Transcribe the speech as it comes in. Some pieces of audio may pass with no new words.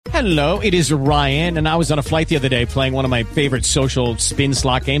Hello, it is Ryan, and I was on a flight the other day playing one of my favorite social spin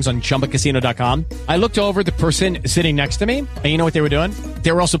slot games on ChumbaCasino.com. I looked over at the person sitting next to me, and you know what they were doing?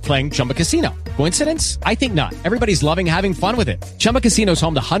 They were also playing Chumba Casino. Coincidence? I think not. Everybody's loving having fun with it. Chumba Casino is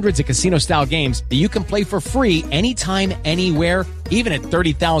home to hundreds of casino-style games that you can play for free anytime, anywhere, even at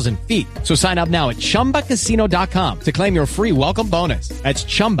 30,000 feet. So sign up now at ChumbaCasino.com to claim your free welcome bonus. That's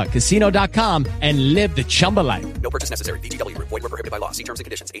ChumbaCasino.com and live the Chumba life. No purchase necessary. VGW. Void were prohibited by law. See terms and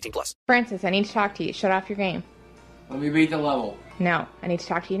conditions. 18+. Francis, I need to talk to you. Shut off your game. Let me beat the level. No, I need to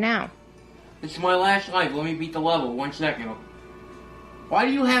talk to you now. This is my last life. Let me beat the level. 1 second. Why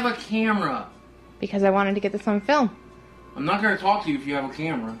do you have a camera? Because I wanted to get this on film. I'm not going to talk to you if you have a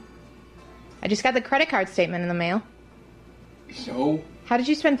camera. I just got the credit card statement in the mail. So? How did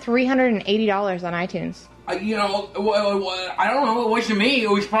you spend $380 on iTunes? I don't know. It wasn't me. It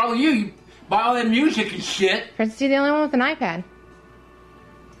was probably you. You buy all that music and shit. Francis, you're the only one with an iPad.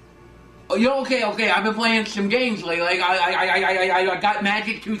 Oh, okay. I've been playing some games lately. Like I got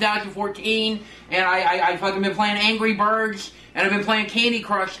Magic 2014, and I fucking been playing Angry Birds, and I've been playing Candy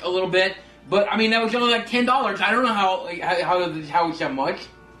Crush a little bit. But I mean, that was only like $10. I don't know how it's that much.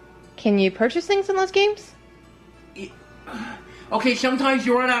 Can you purchase things in those games? Okay, sometimes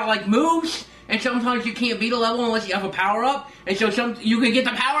you run out like moves, and sometimes you can't beat a level unless you have a power up. And so you can get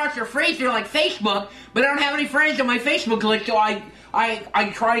the power ups for free through like Facebook, but I don't have any friends on my Facebook list, so I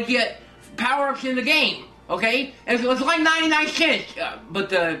try to get power ups in the game. Okay, and it's like 99 cents, but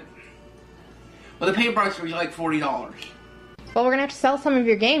the paintbrush was like $40. Well, we're gonna have to sell some of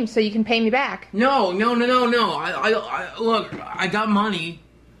your games so you can pay me back. No. I look, I got money.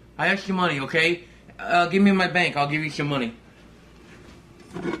 I asked you money, okay? Give me my bank. I'll give you some money.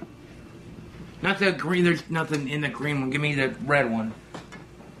 Not the green. There's nothing in the green one. Give me the red one.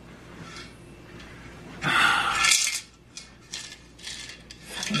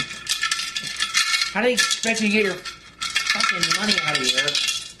 How do you expect me to get your fucking money out of here?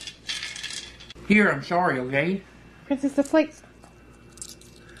 Here, I'm sorry, okay? Princess, that's like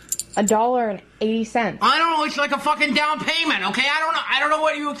 $1.80. I don't know. It's like a fucking down payment, okay? I don't know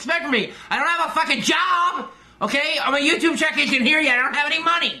what you expect from me. I don't have a fucking job, okay? I'm a YouTube technician here yet. I don't have any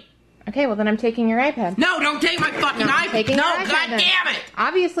money. Okay, well then I'm taking your iPad. No, don't take my fucking iPad. No, God damn it.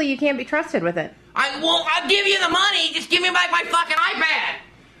 Obviously, you can't be trusted with it. I'll give you the money. Just give me back my fucking iPad.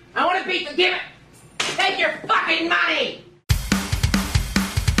 I want to beat the... Give it. Take your fucking money.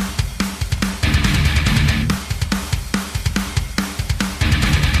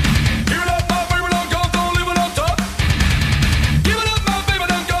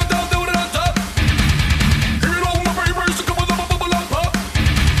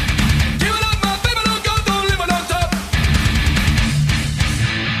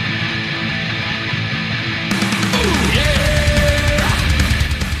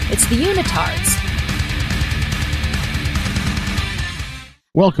 It's the Unitards.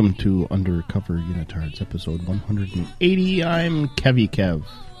 Welcome to Undercover Unitards, episode 180. I'm Kevy Kev.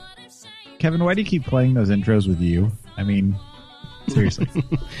 Kevin, why do you keep playing those intros with you? I mean, seriously.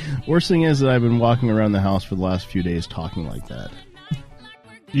 Worst thing is that I've been walking around the house for the last few days talking like that.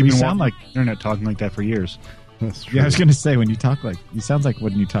 You sound like internet talking like that for years. That's true. Yeah, I was going to say, when you talk like... You sound like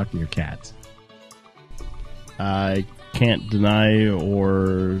when you talk to your cats. I can't deny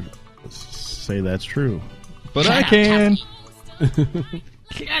or say that's true. But I can.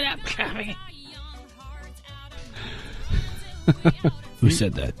 Shut up, Kevin. Who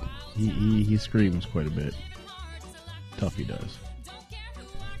said that? He screams quite a bit. Tuffy does.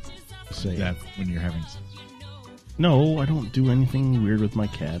 Say that when you're having... No, I don't do anything weird with my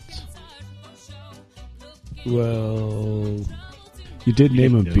cats. Well, you did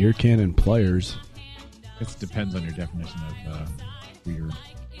name a beer can and pliers. It depends on your definition of weird.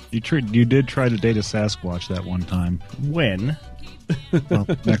 You did try to date a Sasquatch that one time. When? Well,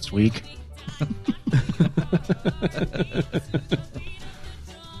 next week.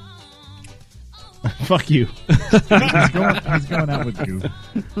 Fuck you. He's going out with Goof.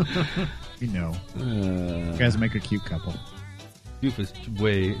 You know. You guys make a cute couple. Goof is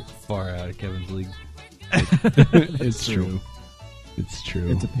way far out of Kevin's league. It's true. It's true.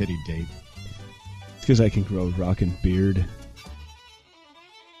 It's a pity date. It's because I can grow a rockin' beard.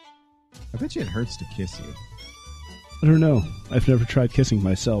 I bet you it hurts to kiss you. I don't know. I've never tried kissing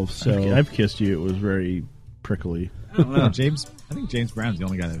myself, so... I've kissed you. It was very prickly. I don't know. I think James Brown's the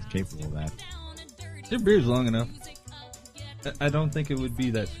only guy that's capable of that. Your beard's long enough. I don't think it would be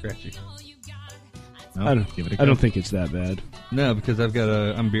that scratchy. No, I don't think it's that bad. No, because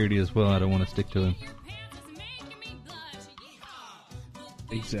I'm beardy as well. I don't want to stick to him.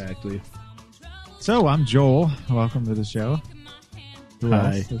 Exactly. So, I'm Joel. Welcome to the show. Who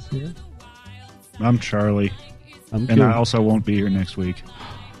Hi. else is here? I'm Charlie, I'm and good. I also won't be here next week.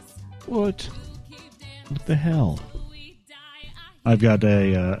 What? What the hell? I've got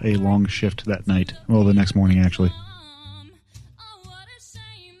a long shift that night. Well, the next morning, actually.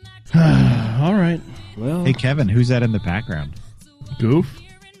 All right. Well, Hey, Kevin, who's that in the background? Goof.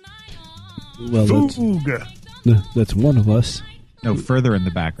 well, that's one of us. No, further in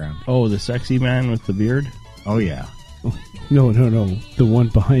the background. Oh, the sexy man with the beard? Oh, yeah. No, the one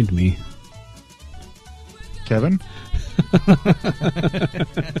behind me. Kevin?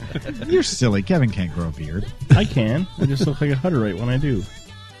 You're silly. Kevin can't grow a beard. I can. I just look like a Hutterite when I do.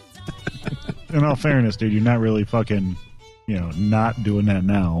 In all fairness, dude, you're not really fucking, not doing that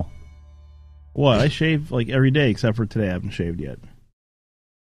now. What? I shave like every day except for today. I haven't shaved yet.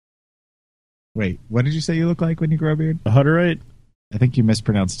 Wait, what did you say you look like when you grow a beard? A Hutterite? I think you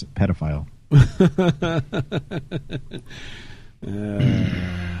mispronounced pedophile.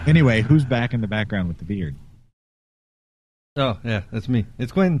 Anyway, who's back in the background with the beard? Oh, yeah, that's me.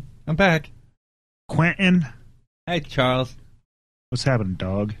 It's Quentin. I'm back. Quentin? Hey, Charles. What's happening,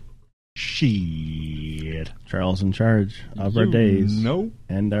 dog? Shit. Charles in charge of our days No.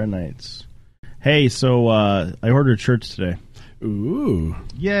 and our nights. Hey, so I ordered shirts today. Ooh.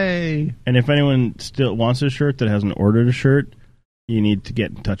 Yay! And if anyone still wants a shirt that hasn't ordered a shirt, you need to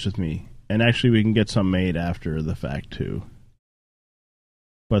get in touch with me. And actually, we can get some made after the fact, too.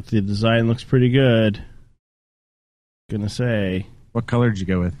 But the design looks pretty good. Gonna say. What color did you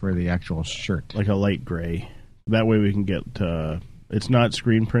go with for the actual shirt? Like a light gray. That way we can get... it's not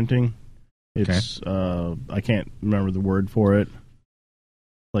screen printing. It's... I can't remember the word for it.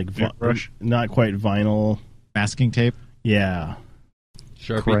 Like... Airbrush? Not quite vinyl. Masking tape? Yeah.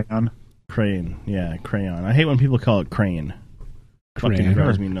 Sharpie. Crayon? Yeah, crayon. I hate when people call it crane. Fucking Crayon.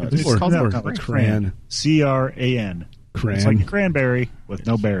 drives me nuts. It's called Or crayon. C-R-A-N. It's like cranberry with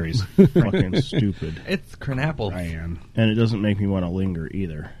no berries. Fucking stupid. It's Cranapple. Crayon. And it doesn't make me want to linger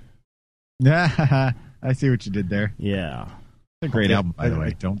either. I see what you did there. Yeah. It's a great album, by the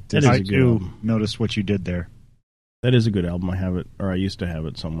way. Don't It is I a good do album. notice what you did there. That is a good album. I have it, or I used to have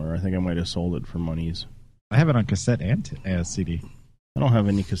it somewhere. I think I might have sold it for monies. I have it on cassette and CD. I don't have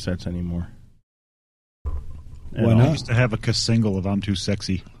any cassettes anymore. At Why all. not? I used to have a single of I'm Too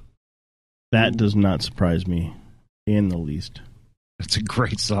Sexy. That does not surprise me in the least. It's a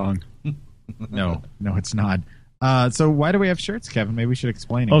great song. No, it's not. So why do we have shirts, Kevin? Maybe we should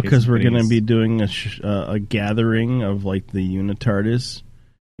explain it. Oh, because we're going to be doing a gathering of like the Unitardists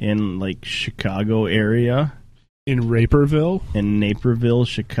in like Chicago area. In Raperville? In Naperville,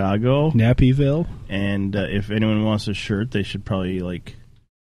 Chicago. Nappyville? And if anyone wants a shirt, they should probably like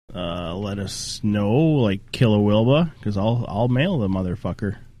let us know, like Killawilba, because I'll mail the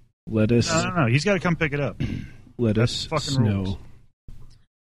motherfucker. Let us No. He's got to come pick it up. let That's us fucking know. rules.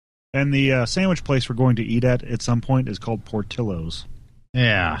 And the sandwich place we're going to eat at some point is called Portillo's.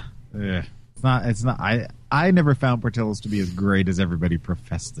 Yeah. It's not. I never found Portillo's to be as great as everybody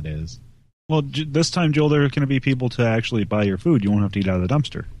professed it is. Well, this time, Joel, there are going to be people to actually buy your food. You won't have to eat out of the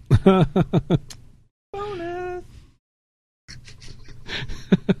dumpster. Bonus.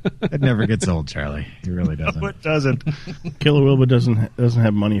 It never gets old, Charlie. It really doesn't. No, it doesn't. Killawilba doesn't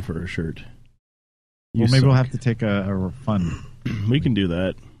have money for a shirt. Well, maybe we'll have to take a refund. We can do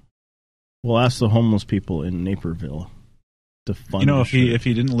that. We'll ask the homeless people in Naperville to fund. If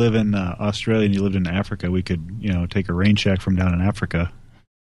he didn't live in Australia and he lived in Africa, we could take a rain check from down in Africa.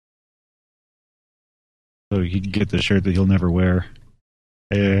 So he can get the shirt that he'll never wear.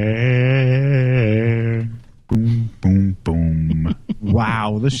 Boom, boom, boom.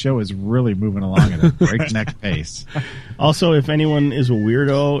 Wow, this show is really moving along at a breakneck pace. Also, if anyone is a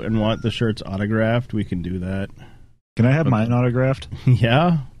weirdo and want the shirts autographed, we can do that. Can I have mine autographed?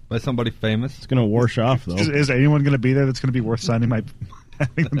 Yeah, By somebody famous. it's gonna wash off though. Is anyone going to be there that's going to be worth having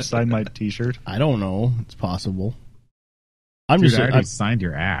them sign my T-shirt? I don't know. It's possible. I'm Dude, just. I already signed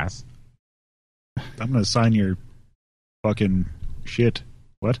your ass. I'm going to sign your fucking shit.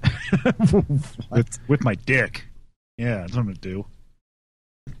 What? With my dick. Yeah, that's what I'm going to do.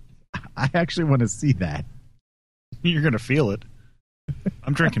 I actually want to see that. You're going to feel it.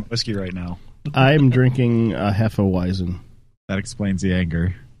 I'm drinking whiskey right now. I'm drinking a Hefeweizen. That explains the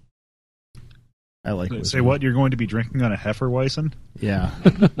anger. I like whiskey. Say what? You're going to be drinking on a Hefeweizen? Yeah.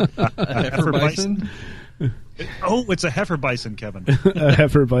 Hefeweizen? Oh, it's a Hefeweizen, Kevin. A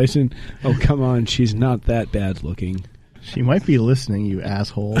Hefeweizen? Oh, come on. She's not that bad looking. She might be listening, you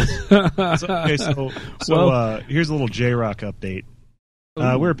assholes. So here's a little J-Rock update.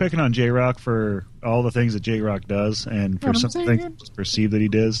 We were picking on J-Rock for all the things that J-Rock does, and for some things it's perceived that he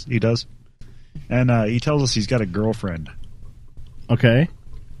does. And he tells us he's got a girlfriend. Okay.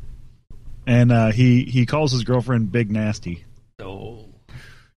 And he calls his girlfriend Big Nasty. Oh.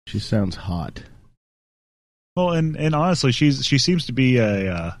 She sounds hot. Well, and honestly, she seems to be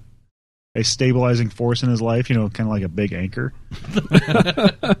a stabilizing force in his life. You know, kind of like a big anchor.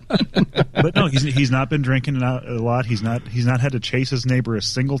 But no, he's not been drinking a lot. He's not had to chase his neighbor a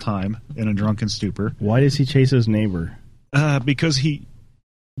single time in a drunken stupor. Why does he chase his neighbor? Because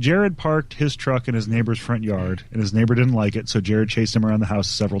Jared parked his truck in his neighbor's front yard, and his neighbor didn't like it, so Jared chased him around the house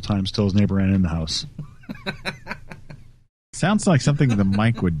several times till his neighbor ran in the house. Sounds like something the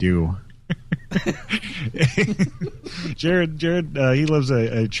Mike would do. Jared, he lives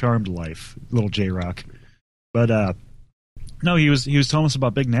a charmed life, little J-Rock. But no, he was telling us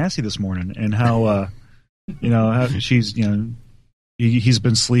about Big Nasty this morning and how how she's he's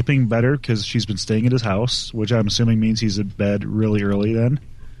been sleeping better because she's been staying at his house, which I'm assuming means he's in bed really early then,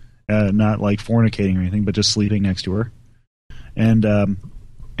 not like fornicating or anything, but just sleeping next to her. And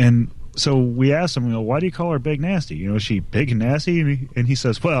so we asked him, why do you call her Big Nasty? Is she big and nasty? And he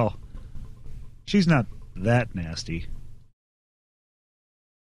says, well, she's not that nasty.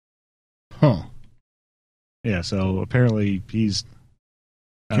 Huh. Yeah, so apparently he's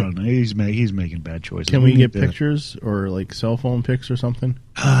making bad choices. Can we get pictures or like cell phone pics or something?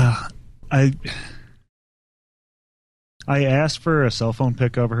 I asked for a cell phone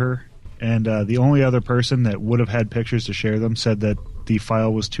pic of her, and the only other person that would have had pictures to share them said that the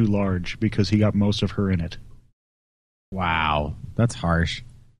file was too large because he got most of her in it. Wow, that's harsh.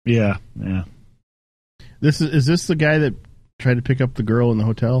 Yeah. Is this the guy that tried to pick up the girl in the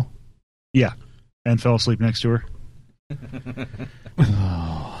hotel? Yeah, and fell asleep next to her.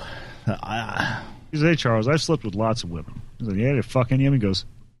 He said, "Hey, Charles, I've slept with lots of women." He's like, "Yeah, did fuck any of them?" He goes,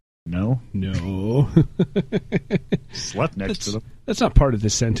 No. Slept next to them. That's not part of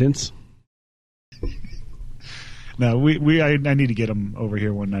this sentence. No, I need to get him over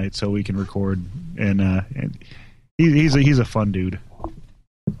here one night so we can record. And he's a fun dude.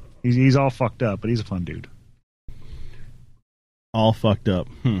 He's all fucked up, but he's a fun dude. All fucked up.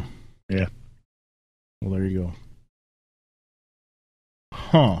 Yeah. Well, there you go.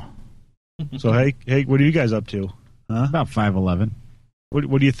 Huh. So hey, what are you guys up to? Huh? About 5'11".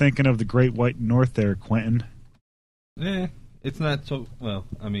 What are you thinking of the Great White North there, Quentin? It's not so well.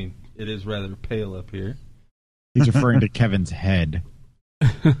 I mean, it is rather pale up here. He's referring to Kevin's head.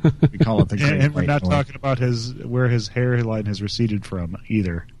 We call it the Great and we're White not North. talking about where his hairline has receded from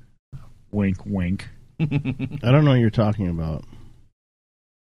either. Wink, wink. I don't know what you're talking about.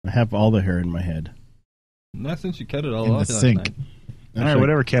 I have all the hair in my head. Not since you cut it all In off the last sink. night. All right,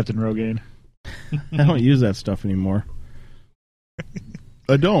 whatever, Captain Rogaine. I don't use that stuff anymore.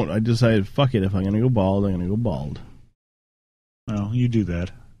 I don't. I decided, fuck it. If I'm going to go bald, I'm going to go bald. Oh, you do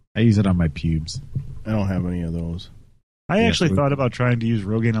that. I use it on my pubes. I don't have any of those. I actually thought about trying to use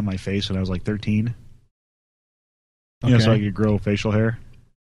Rogaine on my face when I was like 13. Okay. So I could grow facial hair.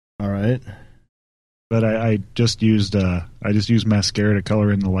 All right. But I just used mascara to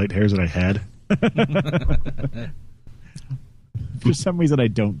color in the light hairs that I had. For some reason, I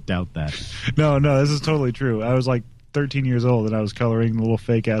don't doubt that. No, this is totally true. I was like 13 years old and I was coloring the little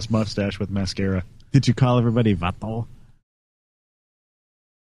fake ass mustache with mascara. Did you call everybody Vato?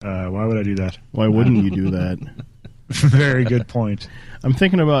 Why would I do that? Why wouldn't you do that? Very good point. I'm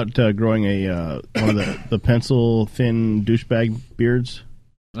thinking about growing one of the pencil thin douchebag beards.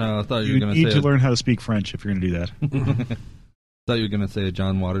 I thought you You were going to need say to learn how to speak French if you're going to do that. thought you were going to say a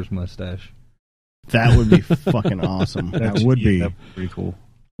John Waters mustache. That would be fucking awesome. That would be. That'd be pretty cool.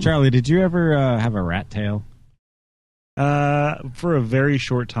 Charlie, did you ever have a rat tail? For a very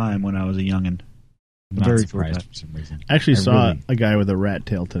short time when I was a youngin'. Not Very short surprised time. for some reason. I actually saw really- a guy with a rat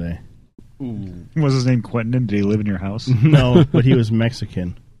tail today. Ooh. Was his name Quentin? Did he live in your house? No, but he was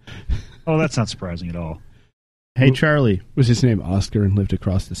Mexican. Oh, that's not surprising at all. Hey, Charlie. Was his name Oscar and lived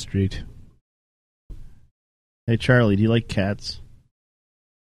across the street? Hey, Charlie, do you like cats?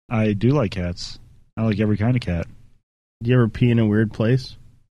 I do like cats. I like every kind of cat. Do you ever pee in a weird place?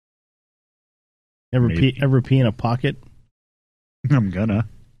 Ever Maybe. pee in a pocket? I'm gonna.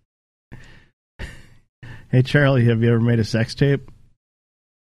 Hey, Charlie, have you ever made a sex tape?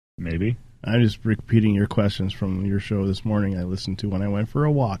 Maybe. I'm just repeating your questions from your show this morning I listened to when I went for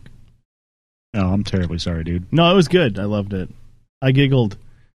a walk. Oh, I'm terribly sorry, dude. No, it was good. I loved it. I giggled.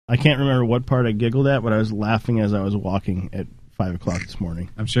 I can't remember what part I giggled at, but I was laughing as I was walking at 5 o'clock this morning.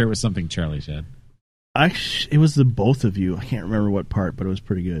 I'm sure it was something Charlie said. It was the both of you. I can't remember what part, but it was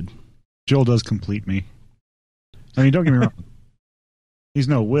pretty good. Joel does complete me. I mean, don't get me wrong. He's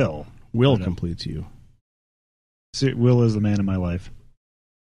no Will. Will completes you. See, Will is the man in my life.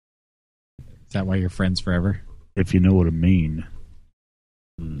 Is that why you're friends forever? If you know what I mean.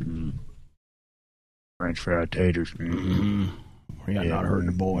 French fried taters. We got not hurting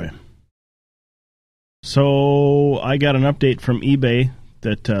a boy. So I got an update from eBay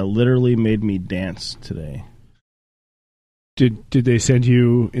that literally made me dance today. Did they send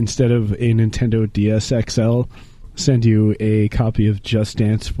you, instead of a Nintendo DS XL, send you a copy of Just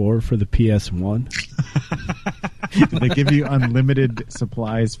Dance 4 for the PS1? Did they give you unlimited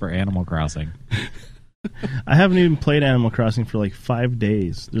supplies for Animal Crossing? I haven't even played Animal Crossing for like 5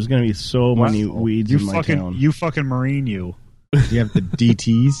 days. There's going to be so many weeds in my town. You fucking Marine, you. Do you have the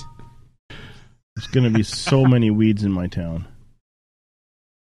DTs? There's going to be so many weeds in my town.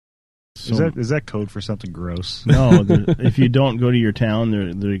 So, Is that code for something gross? No, if you don't go to your town,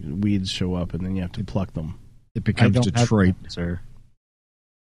 the weeds show up, and then you have to pluck them. It becomes Detroit, sir.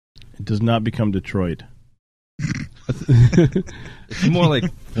 It does not become Detroit. It's more like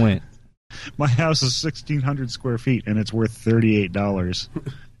Flint. My house is 1,600 square feet, and it's worth $38.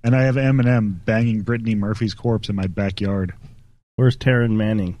 And I have Eminem banging Brittany Murphy's corpse in my backyard. Where's Taryn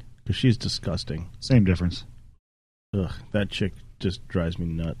Manning? Because she's disgusting. Same difference. Ugh, that chick just drives me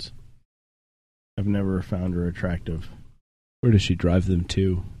nuts. I've never found her attractive. Where does she drive them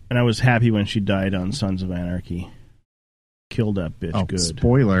to? And I was happy when she died on Sons of Anarchy. Killed that bitch good.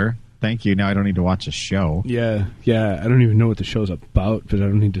 Spoiler. Thank you. Now I don't need to watch a show. Yeah. I don't even know what the show's about, but I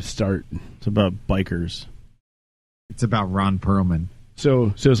don't need to start. It's about bikers. It's about Ron Perlman.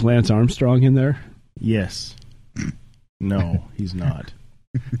 So is Lance Armstrong in there? Yes. No, he's not.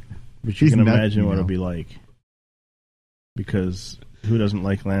 But you can imagine what it'll be like. Because who doesn't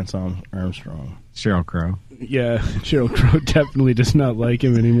like Lance Armstrong? Sheryl Crow. Yeah, Sheryl Crow definitely does not like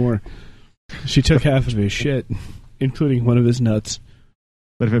him anymore. She took half of his shit, including one of his nuts.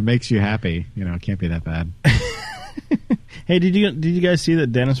 But if it makes you happy, it can't be that bad. Hey, did you guys see that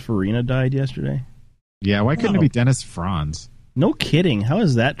Dennis Farina died yesterday? Yeah, why couldn't it be Dennis Franz? No kidding. How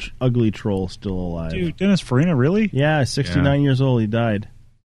is that ugly troll still alive? Dude, Dennis Farina, really? Yeah, 69 years old. He died.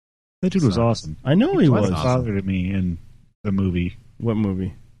 That dude was awesome. I know he was. What bothered me in the movie? What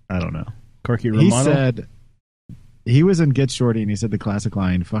movie? I don't know. Corky Romano? He said, he was in Get Shorty, and he said the classic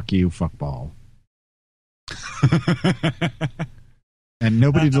line, "Fuck you, fuckball." And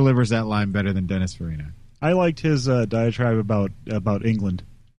nobody delivers that line better than Dennis Farina. I liked his diatribe about England.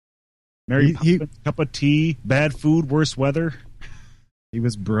 Mary Poppins, cup of tea, bad food, worse weather. He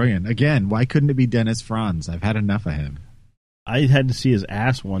was brilliant. Again, why couldn't it be Dennis Franz? I've had enough of him. I had to see his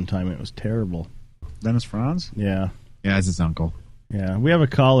ass one time. It was terrible. Dennis Franz? Yeah. Yeah, it's his uncle. Yeah. We have a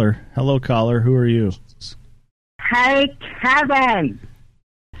caller. Hello, caller. Who are you? Hey, Kevin.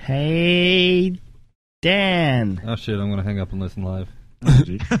 Hey, Dan. Oh, shit. I'm going to hang up and listen live. No,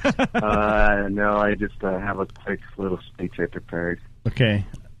 I just have a quick little speech I prepared. Okay.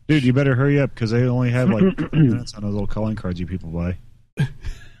 Dude, you better hurry up because they only have like 30 minutes on those little calling cards you people buy.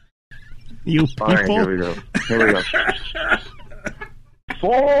 You people? All right, here we go.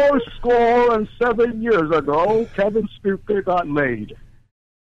 407 years ago, Kevin Spooker got laid.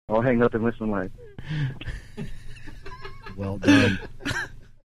 I'll hang up and listen live. Well done.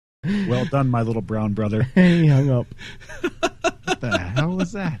 Well done, my little brown brother. He hung up. What the hell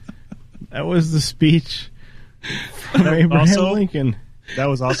was that? That was the speech from Abraham Lincoln. That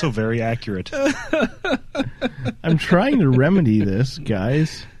was also very accurate. I'm trying to remedy this,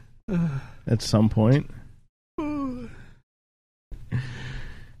 guys, at some point.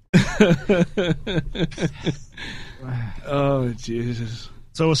 Oh, Jesus.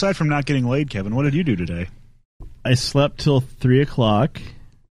 So aside from not getting laid, Kevin, what did you do today? I slept till 3 o'clock.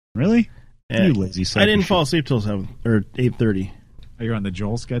 Really? And You lazy I didn't fall asleep till 7 or 8:30. Are you on the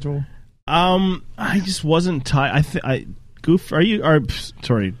Joel schedule? I just wasn't tired. Sorry,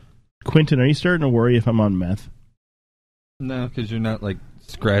 Quentin, are you starting to worry if I'm on meth? No, because you're not, like,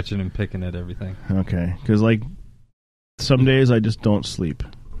 scratching and picking at everything. Okay, because, like, some days I just don't sleep.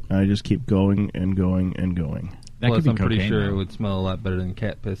 I just keep going and going and going. Plus, I'm pretty sure it would smell a lot better than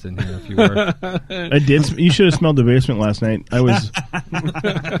cat piss in here if you were. I did. You should have smelled the basement last night. I was.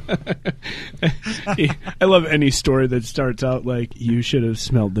 I love any story that starts out like you should have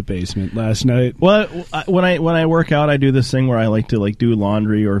smelled the basement last night. Well, when I work out, I do this thing where I like to do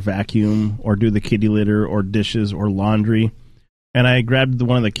laundry or vacuum or do the kitty litter or dishes or laundry, and I grabbed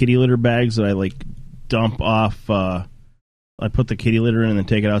one of the kitty litter bags that I dump off. I put the kitty litter in and then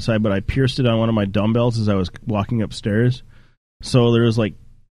take it outside, but I pierced it on one of my dumbbells as I was walking upstairs. So there was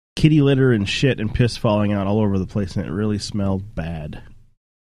kitty litter and shit and piss falling out all over the place, and it really smelled bad.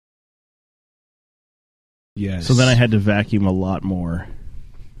 Yes. So then I had to vacuum a lot more.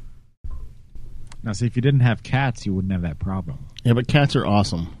 Now, see, if you didn't have cats, you wouldn't have that problem. Yeah, but cats are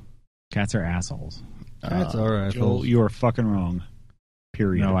awesome. Cats are assholes. Cats are assholes. Joel, you are fucking wrong.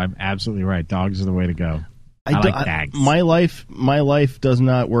 period. No, I'm absolutely right. Dogs are the way to go. I like dogs. My life does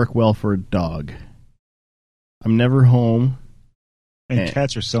not work well for a dog. I'm never home. And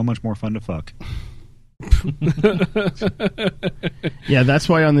cats are so much more fun to fuck. Yeah, that's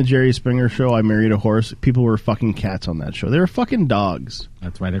why on the Jerry Springer show, I Married a Horse. People were fucking cats on that show. They were fucking dogs.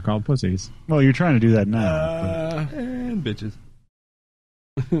 That's why they're called pussies. Well, you're trying to do that now. And bitches.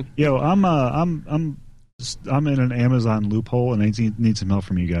 Yo, I'm in an Amazon loophole, and I need some help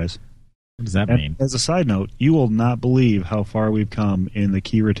from you guys. What does that And mean? as a side note, you will not believe how far we've come in the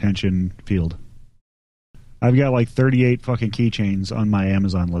key retention field. I've got like 38 fucking keychains on my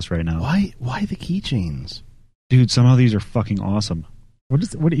Amazon list right now. Why the keychains? Dude, some of these are fucking awesome.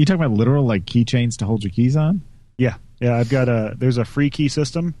 What are you talking about? Literal like keychains to hold your keys on? Yeah. I've got there's a free key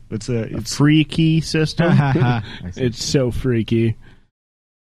system. It's a free key system. It's so freaky.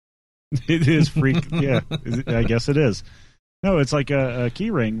 It is freak. Yeah, I guess it is. No, it's like a key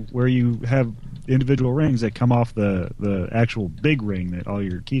ring where you have individual rings that come off the actual big ring that all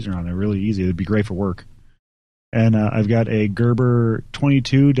your keys are on. They're really easy. It'd be great for work. And I've got a Gerber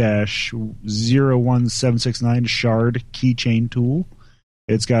 22-01769 shard keychain tool.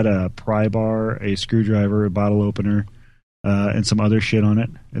 It's got a pry bar, a screwdriver, a bottle opener, and some other shit on it.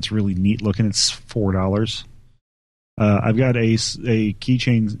 It's really neat looking. It's $4. I've got a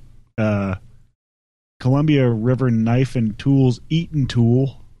keychain, Columbia River Knife and Tools Eaton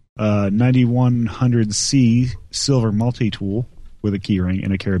tool, 9100C silver multi-tool with a keyring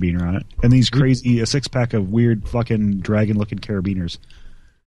and a carabiner on it. And these crazy, a 6-pack of weird fucking dragon-looking carabiners.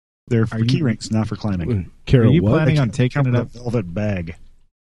 They're for key rings, not for climbing. Are you planning on taking it up? Velvet bag.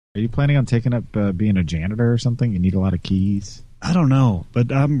 Are you planning on taking up being a janitor or something? You need a lot of keys. I don't know,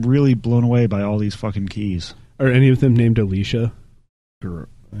 but I'm really blown away by all these fucking keys. Are any of them named Alicia? Sure.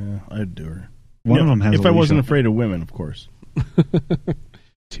 Yeah, I'd do her. One of them has If I Alicia. wasn't afraid of women, of course.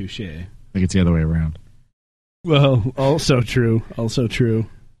 Touche. I think it's the other way around. Well, also true. Also true.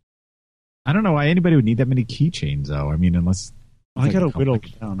 I don't know why anybody would need that many keychains, though. I mean, unless... I got to whittle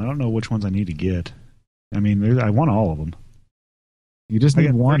it down. I don't know which ones I need to get. I mean, I want all of them. You just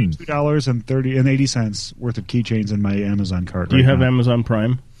need one. $2.80 worth of keychains in my Amazon cart. Do you have now. Amazon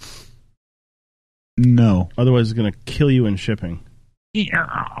Prime? No. Otherwise, it's going to kill you in shipping.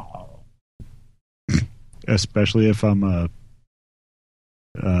 Especially if I'm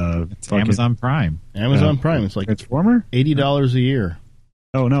it's Amazon Prime. Amazon Prime. It's like Transformer? $80 a year.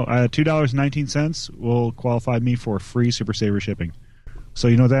 Oh, no. $2.19 will qualify me for free Super Saver shipping. So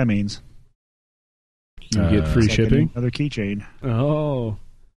you know what that means. You get free it's like shipping? Another keychain. Oh.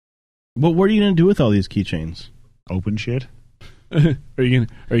 But what are you going to do with all these keychains? Open shit. Are you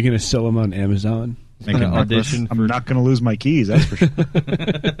gonna sell them on Amazon? Make an audition. I'm not going to lose my keys, that's for sure.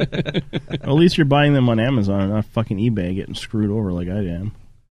 At least you're buying them on Amazon and not fucking eBay getting screwed over like I am.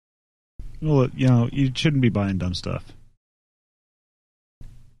 Well, you know, you shouldn't be buying dumb stuff.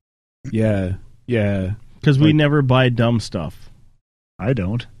 Yeah. Because we never buy dumb stuff. I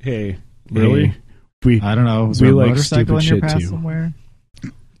don't. Hey, Really? I don't know. Was we there a like motorcycle in stupid your shit, past too. somewhere?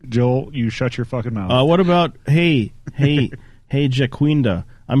 Joel, you shut your fucking mouth. What about, hey, Jaquinda,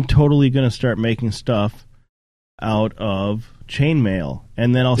 I'm totally going to start making stuff out of chainmail,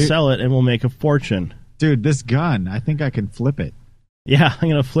 and then I'll sell it, and we'll make a fortune. Dude, this gun, I think I can flip it. Yeah, I'm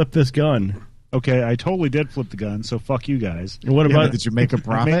going to flip this gun. Okay, I totally did flip the gun, so fuck you guys. And what about... Did you make a I made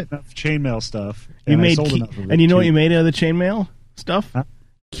profit? enough chainmail stuff, You and I made sold enough of it. and you know what too. you made out of the chainmail stuff? Huh?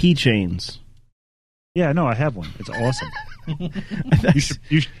 Keychains. Yeah, no, I have one. It's awesome.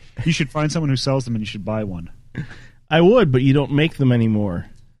 you should find someone who sells them, and you should buy one. I would, but you don't make them anymore.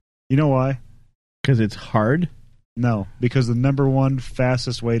 You know why? Because it's hard? No, because the number one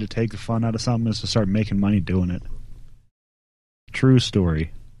fastest way to take the fun out of something is to start making money doing it. True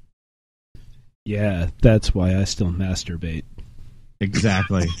story. Yeah, that's why I still masturbate.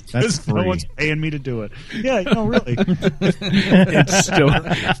 Exactly. That's Because no free. one's paying me to do it. Yeah, no, really. It's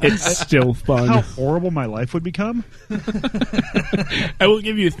still fun. How horrible my life would become. I will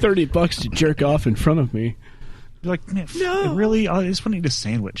give you $30 to jerk off in front of me. You're like, man, No. really? I just want to eat a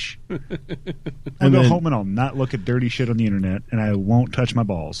sandwich. I'll go home and I'll not look at dirty shit on the internet, and I won't touch my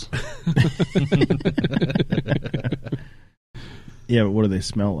balls. Yeah, but what do they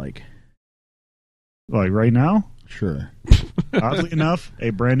smell like? Like right now? Sure. Oddly enough, a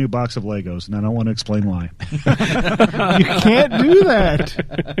brand new box of Legos, and I don't want to explain why. You can't do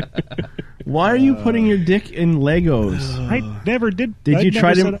that. Why are you putting your dick in Legos? I never did. Did I you never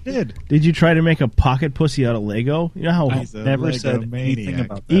try said to? I did. Did you try to make a pocket pussy out of Lego? You know how He's a Never Lego said anything maniac.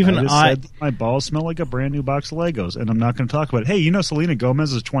 about that. Even I just I- said that my balls smell like a brand new box of Legos, and I'm not going to talk about it. Hey, you know Selena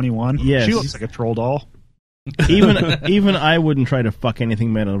Gomez is 21? Yes. She looks like a troll doll. Even I wouldn't try to fuck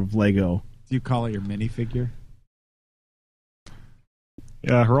anything made out of Lego. Do you call it your minifigure?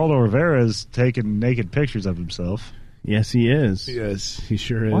 Geraldo Rivera is taking naked pictures of himself. Yes, he is. Yes, he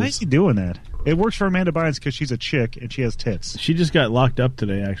sure is. Why is he doing that? It works for Amanda Bynes because she's a chick and she has tits. She just got locked up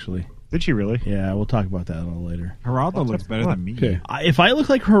today, actually. Did she really? Yeah, we'll talk about that a little later. Geraldo looks better than me. Okay. If I look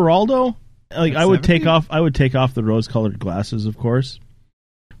like Geraldo, like At I would 70? take off the rose-colored glasses, of course.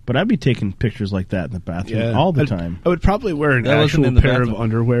 But I'd be taking pictures like that in the bathroom all the time. I would probably wear an That wasn't actual in the pair bathroom. of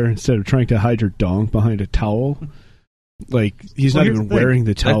underwear instead of trying to hide your dong behind a towel. Like, he's Well, not here's even the thing. wearing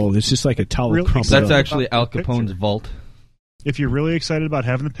the towel. It's just like a towel Really crumpled That's up. actually Al Picture. Capone's vault. If you're really excited about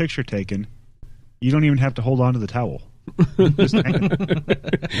having the picture taken, you don't even have to hold on to the towel. Just hang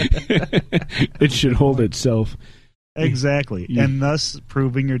it. It should hold itself. Exactly. Yeah. And thus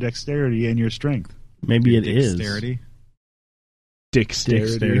proving your dexterity and your strength. Maybe it is. Dexterity.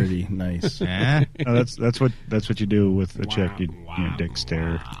 Dexterity. Nice. Eh? No, that's what you do with a chick. You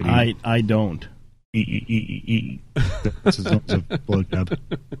dexterity. I don't. This is a blowjob.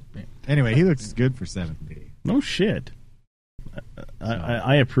 Anyway, he looks good for 70. No shit.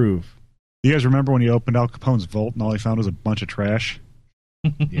 I approve. You guys remember when he opened Al Capone's vault and all he found was a bunch of trash?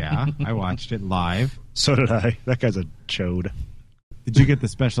 Yeah, I watched it live. So did I. That guy's a chode. Did you get the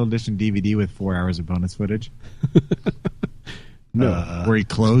special edition DVD with 4 hours of bonus footage? No. Where he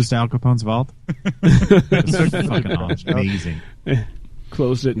closed Al Capone's vault? It was fucking awesome. Amazing.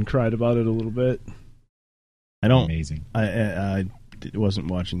 Closed it and cried about it a little bit. I don't. Amazing. I wasn't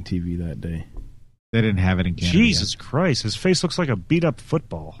watching TV that day. They didn't have it in Canada. Jesus Christ, his face looks like a beat up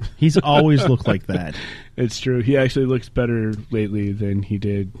football. He's always looked like that. It's true. He actually looks better lately than he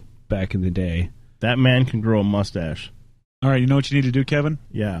did back in the day. That man can grow a mustache. All right, you know what you need to do, Kevin?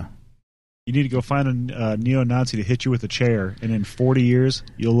 Yeah. You need to go find a neo-Nazi to hit you with a chair, and in 40 years,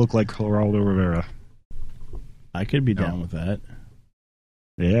 you'll look like Geraldo Rivera. I could be down with that.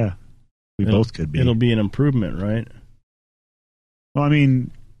 Yeah. We both could be. It'll be an improvement, right? Well, I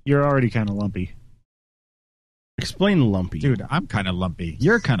mean, you're already kind of lumpy. Explain lumpy. Dude, I'm kind of lumpy.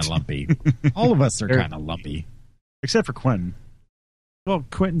 You're kind of lumpy. All of us are kind of lumpy. Except for Quentin. Well,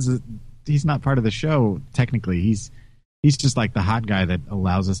 he's not part of the show, technically. He's just like the hot guy that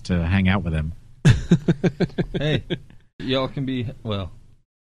allows us to hang out with him. Hey, y'all can be, well,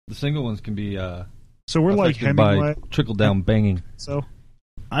 the single ones can be So we're like affected by Hemingway. trickle-down banging. So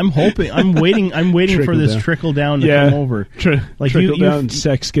I'm waiting for this trickle down to come over. Like trickle down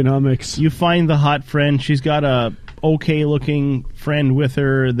sexconomics. You find the hot friend. She's got a okay looking friend with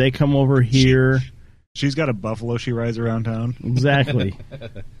her. They come over here. She's got a buffalo she rides around town. Exactly.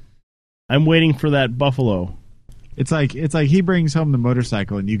 I'm waiting for that buffalo. It's like he brings home the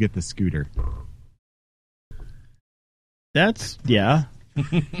motorcycle and you get the scooter. That's yeah.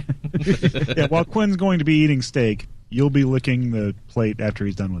 Yeah, while Quinn's going to be eating steak, you'll be licking the plate after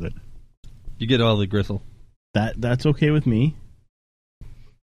he's done with it. You get all the gristle. That's okay with me.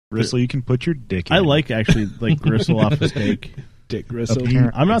 Gristle, you can put your dick in. I like gristle off the steak. Dick gristle.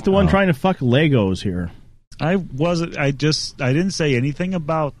 I'm not the one trying to fuck Legos here. I didn't say anything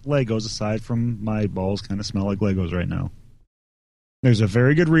about Legos aside from my balls kind of smell like Legos right now. There's a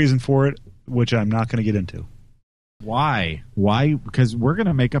very good reason for it, which I'm not going to get into. Why? Because we're going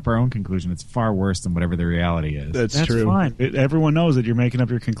to make up our own conclusion. It's far worse than whatever the reality is. That's true. Fine. Everyone knows that you're making up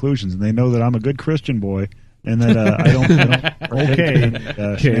your conclusions, and they know that I'm a good Christian boy, and that I don't partake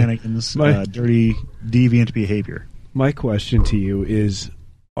in shenanigans, dirty, deviant behavior. My question to you is,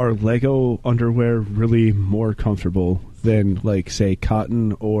 are Lego underwear really more comfortable than, like, say,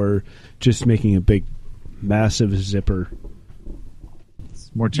 cotton or just making a big, massive zipper?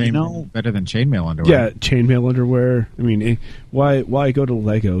 More better than chainmail underwear. Yeah, chainmail underwear. I mean, why go to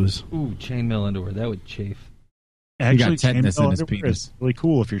Legos? Ooh, chainmail underwear. That would chafe. Actually, he got tetanus in his underwear penis. is really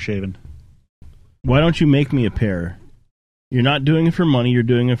cool if you're shaving. Why don't you make me a pair? You're not doing it for money. You're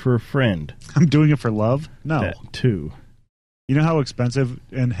doing it for a friend. I'm doing it for love? No. That too. You know how expensive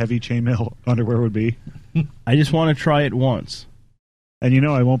and heavy chainmail underwear would be? I just want to try it once. And you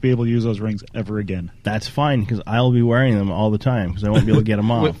know I won't be able to use those rings ever again. That's fine, because I'll be wearing them all the time, because I won't be able to get them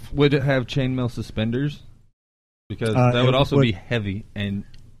off. Would it have chainmail suspenders? Because that would also be heavy, and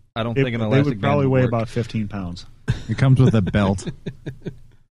I don't think an elastic They would probably band weigh work. about 15 pounds. It comes with a belt.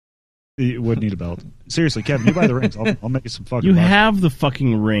 You would need a belt. Seriously, Kevin, you buy the rings. I'll make you some fucking You bucks. have the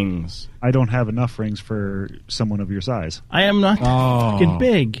fucking rings. I don't have enough rings for someone of your size. I am not fucking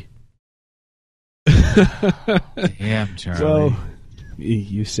big. Damn, Charlie. So,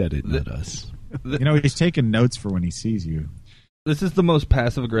 you said it, not us. You know, he's taking notes for when he sees you. This is the most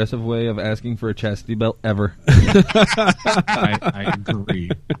passive-aggressive way of asking for a chastity belt ever. I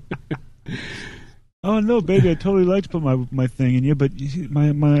agree. Oh no, baby! I totally like to put my thing in you, but my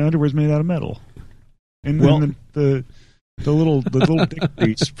underwear's made out of metal. And then the little dick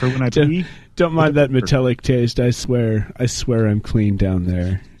grease for when I pee. Don't mind that metallic taste. I swear I'm clean down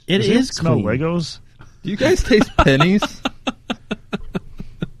there. It is smell clean. Legos. Do you guys taste pennies?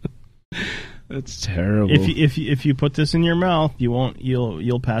 That's terrible. If you put this in your mouth,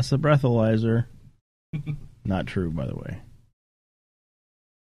 you'll pass the breathalyzer. Not true, by the way.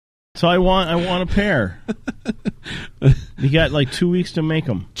 So I want a pair. You got like 2 weeks to make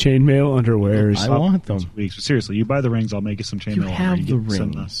them. Chainmail underwears. I want them. 2 weeks. But seriously, you buy the rings, I'll make you some chainmail. You have the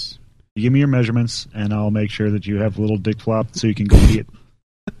rings. You give me your measurements, and I'll make sure that you have a little dick flop so you can go pee it.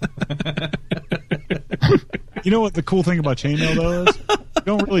 You know what the cool thing about chainmail though is? You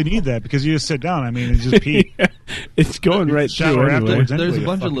don't really need that because you just sit down. I mean, and just pee. It's going right through anyway. There's a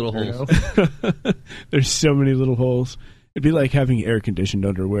bunch of little holes. There's so many little holes. It'd be like having air-conditioned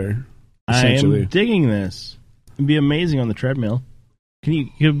underwear. I am digging this. It'd be amazing on the treadmill.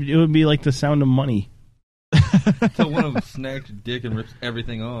 It would be like the sound of money. So one of them snags your dick and rips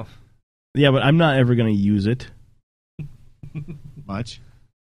everything off. Yeah, but I'm not ever going to use it. Much.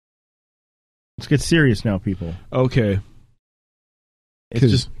 Let's get serious now, people. Okay.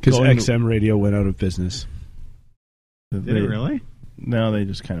 Because XM radio went out of business. Did it really? No, they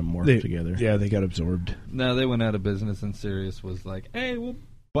just kind of morphed together. Yeah, they got absorbed. No, they went out of business, and Sirius was like, "Hey, we'll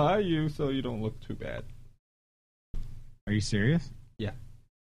buy you so you don't look too bad." Are you serious? Yeah.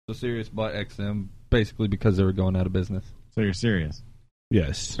 So Sirius bought XM basically because they were going out of business. So you're serious?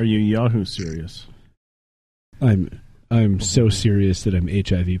 Yes. Are you Yahoo serious? I'm so serious that I'm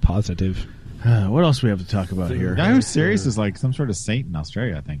HIV positive. What else do we have to talk about here? Yahoo Serious is like some sort of saint in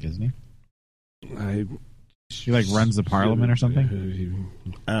Australia, I think, isn't he? He like runs the parliament or something.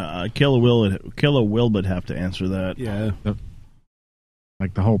 Killa Will would have to answer that. Yeah,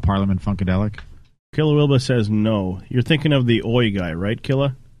 like the whole Parliament Funkadelic. Killa Wilbur says no. You're thinking of the Oi guy, right,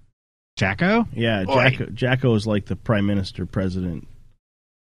 Killa? Jacko? Yeah, Jacko is like the prime minister president.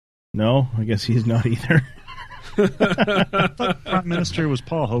 No, I guess he's not either. I thought Prime Minister was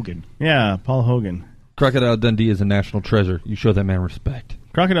Paul Hogan. Yeah, Paul Hogan. Crocodile Dundee is a national treasure. You show that man respect.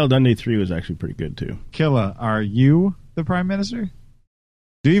 Crocodile Dundee 3 was actually pretty good, too. Killa, are you the prime minister?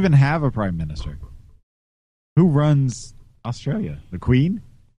 Do you even have a prime minister? Who runs Australia? The Queen?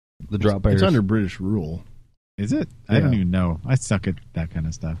 The drop bears. It's under British rule. Is it? Yeah. I don't even know. I suck at that kind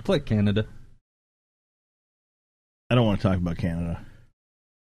of stuff. It's like Canada. I don't want to talk about Canada.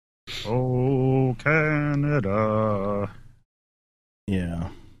 Oh, Canada. Yeah.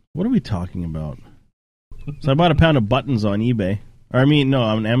 What are we talking about? So I bought a pound of buttons on eBay.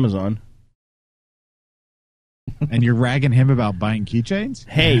 On Amazon. And you're ragging him about buying keychains?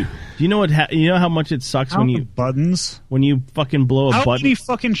 Hey, do you know you know how much it sucks when you when you fucking blow a How button? many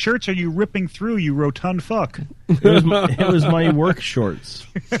fucking shirts are you ripping through, you rotund fuck? It was my work shorts.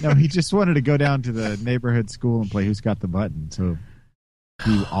 No, he just wanted to go down to the neighborhood school and play Who's Got the Button, so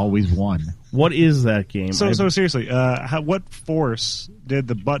he always won. What is that game? So seriously, what force did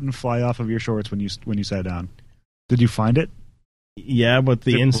the button fly off of your shorts when you sat down? Did you find it? Yeah, but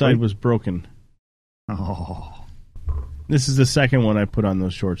the inside was broken. Oh. This is the second one I put on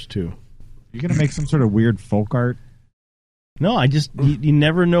those shorts, too. You're going to make some sort of weird folk art? No, you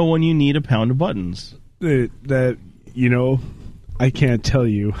never know when you need a pound of buttons. I can't tell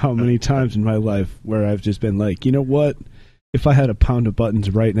you how many times in my life where I've just been like, you know what? If I had a pound of buttons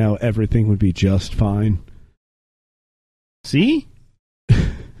right now, everything would be just fine. See?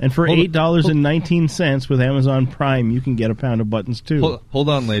 And for $8.19 with Amazon Prime, you can get a pound of buttons, too. Hold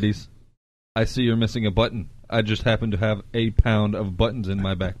on, ladies. I see you're missing a button. I just happen to have a pound of buttons in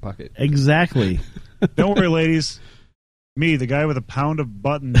my back pocket. Exactly. Don't worry, ladies. Me, the guy with a pound of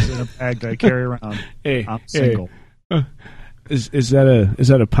buttons in a bag that I carry around. I'm single. Is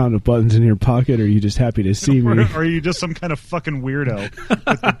that a pound of buttons in your pocket, or are you just happy to see me? Or are you just some kind of fucking weirdo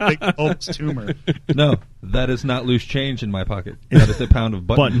with a big bulbous tumor? No, that is not loose change in my pocket. That is a pound of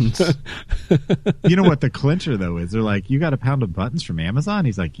buttons. You know what the clincher, though, is? They're like, you got a pound of buttons from Amazon?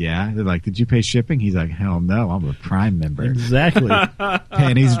 He's like, yeah. They're like, did you pay shipping? He's like, hell no, I'm a Prime member. Exactly.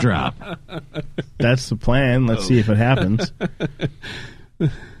 Panties drop. That's the plan. Let's see if it happens.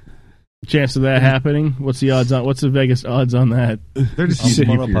 Chance of that happening? What's the odds on? What's the Vegas odds on that? They're just using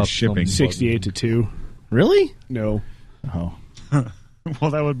you for your shipping. 68-2. Really? No. Oh.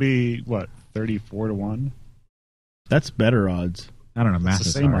 Well, that would be what, 34-1. That's better odds. I don't know. Math It's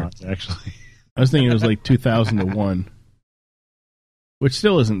is the same hard. odds, actually. I was thinking it was like 2,000-1, which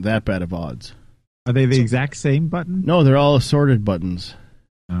still isn't that bad of odds. Are they the exact same button? No, they're all assorted buttons.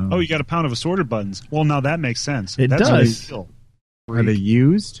 Oh, you got a pound of assorted buttons. Well, now that makes sense. It That's does. a real Are they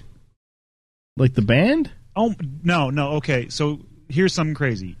used? Like the band? Oh no. Okay, so here's something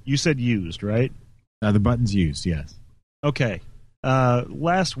crazy. You said used, right? The button's used. Yes. Okay.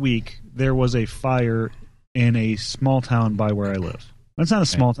 Last week there was a fire in a small town by where I live. It's not a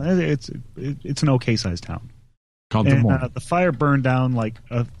small town. It's an okay sized town. Called Des Moines. The fire burned down like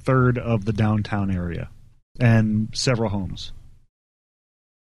a third of the downtown area and several homes.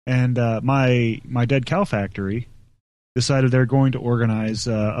 And my Dead Cow Factory decided they're going to organize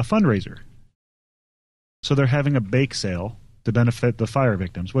a fundraiser. So they're having a bake sale to benefit the fire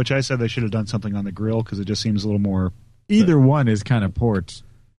victims, which I said they should have done something on the grill because it just seems a little more... Either one is kind of poor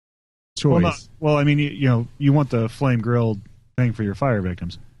choice. Well, I mean, you want the flame grilled thing for your fire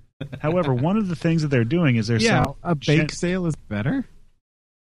victims. However, one of the things that they're doing is they're selling... a bake sale is better?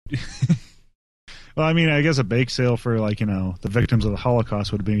 Well, I mean, I guess a bake sale for, the victims of the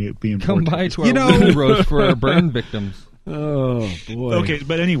Holocaust would be important. Come by to our wood roast for our burn victims. Oh, boy. Okay,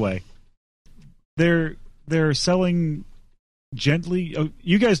 but anyway, they're selling gently... Oh,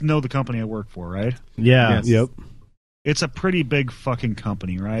 you guys know the company I work for, right? Yeah. Yes. Yep. It's a pretty big fucking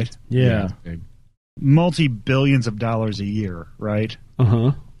company, right? Yeah. Multi-billions of dollars a year, right?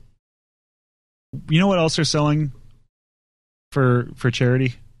 Uh-huh. You know what else they're selling for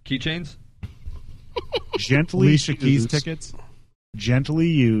charity? Keychains? Gently Alicia Keys used, tickets? Gently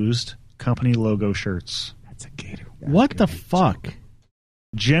used company logo shirts. That's a gator. What the fuck?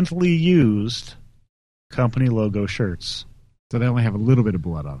 Gently used company logo shirts. So they only have a little bit of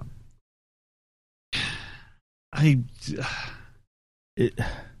blood on them.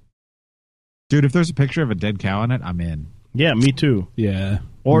 Dude, if there's a picture of a dead cow on it, I'm in. Yeah, me too. Yeah.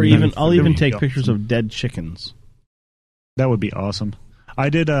 Or I'll even take go. pictures of dead chickens. That would be awesome. I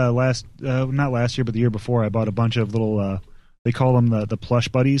did not last year, but the year before, I bought a bunch of little, they call them the plush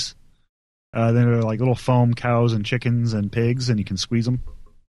buddies. They're like little foam cows and chickens and pigs, and you can squeeze them.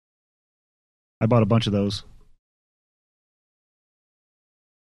 I bought a bunch of those.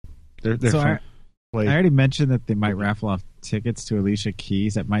 They're So fun. I already mentioned that they might raffle off tickets to Alicia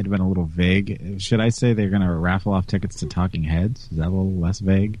Keys. That might have been a little vague. Should I say they're going to raffle off tickets to Talking Heads? Is that a little less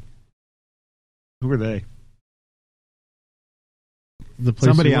vague? Who are they? The place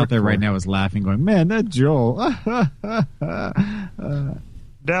Somebody you out work there for. right now is laughing, going, "Man, that Joel."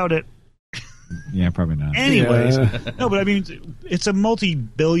 Doubt it. Yeah, probably not. Anyways, no, but I mean, it's a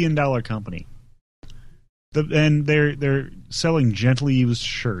multi-billion-dollar company, and they're selling gently used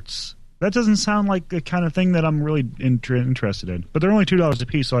shirts. That doesn't sound like the kind of thing that I'm really interested in. But they're only $2 a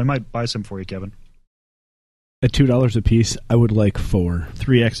piece, so I might buy some for you, Kevin. At $2 a piece, I would like 4.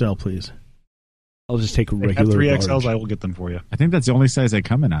 3XL, please. I'll just take a At regular 3XLs, large. I will get them for you. I think that's the only size they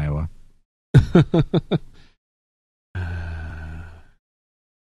come in Iowa.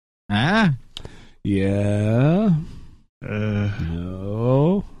 Yeah.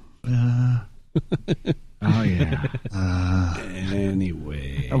 No. Oh, yeah.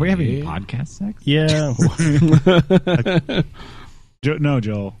 Anyway. Are we having podcast sex? Yeah. No,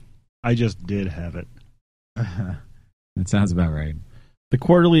 Joel. I just did have it. That sounds about right. The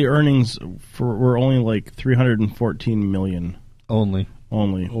quarterly earnings were only like $314 million. Only.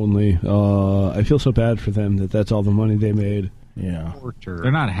 I feel so bad for them that's all the money they made. Yeah.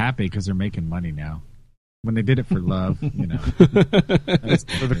 They're not happy because they're making money now. When they did it for love, That's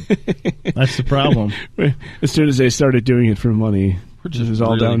the problem. As soon as they started doing it for money, it was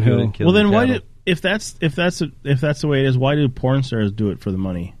all downhill. Well, then why if that's the way it is, why do porn stars do it for the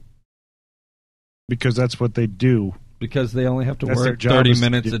money? Because that's what they do. Because they only have to That's their work job 30 is to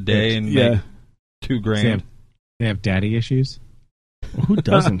minutes do a day it. and Yeah. make $2,000. They have daddy issues. Who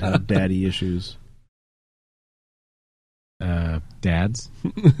doesn't have daddy issues? Dads.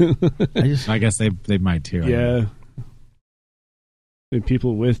 I I guess they might too. Yeah. And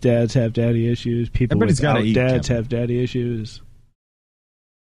people with dads have daddy issues. People Everybody's without gotta eat, dads Kevin. have daddy issues.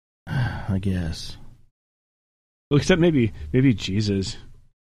 I guess. Well, except maybe Jesus.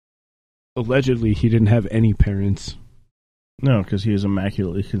 Allegedly, he didn't have any parents. No, because he was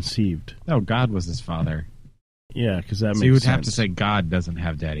immaculately conceived. No, God was his father. Yeah, because that So makes you would sense. have to say God doesn't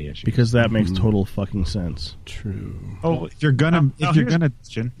have daddy issues. Because that makes total fucking sense. True. Oh, if you're gonna here's a get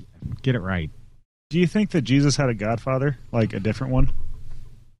question. it right. Do you think that Jesus had a godfather, like a different one?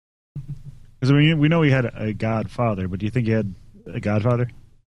 Because we know he had a godfather, but do you think he had a godfather?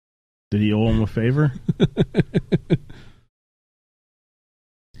 Did he owe him a favor?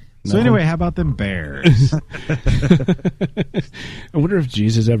 So anyway, how about them bears? I wonder if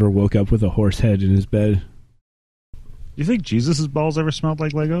Jesus ever woke up with a horse head in his bed. Do you think Jesus' balls ever smelled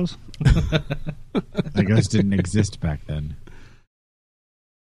like Legos? Legos didn't exist back then.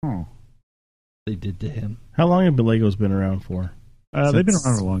 Oh. They did to him. How long have the Legos been around for? They've been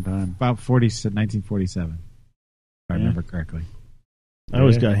around for a long time. About 1947, if I remember correctly. I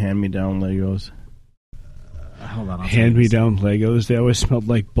always got hand-me-down Legos. Hold on. Hand-me-down Legos. They always smelled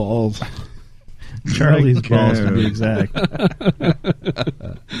like balls. Charlie's balls, to be exact.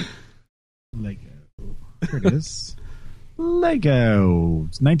 Lego. Here it is. Lego.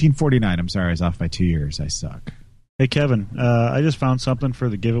 It's 1949. I'm sorry, I was off by 2 years. I suck. Hey, Kevin, I just found something for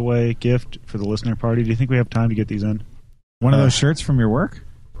the giveaway gift for the listener party. Do you think we have time to get these in? One of those shirts from your work?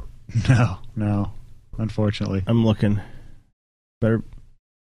 No. Unfortunately. I'm looking. Better.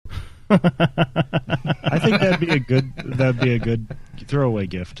 I think that'd be a good throwaway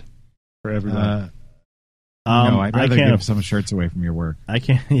gift for everyone. No, I'd rather can't give some shirts away from your work. I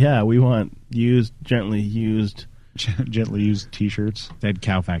can't. Yeah, we want gently used T-shirts. Dead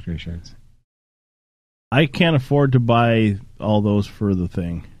Cow Factory shirts. I can't afford to buy all those for the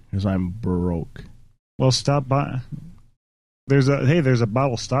thing because I'm broke. Well, stop by. There's a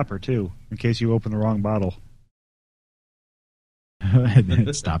bottle stopper too, in case you open the wrong bottle.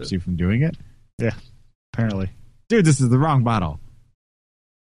 It stops you from doing it? Yeah, apparently. Dude, this is the wrong bottle.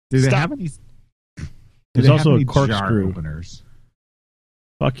 Do they have any? There's also a corkscrew jar openers.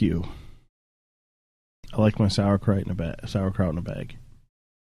 Fuck you. I like my sauerkraut in a bag.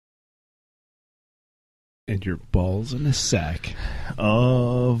 And your balls in a sack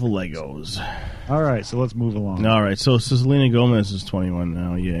of Legos. All right, so let's move along. All right, so Selena Gomez is 21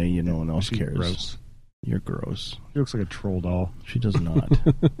 now. Yeah, no one else She's cares. gross. You're gross. She looks like a troll doll. She does not.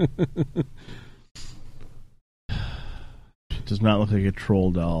 She does not look like a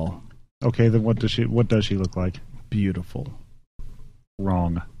troll doll. Okay, then what does she look like? Beautiful.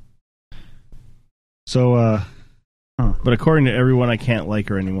 Wrong. So, But according to everyone, I can't like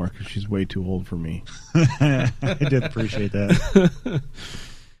her anymore because she's way too old for me. I did appreciate that.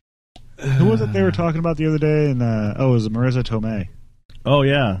 Who was it they were talking about the other day? And it was Marissa Tomei. Oh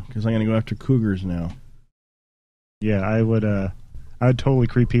yeah, because I'm going to go after cougars now. Yeah, I would totally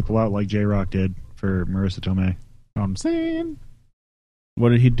creep people out like J-Rock did for Marissa Tomei. I'm saying. What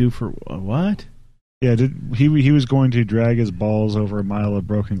did he do for what? Yeah, he was going to drag his balls over a mile of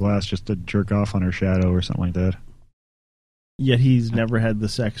broken glass just to jerk off on her shadow or something like that. Yet he's never had the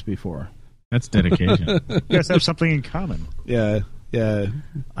sex before. That's dedication. You guys have something in common. Yeah.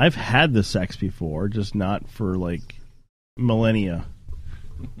 I've had the sex before, just not for like millennia.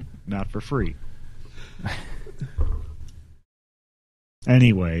 Not for free.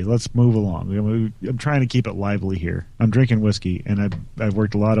 Anyway, let's move along. I'm trying to keep it lively here. I'm drinking whiskey, and I've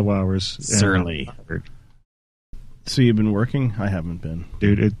worked a lot of hours. Surly. So you've been working? I haven't been.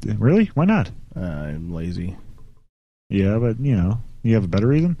 Dude, really? Why not? I'm lazy. Yeah, but, you have a better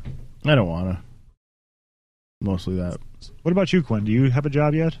reason? I don't want to. Mostly that. What about you, Quinn? Do you have a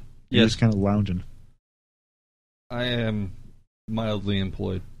job yet? You're Yes. just kind of lounging. I am mildly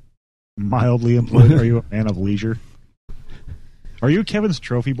employed. Mildly employed? Are you a man of leisure? Are you Kevin's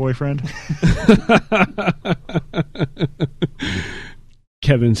trophy boyfriend?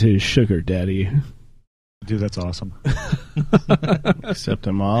 Kevin's his sugar daddy. Dude, that's awesome. Except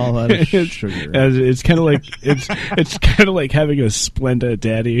I'm all out of sugar. It's kind of like it's kind of like having a Splenda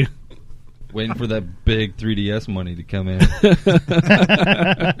daddy. Waiting for that big 3DS money to come in.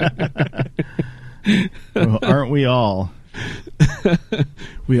 Well, aren't we all?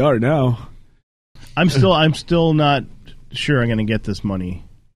 We are now. I'm still not sure I'm going to get this money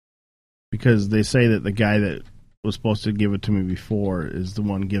because they say that the guy that was supposed to give it to me before is the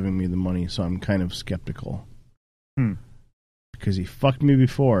one giving me the money, so I'm kind of skeptical. Because he fucked me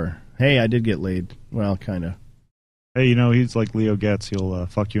before. Hey, I did get laid. Well, kind of. Hey, he's like Leo Getz. He'll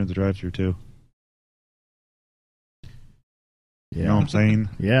fuck you in the drive-thru too. Yeah. You know what I'm saying?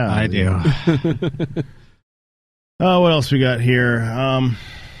 Yeah, I do. Oh, what else we got here?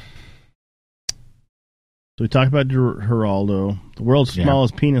 So we talked about Geraldo. The world's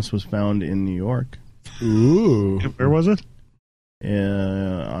smallest penis was found in New York. Ooh. Where was it?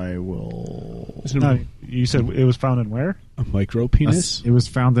 I will... No, you said it was found in where? A micro penis? It was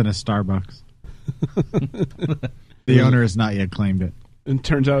found in a Starbucks. The owner has not yet claimed it. And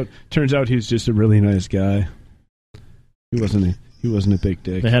turns out he's just a really nice guy. He wasn't a big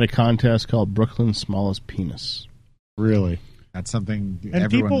dick. They had a contest called Brooklyn's Smallest Penis. Really? That's something And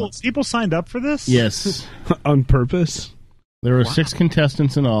everyone people signed up for this? Yes. On purpose? There were 6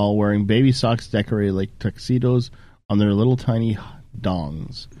 contestants in all wearing baby socks decorated like tuxedos on their little tiny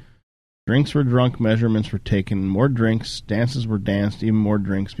dongs. Drinks were drunk, measurements were taken, more drinks, dances were danced, even more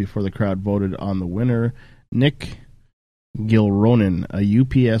drinks before the crowd voted on the winner, Nick Gilronin, a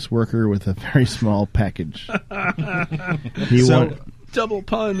UPS worker with a very small package. He won Double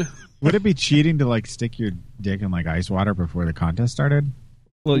pun. Would it be cheating to like stick your dick in like ice water before the contest started?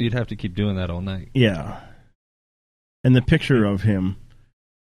 Well, you'd have to keep doing that all night. Yeah. And the picture of him,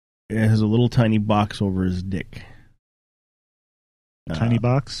 it has a little tiny box over his dick. Tiny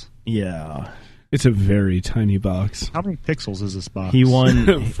box? Yeah. It's a very tiny box. How many pixels is this box? He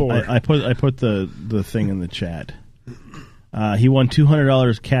won. 4. I put the thing in the chat. He won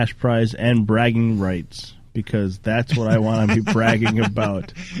 $200 cash prize and bragging rights because that's what I want to be bragging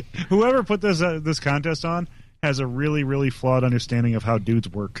about. Whoever put this contest on has a really, really flawed understanding of how dudes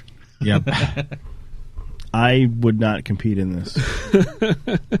work. Yep. I would not compete in this.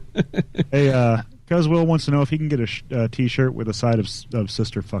 Hey, Cuz Will wants to know if he can get a T-shirt with a side of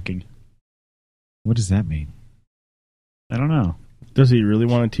sister fucking. What does that mean? I don't know. Does he really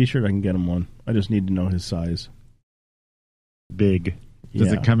want a T-shirt? I can get him one. I just need to know his size. Big.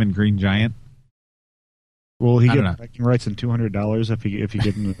 Does it come in Green Giant? Will he I don't get know. bragging rights and $200 if you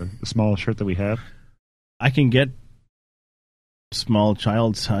get him the small shirt that we have? I can get small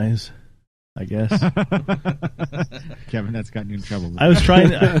child size, I guess. Kevin, that's gotten you in trouble. I was trying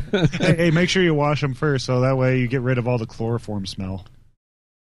to... hey, make sure you wash them first, so that way you get rid of all the chloroform smell.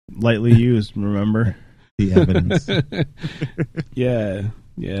 Lightly used, remember? The evidence. Yeah.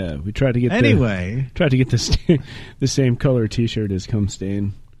 We tried to get the same color T-shirt as Cum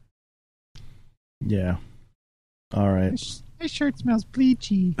Stain. Yeah. All right. My shirt smells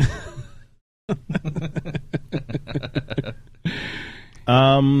bleachy.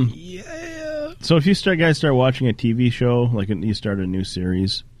 Yeah. So if you guys start watching a TV show, like you start a new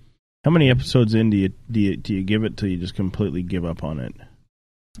series, how many episodes in do you give it till you just completely give up on it?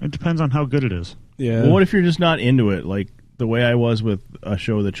 It depends on how good it is. Yeah. Well, what if you're just not into it, like the way I was with a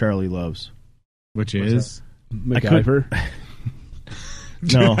show that Charlie loves? Which is? MacGyver?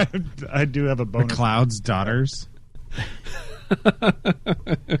 No. I do have a bonus. The Cloud's Daughters?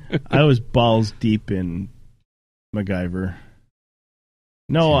 I was balls deep in MacGyver.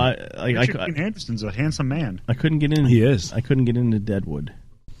 No, Richard Dean Anderson's a handsome man. I couldn't get in. He is. I couldn't get into Deadwood.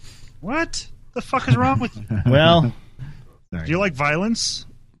 What the fuck is wrong with you? Well, do you like violence?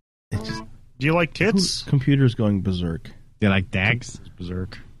 Do you like tits? Computer's going berserk. Do you like Dags?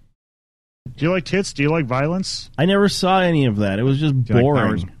 Berserk. Do you like tits? Do you like violence? I never saw any of that. It was just Do you like boring.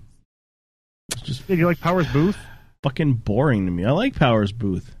 Powers? It's just Do you like Powers Booth? fucking boring to me. I like Powers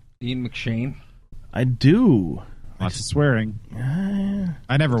Booth. Ian McShane. I do. Lots of swearing.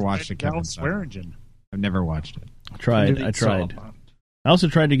 I never watched it, Kevin. Gal so Swearingen. I've never watched it. I tried. I also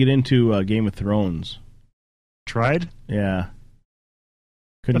tried to get into Game of Thrones. Tried? Yeah.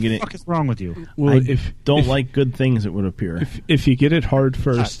 What Couldn't the get fuck is wrong with you? Well, I don't like good things, it would appear. If you get it hard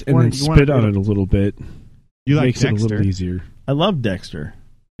first and then you wanna spit on do it a little bit, You like makes it a Dexter? little easier. I love Dexter.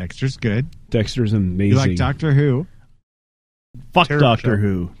 Dexter's good. Dexter's amazing. You like Doctor Who? Fuck Terrible Doctor show.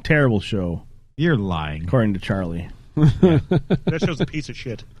 Who. Terrible show, You're lying. according to Charlie. That show's a piece of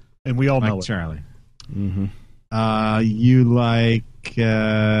shit, and we all know Like it. Charlie. Mm-hmm. You like...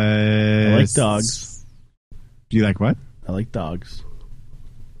 I like dogs. Do you like what? I like dogs.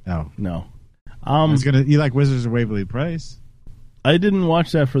 Oh. No. You like Wizards of Waverly Place? I didn't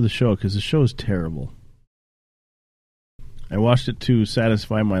watch that for the show because the show is terrible. I watched it to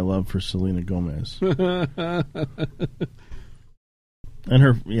satisfy my love for Selena Gomez. And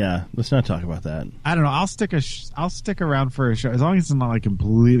her, yeah, let's not talk about that. I don't know. I'll stick around for a show as long as it's not like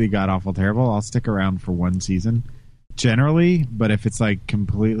completely god awful terrible. I'll stick around for one season, generally. But if it's like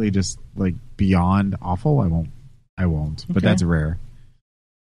completely just like beyond awful, I won't. But Okay. that's rare.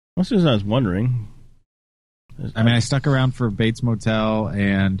 That's just I was wondering. I mean, I stuck around for Bates Motel,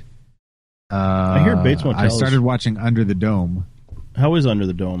 and I hear Bates Motel. I started watching Under the Dome. How is Under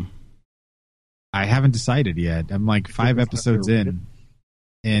the Dome? I haven't decided yet. I'm like 5 episodes in,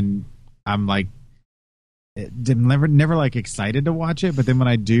 and I'm like, never like excited to watch it. But then when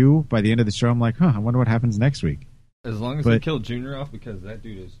I do, by the end of the show, I'm like, I wonder what happens next week. As long as they kill Junior off, because that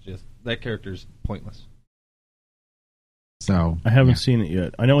dude is just that character's pointless. So I haven't seen it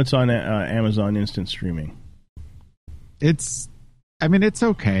yet. I know it's on Amazon Instant Streaming. It's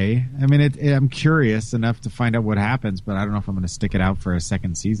okay. I mean, I'm curious enough to find out what happens, but I don't know if I'm going to stick it out for a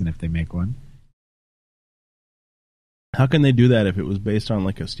second season if they make one. How can they do that if it was based on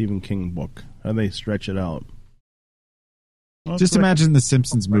like a Stephen King book? How do they stretch it out? Well, Just it's like- imagine the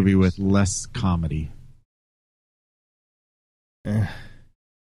Simpsons movie with less comedy.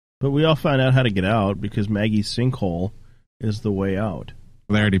 But we all found out how to get out because Maggie's sinkhole is the way out.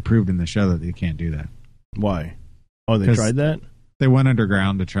 Well, they already proved in the show that they can't do that. Why? Oh, they 'Cause tried that? They went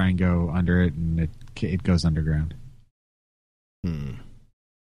underground to try and go under it, and it goes underground.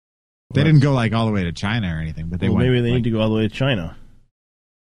 They didn't go like all the way to China or anything, but they Well, went. maybe they like, need to go all the way to China.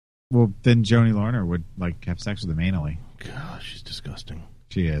 Well, then Joni Lorner would like have sex with him anally. Gosh, she's disgusting.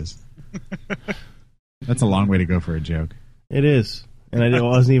 She is. That's a long way to go for a joke. It is. And I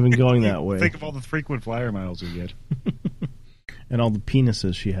wasn't even going that way. Think of all the frequent flyer miles we get. And all the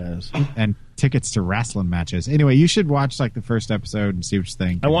penises she has. And tickets to wrestling matches. Anyway, you should watch like the first episode and see what you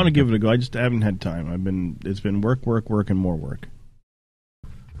think. I want to give it a go. I just haven't had time. It's been work, and more work.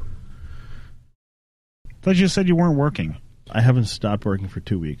 Thought you said you weren't working. I haven't stopped working for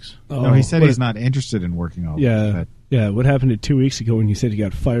 2 weeks. No, he said he's not interested in working all Yeah, day. yeah. What happened 2 weeks ago when you said you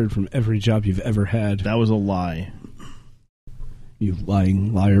got fired from every job you've ever had? That was a lie. You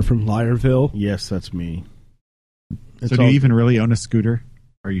lying liar from Liarville? Yes, that's me. So do you even really own a scooter?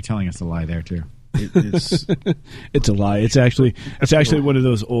 Or are you telling us a lie there too? It's It's a lie. It's actually one of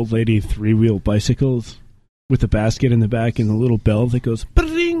those old lady 3-wheel bicycles with a basket in the back and a little bell that goes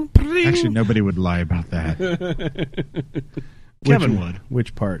pring, pring. Actually, nobody would lie about that. Kevin would.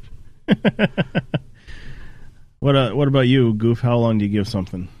 Which part? What about you, Goof? How long do you give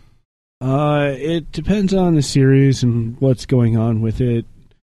something? It depends on the series and what's going on with it.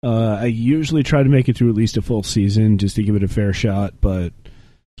 I usually try to make it through at least a full season just to give it a fair shot, but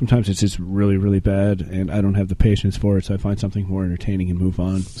sometimes it's just really, really bad, and I don't have the patience for it, so I find something more entertaining and move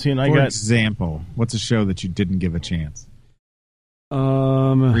on. See, and For example, what's a show that you didn't give a chance?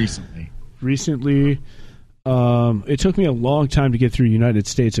 Recently, it took me a long time to get through United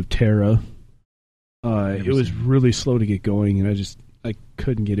States of Terra. It was really slow to get going, and I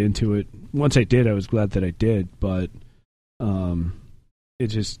couldn't get into it. Once I did, I was glad that I did, but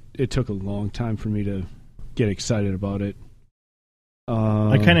it took a long time for me to get excited about it.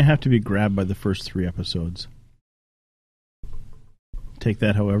 I kind of have to be grabbed by the first 3 episodes. Take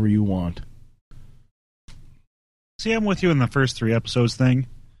that however you want. See, I'm with you in the first 3 episodes thing,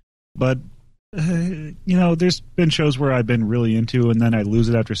 but there's been shows where I've been really into, and then I lose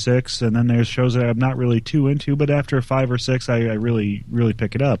it after 6, and then there's shows that I'm not really too into, but after 5 or 6, I really, really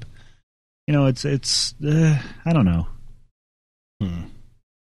pick it up. It's I don't know.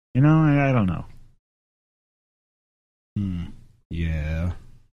 I don't know. Yeah.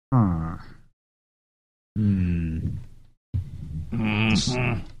 Huh. Is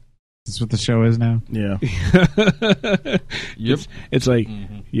this what the show is now? Yeah. Yep. It's like,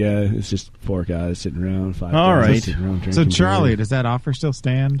 it's just 4 guys sitting around, 5 All guys right. sitting around So drinking Charlie, beer. does that offer still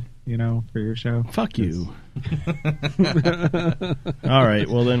stand? For your show? Fuck you. All right.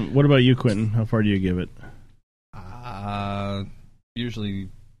 Well, then, what about you, Quentin? How far do you give it? Usually,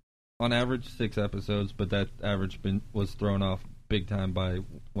 on average, 6 episodes, but that average was thrown off big time by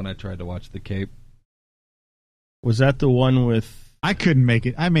when I tried to watch The Cape. Was that the one with... I couldn't make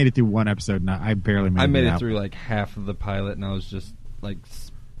it. I made it through 1 episode. And I barely made it. I made it out. through like half of the pilot, and I was just like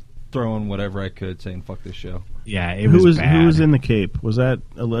throwing whatever I could, saying "fuck this show." Yeah, it was bad. Who was in The Cape? Was that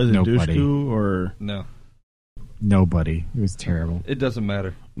Eliza Nobody. Dushku or No, Nobody. It was terrible. it doesn't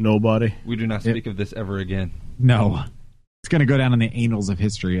matter. nobody? We do not speak of this ever again. No, it's going to go down in the annals of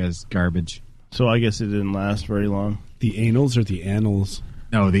history as garbage. So I guess it didn't last very long. The anals or the annals?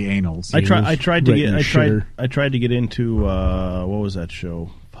 No, the annals. I tried to Right get. in your shitter. I tried to get into what was that show?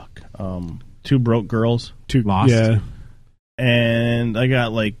 Fuck. 2 Broke Girls. Lost. Yeah. And I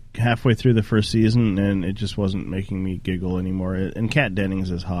got like halfway through the first season, and it just wasn't making me giggle anymore. And Kat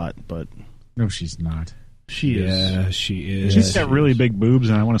Dennings is hot, but No, she's not. she is. Yeah, she is. She's got really big boobs,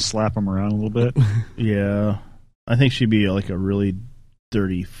 and I want to slap them around a little bit. Yeah, I think she'd be like a really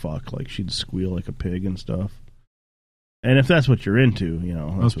dirty fuck. Like she'd squeal like a pig and stuff. And if that's what you're into,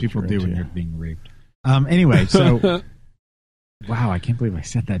 that's Most what people you're do into. when you're being raped. Anyway, so wow, I can't believe I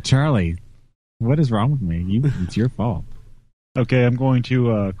said that, Charlie. What is wrong with me? It's your fault. Okay, I'm going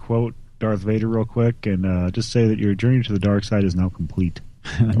to quote Darth Vader real quick and just say that your journey to the dark side is now complete.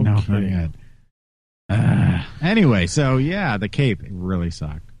 No, not Okay. yet. Anyway, so yeah, The Cape really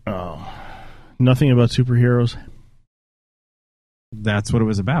sucked. Oh, nothing about superheroes. That's what it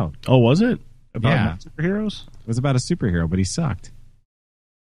was about. Oh, was it? About superheroes? It was about a superhero, but he sucked.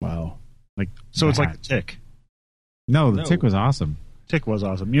 Wow. So it's like bad. The Tick. No, The No. Tick was awesome. Tick was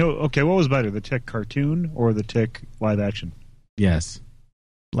awesome. Okay, what was better, The Tick cartoon or The Tick live action? Yes,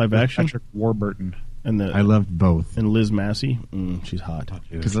 Live action Patrick Warburton. and I loved both. and Liz Massey. She's hot.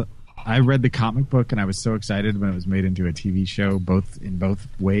 Because I read the comic book and I was so excited when it was made into a TV show, in both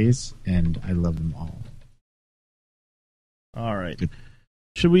ways, and I love them all. All right.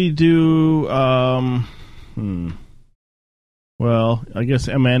 Should we do? Well, I guess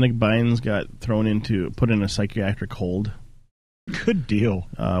Amanda Bynes got put in a psychiatric hold. Good deal.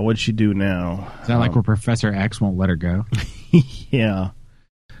 What'd she do now? Is that like where Professor X won't let her go? Yeah.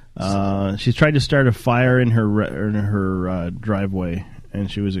 She's tried to start a fire in her driveway, and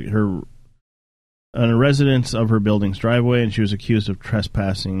she was a residence of her building's driveway, and she was accused of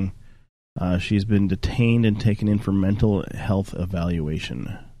trespassing. She's been detained and taken in for mental health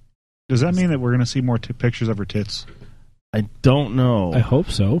evaluation. Does that mean that we're going to see more pictures of her tits? I don't know. I hope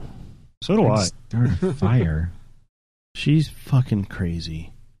so. So do I. Start a fire. She's fucking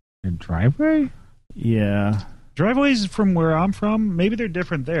crazy. Your driveway? Yeah. Driveways from where I'm from, maybe they're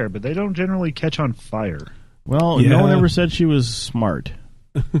different there, but they don't generally catch on fire. Well, no one ever said she was smart.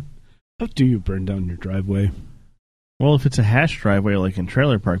 How do you burn down your driveway? Well, if it's a hash driveway like in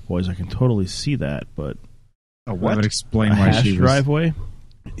Trailer Park Boys, I can totally see that, but... That would explain a why hash she was... driveway?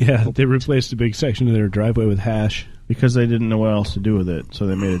 Yeah, they replaced a big section of their driveway with hash. Because they didn't know what else to do with it, so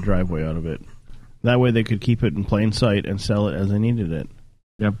they made a driveway out of it. That way they could keep it in plain sight and sell it as they needed it.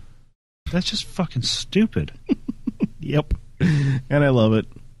 Yep. That's just fucking stupid. Yep. And I love it.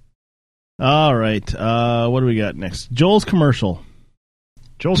 All right. What do we got next? Joel's commercial.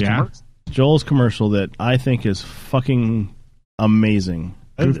 Joel's commercial that I think is fucking amazing.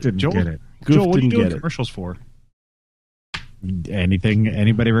 Goof didn't get it. Goof Joel, what are you didn't doing get it. commercials for? Anything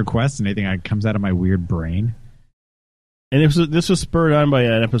anybody requests, anything that comes out of my weird brain. And this was spurred on by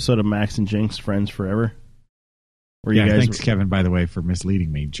an episode of Max and Jinx Friends Forever. Where you guys thanks, Kevin, by the way, for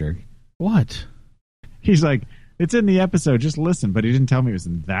misleading me, jerk. What? He's like, it's in the episode, just listen, but he didn't tell me it was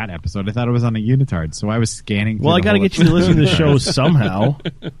in that episode. I thought it was on a unitard, so I was scanning through Well, I got to get you to listen to the show somehow.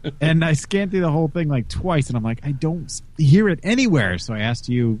 And I scanned through the whole thing like twice, and I'm like, I don't hear it anywhere. So I asked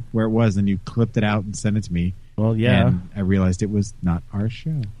you where it was, and you clipped it out and sent it to me. Well, yeah. And I realized it was not our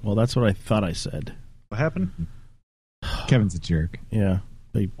show. Well, that's what I thought I said. What happened? Kevin's a jerk. Yeah.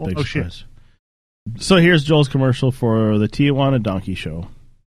 Big oh, shit. surprise. So here's Joel's commercial for the Tijuana Donkey Show.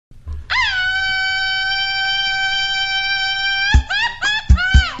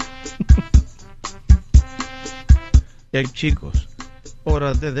 Hey chicos,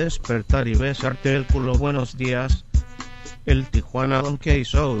 hora de despertar y besarte el culo. Buenos días. El Tijuana Donkey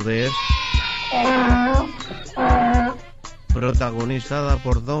Show es protagonizada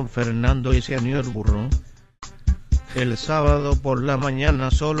por Don Fernando y Señor Burro. El sábado por la mañana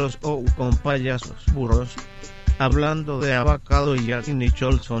solos o con payasos burros, hablando de avocado y Jack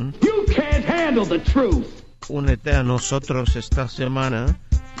Nicholson. You can't handle the truth. Únete a nosotros esta semana.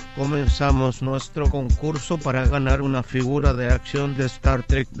 Comenzamos nuestro concurso para ganar una figura de acción de Star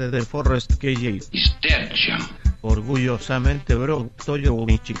Trek de The Forest KJ. Orgullosamente bro, Toyo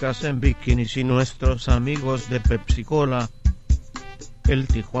y chicas en bikinis y nuestros amigos de Pepsi Cola. El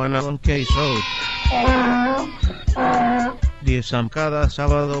Tijuana Donkey Show. 10 am cada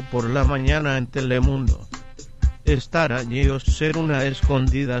sábado por la mañana en Telemundo. Estar allí o ser una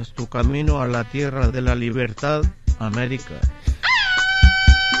escondida es tu camino a la tierra de la libertad, América.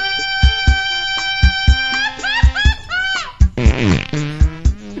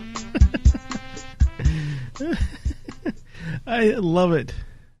 I love it.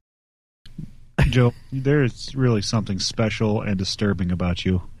 Joe, there's really something special and disturbing about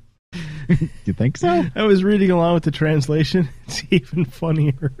you. You think so? I was reading along with the translation. It's even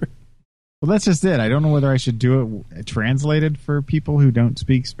funnier. Well, that's just it. I don't know whether I should do it translated for people who don't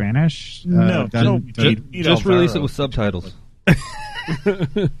speak Spanish. Just release it with subtitles. Get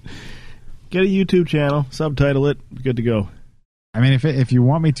a YouTube channel, subtitle it, good to go. I mean, if you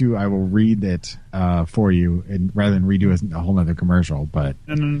want me to, I will read it for you, and rather than redo a whole other commercial. But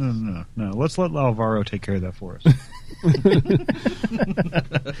No. Let's let Alvaro take care of that for us.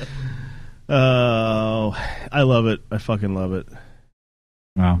 Oh, I love it. I fucking love it.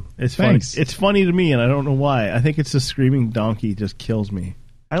 Wow, it's thanks. funny. It's funny to me, and I don't know why. I think it's the screaming donkey just kills me.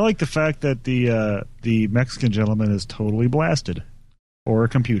 I like the fact that the Mexican gentleman is totally blasted, or a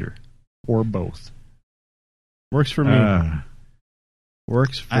computer, or both. Works for me.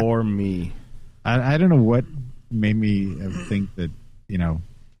 Works for me. I don't know what made me think that,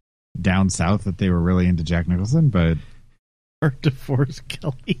 down south that they were really into Jack Nicholson, but or DeForest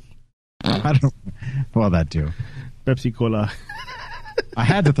Kelly. I don't. Well, that too. Pepsi Cola. I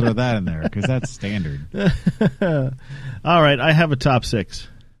had to throw that in there because that's standard. All right, I have a top 6.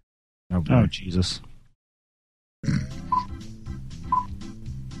 Oh, Jesus.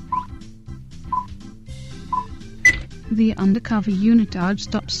 The Undercover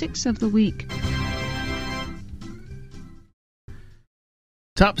Unitards top 6 of the week.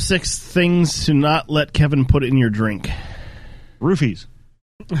 Top 6 things to not let Kevin put in your drink. Roofies.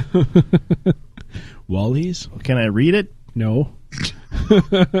 Wallies? Can I read it? No.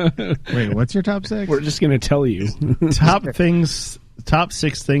 Wait, what's your top 6? We're just going to tell you. Top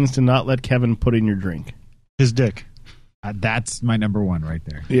 6 things to not let Kevin put in your drink. His dick. That's my number one right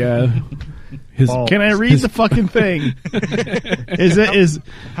there. Yeah. Can I read the fucking thing?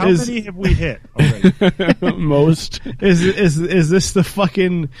 How many have we hit already? Most. Is this the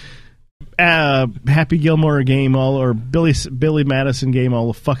fucking Happy Gilmore game or Billy Madison game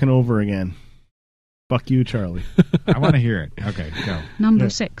all fucking over again? Fuck you, Charlie. I want to hear it. Okay, go. Number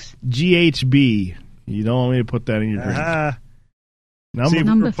 6. GHB. You don't want me to put that in your drink. See, if we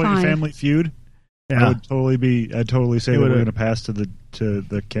Number were playing 5. Family Feud, Yeah. I'd totally say that we're would've- going to pass to the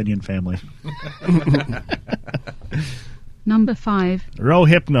Kenyan family. Number 5.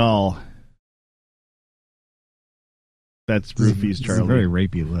 Rohypnol. That's This is- Roofies, this is a Charlie. very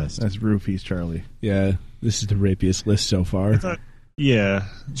rapey list. That's Roofies, Charlie. Yeah, this is the rapiest list so far. Yeah,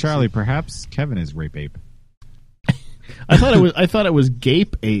 Charlie, perhaps Kevin is rape ape. I thought it was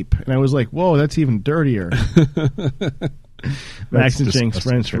Gape Ape, and I was like, whoa, that's even dirtier. Max and Jinx,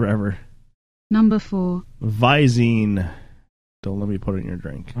 friends forever. Number 4. Visine. Don't let me put it in your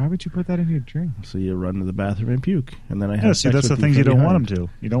drink. Why would you put that in your drink? So you run to the bathroom and puke, and then I have Yeah, see, sex that's the with things you from don't want behind. them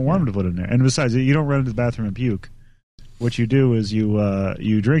to. You don't want them to put in there. And besides, you don't run into the bathroom and puke. What you do is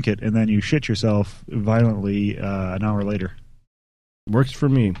you drink it, and then you shit yourself violently an hour later. Works for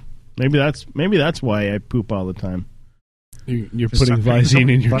me. Maybe that's why I poop all the time. You're putting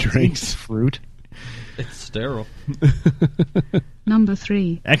Visine in your drinks. Fruit. It's sterile. Number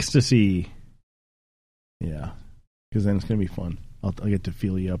 3. Ecstasy. Yeah, because then it's gonna be fun. I'll get to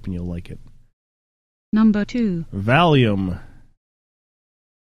feel you up, and you'll like it. Number 2. Valium.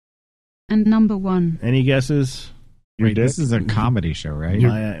 And number 1. Any guesses? Wait, this is a comedy show, right?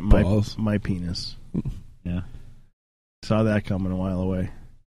 My penis. Yeah. Saw that coming a while away.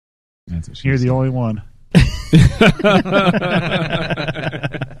 That's what she You're said. the only one.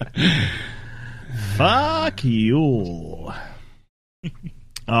 Fuck you.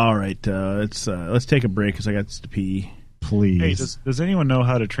 All right, let's take a break because I got to pee. Please. Hey, does anyone know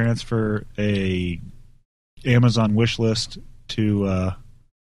how to transfer a Amazon wish list to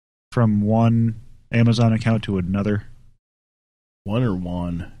from one Amazon account to another? One or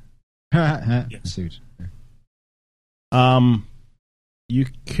one? Suit. You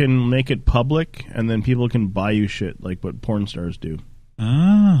can make it public, and then people can buy you shit like what porn stars do.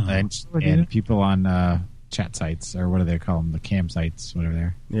 Ah, and people on chat sites, or what do they call them? The cam sites, whatever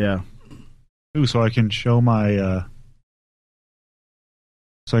they're. Yeah. Ooh, so I can show my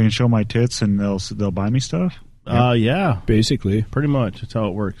tits, and they'll buy me stuff. Yeah, basically, pretty much. That's how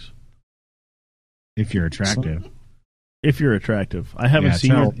it works. If you're attractive. If you're attractive, I haven't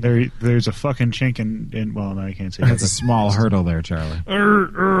seen your. There's a fucking chink in. Well, no, I can't say That's that. a small hurdle there, Charlie.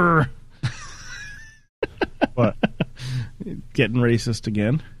 What? Getting racist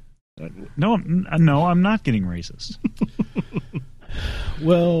again? No, I'm not getting racist.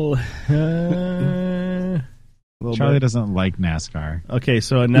 Well, Charlie doesn't like NASCAR. Okay,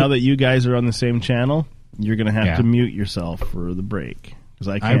 so now that you guys are on the same channel, you're going to have Yeah. to mute yourself for the break because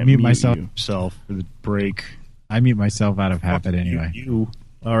I can't mute mute myself you. For the break. I mute myself out of habit anyway. You.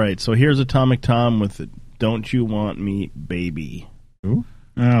 All right, so here's Atomic Tom with "Don't You Want Me, Baby." Who?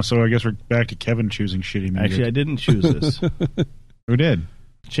 Oh, so I guess we're back to Kevin choosing shitty music. Actually, I didn't choose this. Who did?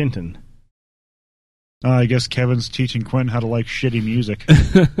 Chinton. I guess Kevin's teaching Quentin how to like shitty music.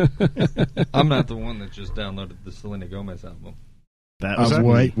 I'm not the one that just downloaded the Selena Gomez album. That was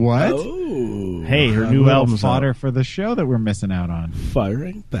What? Oh. Hey, her A new little album's fodder out. for the show that we're missing out on.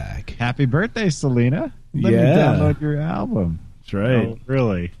 Firing back. Happy birthday, Selena. Let me Yeah. download your album. That's right. Oh,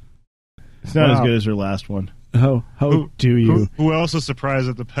 really? It's not as Wow. good as her last one. How do you? Who else is surprised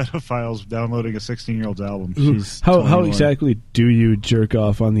at the pedophiles downloading a 16-year-old's album? How 21. exactly do you jerk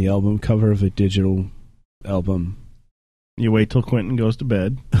off on the album cover of a digital album? You wait till Quentin goes to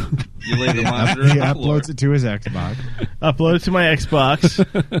bed. You lay the monitor He on the floor. uploads it to his Xbox. Upload it to my Xbox.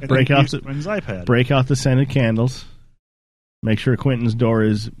 And break then off use the Quentin's iPad. break out the scented candles. Make sure Quentin's door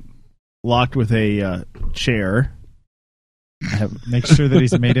is locked with a chair. Make sure that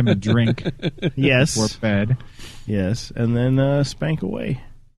he's made him a drink Yes. before bed. Yes, and then spank away.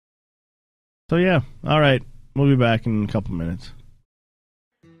 So yeah, all right. We'll be back in a couple minutes.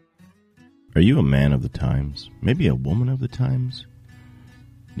 Are you a man of the times? Maybe a woman of the times?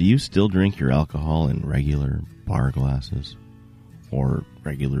 Do you still drink your alcohol in regular bar glasses or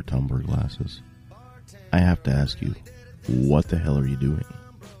regular tumbler glasses? I have to ask you, what the hell are you doing?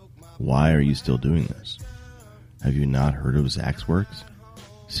 Why are you still doing this? Have you not heard of Zaxworks?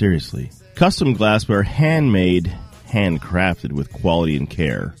 Seriously. Custom glassware, handmade, handcrafted with quality and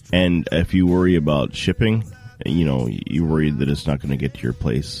care. And if you worry about shipping, you worry that it's not going to get to your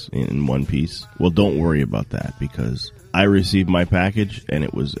place in one piece. Well, don't worry about that because I received my package and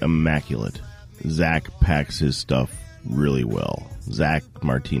it was immaculate. Zach packs his stuff really well. Zach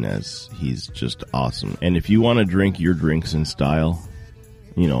Martinez, he's just awesome. And if you want to drink your drinks in style,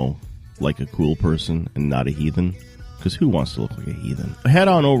 you know, like a cool person and not a heathen, because who wants to look like a heathen? Head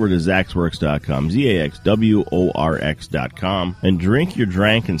on over to ZaxWorks.com, ZaxWorks.com, and drink your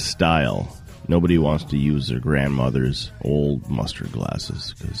drank in style. Nobody wants to use their grandmother's old mustard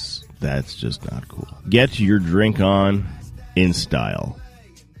glasses, because that's just not cool. Get your drink on in style.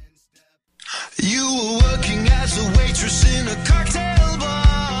 You were working as a waitress in a cocktail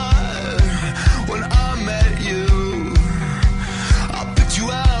bar when I met you. I picked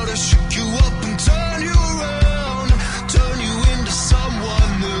you out, I shook you up and turned you around, turn you into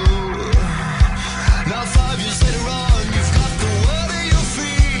someone new. Now 5 years later on, you've got the world at your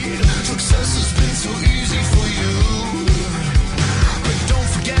feet. Success has been so easy for you. But don't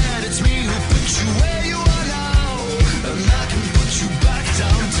forget, it's me who put you where you are now, and I can put you back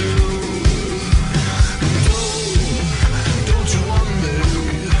down too.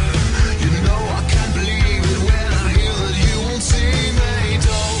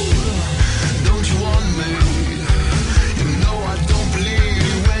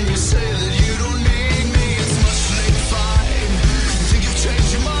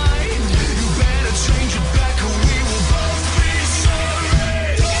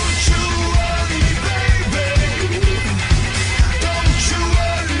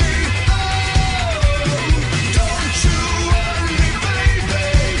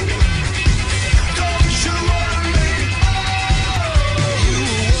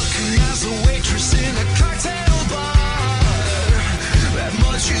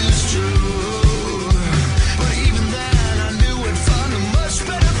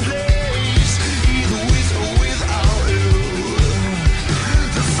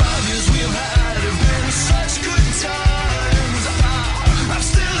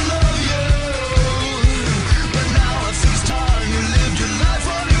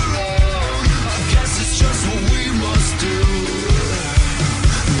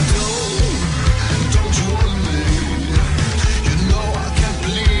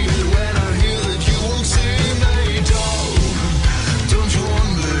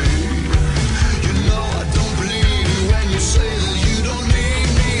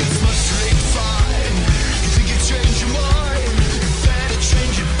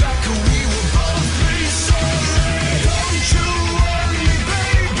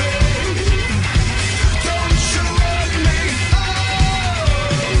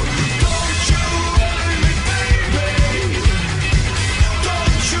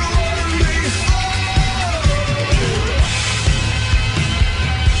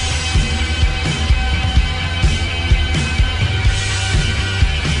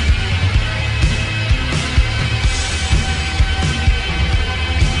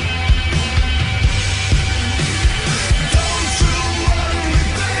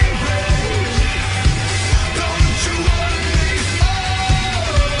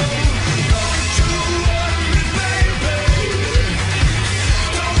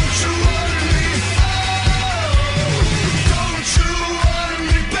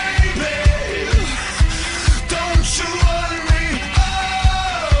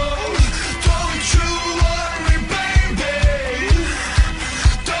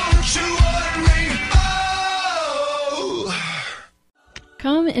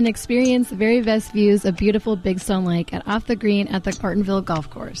 Come and experience the very best views of beautiful Big Stone Lake at Off the Green at the Ortonville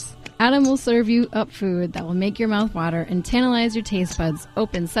Golf Course. Adam will serve you up food that will make your mouth water and tantalize your taste buds.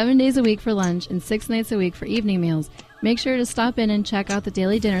 Open 7 days a week for lunch and 6 nights a week for evening meals. Make sure to stop in and check out the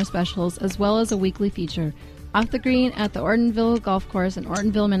daily dinner specials as well as a weekly feature. Off the Green at the Ortonville Golf Course in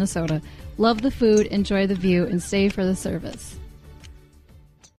Ortonville, Minnesota. Love the food, enjoy the view, and stay for the service.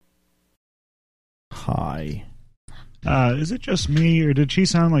 Hi. Is it just me, or did she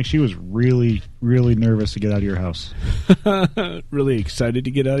sound like she was really, really nervous to get out of your house? Really excited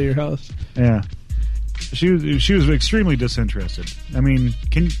to get out of your house? Yeah. She was extremely disinterested. I mean,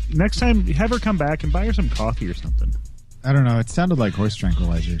 next time have her come back and buy her some coffee or something. I don't know. It sounded like horse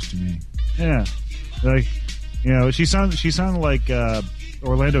tranquilizers to me. Yeah, like she sounded like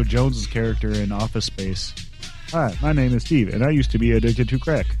Orlando Jones's character in Office Space. Hi, my name is Steve, and I used to be addicted to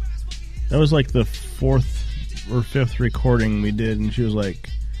crack. That was like the fourth or fifth recording we did, and she was like,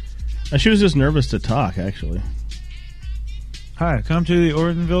 she was just nervous to talk, actually. Hi, come to the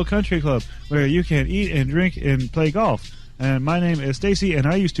Ortonville Country Club, where you can eat and drink and play golf. And my name is Stacy, and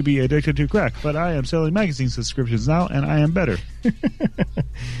I used to be addicted to crack, but I am selling magazine subscriptions now, and I am better.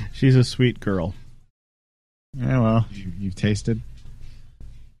 She's a sweet girl. Yeah, well. You've tasted?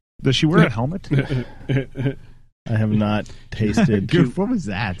 Does she wear a helmet? I have not tasted. Goof, what was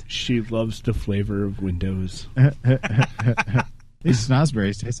that? She loves the flavor of Windows. These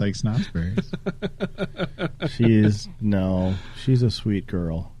snozzberries taste like snozzberries. She's a sweet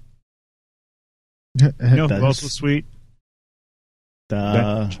girl. You know who else was sweet?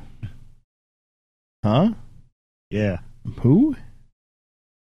 Huh? Yeah. Who?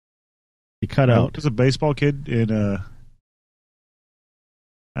 He cut out. There's a baseball kid in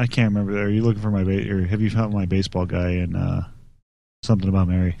I can't remember. Are you looking for or have you found my baseball guy in Something About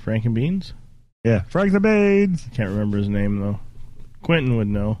Mary? Frank and Beans? Yeah, Frank the Beans. Can't remember his name though. Quentin would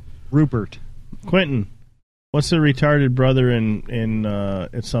know. Rupert. Quentin. What's the retarded brother in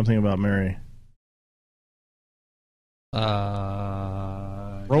It's Something About Mary?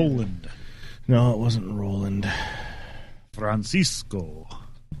 Roland. No, it wasn't Roland. Francisco.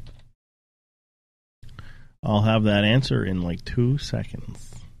 I'll have that answer in like 2 seconds.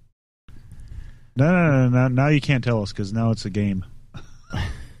 No. Now you can't tell us because now it's a game.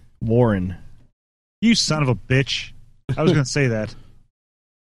 Warren. You son of a bitch. I was going to say that.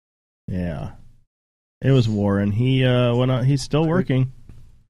 Yeah. It was Warren. He went on, he's still working.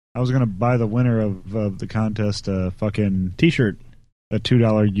 I was going to buy the winner of the contest a fucking T-shirt. A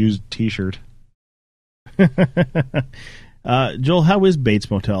 $2 used T-shirt. Joel, how is Bates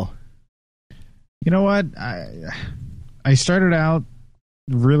Motel? You know what? I started out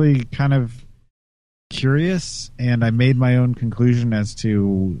really kind of curious, and I made my own conclusion as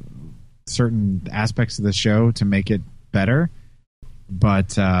to certain aspects of the show to make it better.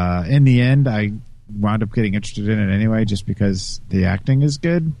 But in the end, I wound up getting interested in it anyway, just because the acting is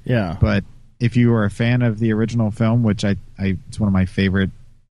good. Yeah. But if you are a fan of the original film, which it's one of my favorite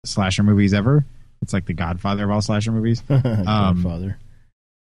slasher movies ever. It's like the Godfather of all slasher movies. Godfather.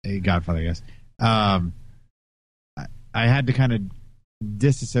 Godfather, yes. I had to kind of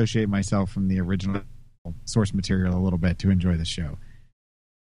disassociate myself from the original source material a little bit to enjoy the show.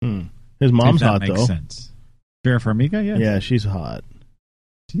 His mom's If that hot, makes though. Sense. Vera Farmiga, yes. Yeah, she's hot.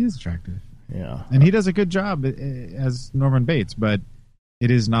 She is attractive. Yeah. And he does a good job as Norman Bates, but it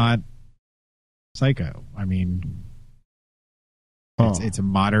is not Psycho. I mean, it's a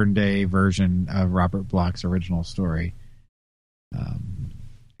modern day version of Robert Bloch's original story. But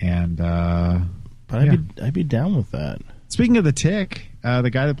I'd be down with that. Speaking of The Tick, the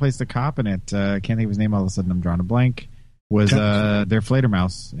guy that plays the cop in it, I can't think of his name all of a sudden, I'm drawing a blank, was their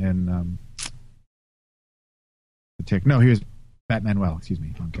Fledermaus in The Tick. No, he was Batman excuse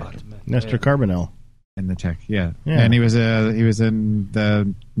me. Nestor Carbonell. In The Tick, yeah. And he was in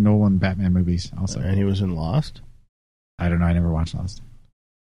the Nolan Batman movies also. And he was in Lost? I don't know, I never watched Lost.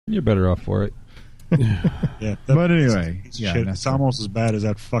 You're better off for it. Yeah, but anyway, it's almost as bad as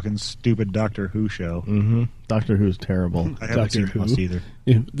that fucking stupid Doctor Who show. Mm-hmm. Doctor Who's terrible. I haven't seen Lost either.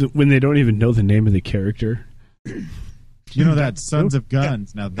 Yeah, when they don't even know the name of the character. You know that Sons of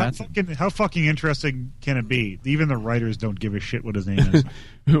Guns. Now that's how fucking interesting can it be? Even the writers don't give a shit what his name is.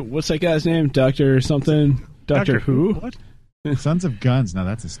 What's that guy's name? Doctor something? Doctor Who? What? Sons of Guns. Now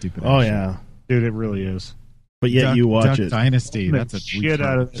that's a stupid. Oh yeah, dude, it really is. But yet you watch Duck it. Dynasty. That's a shit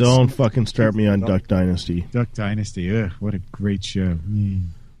out of. Don't fucking start me on Duck Dynasty. Duck Dynasty. Ugh, what a great show.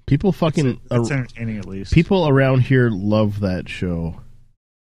 People fucking. It's entertaining at least. People around here love that show,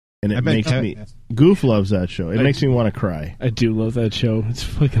 and it makes me. Goof loves that show. It makes me want to cry. I do love that show. It's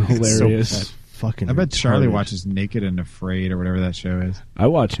fucking hilarious. It's fucking. I bet Charlie retarded. watches Naked and Afraid or whatever that show is. I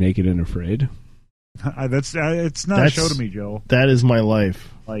watch Naked and Afraid. It's not a show to me, Joel. That is my life.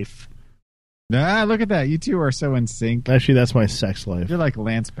 Ah, look at that. You two are so in sync. Actually, that's my sex life. You're like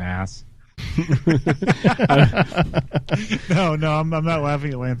Lance Bass. No, I'm not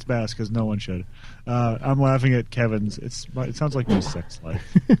laughing at Lance Bass because no one should. I'm laughing at Kevin's. It sounds like my sex life.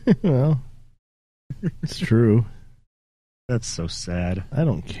 Well, it's true. That's so sad. I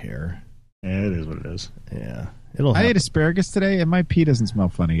don't care. Yeah, it is what it is. Yeah, I ate asparagus today, and my pee doesn't smell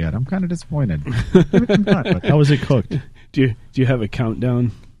funny yet. I'm kind of disappointed. How was it cooked? Do you have a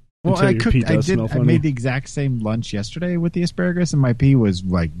countdown? Well, until I your cooked. pee does smell I funny? made the exact same lunch yesterday with the asparagus, and my pee was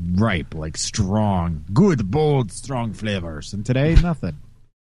like ripe, like strong, good, bold, strong flavors. And today, nothing.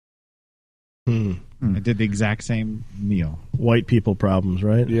 I did the exact same meal. White people problems,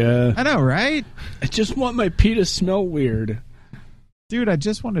 right? Yeah. I know, right? I just want my pee to smell weird. Dude, I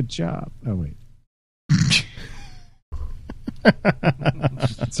just want a job. Oh, wait.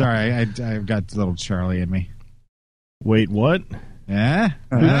 Sorry, I've got little Charlie in me. Wait, what? Yeah?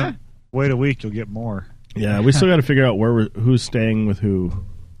 Wait a week, you'll get more. Yeah, we still got to figure out who's staying with who.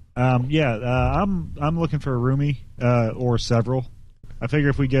 I'm looking for a roomie or several. I figure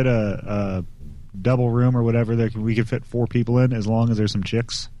if we get a double room or whatever, we could fit 4 people in as long as there's some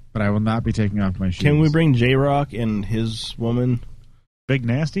chicks. but I will not be taking off my shoes. Can we bring J-Rock and his woman? Big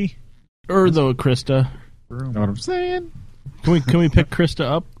Nasty? Or the Krista? Know what I'm saying? Can we pick Krista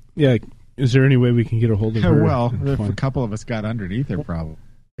up? Yeah. Is there any way we can get a hold of her? Well, if a couple of us got underneath her, probably.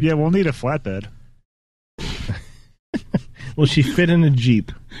 Yeah, we'll need a flatbed. Will she fit in a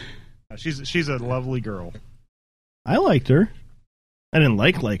Jeep? She's a lovely girl. I liked her. I didn't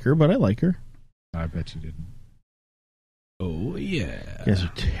like her, but I like her. I bet you didn't. Oh, yeah. You guys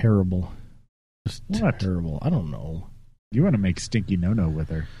are terrible. Just What? terrible. I don't know. You want to make Stinky No-No with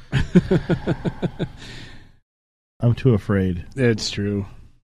her. I'm too afraid. It's true.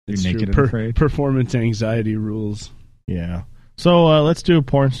 You're It's naked true. and afraid? Performance anxiety rules. Yeah. So let's do a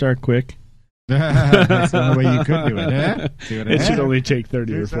porn star quick. That's the only way you could do it. Eh? See what I It should did? only take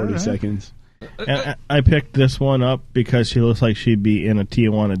 30 or 40 seconds. And I picked this one up because she looks like she'd be in a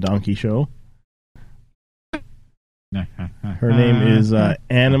Tijuana donkey show. Her name is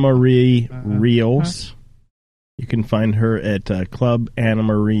Anna Marie Rios. You can find her at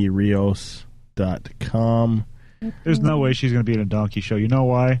clubannamarierios.com. There's no way she's going to be in a donkey show. You know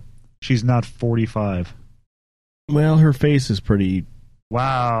why? She's not 45. Well, her face is pretty...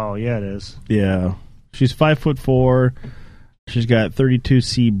 Wow, yeah, it is. Yeah. She's 5'4". She's got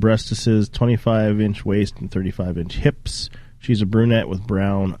 32C breastises, 25-inch waist, and 35-inch hips. She's a brunette with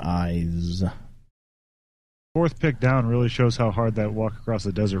brown eyes. Fourth pick down really shows how hard that walk across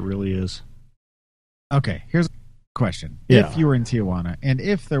the desert really is. Okay, here's a question. Yeah. If you were in Tijuana, and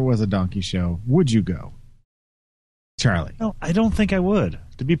if there was a donkey show, would you go? Charlie. No, I don't think I would.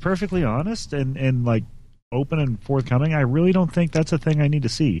 To be perfectly honest and like open and forthcoming, I really don't think that's a thing I need to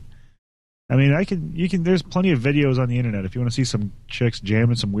see. I mean, you can there's plenty of videos on the internet if you want to see some chicks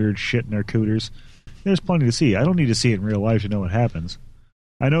jamming some weird shit in their cooters. There's plenty to see. I don't need to see it in real life to know what happens.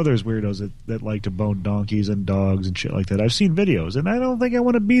 I know there's weirdos that like to bone donkeys and dogs and shit like that. I've seen videos, and I don't think I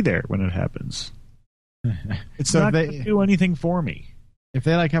want to be there when it happens. It's So not they- going to do anything for me. If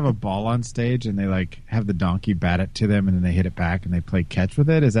they like have a ball on stage and they like have the donkey bat it to them and then they hit it back and they play catch with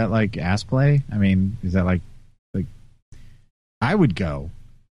it, is that like ass play? I mean, is that like I would go.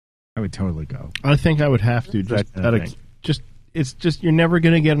 I would totally go. I think I would have to. It's just you're never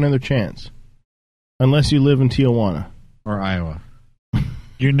going to get another chance unless you live in Tijuana or Iowa.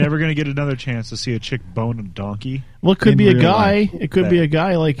 You're never going to get another chance to see a chick bone a donkey. Well, it could In be a real guy. life. It could be a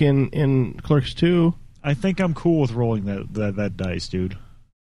guy like in Clerks 2. I think I'm cool with rolling that dice, dude.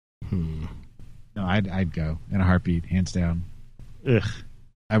 No, I'd go in a heartbeat, hands down. Ugh.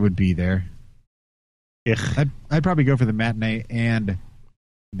 I would be there. Ugh. I'd probably go for the matinee and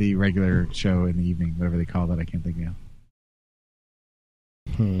the regular show in the evening, whatever they call that. I can't think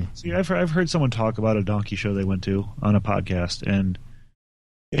of. See, I've heard someone talk about a donkey show they went to on a podcast, and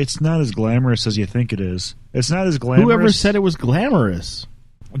it's not as glamorous as you think it is. It's not as glamorous. Whoever said it was glamorous?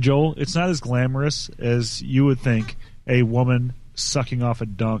 Joel, it's not as glamorous as you would think a woman sucking off a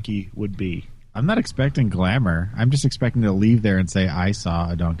donkey would be. I'm not expecting glamour. I'm just expecting to leave there and say I saw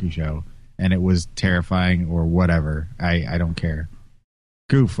a donkey show and it was terrifying or whatever. I don't care.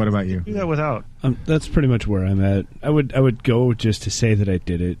 Goof, what about you? Do that without. That's pretty much where I'm at. I would go just to say that I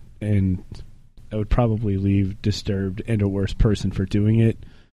did it, and I would probably leave disturbed and a worse person for doing it.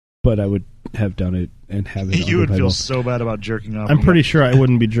 But I would have done it and have it. You would under my feel belt. so bad about jerking off. I'm pretty sure I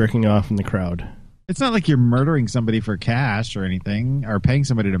wouldn't be jerking off in the crowd. It's not like you're murdering somebody for cash or anything, or paying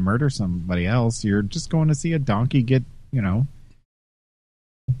somebody to murder somebody else. You're just going to see a donkey get,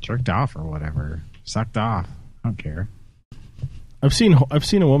 jerked off or whatever, sucked off. I don't care. I've seen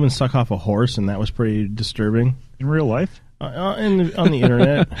a woman suck off a horse, and that was pretty disturbing. In real life? On the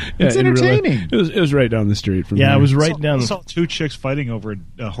internet. It's in real life. entertaining. It was right down the street from Yeah, here. it was right I down. saw two chicks fighting over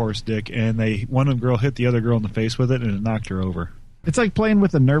a horse dick, and one girl hit the other girl in the face with it, and it knocked her over. It's like playing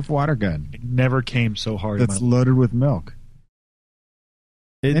with a Nerf water gun. It never came so hard. That's in my life. loaded with milk.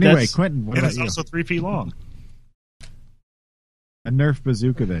 Anyway, Quentin, what And about it's you? also 3 feet long. A Nerf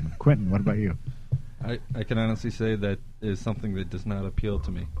bazooka then. Quentin, what about you? I can honestly say that is something that does not appeal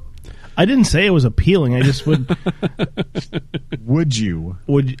to me. I didn't say it was appealing. I just would. Would you?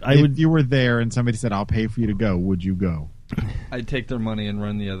 If you were there and somebody said, "I'll pay for you to go," would you go? I'd take their money and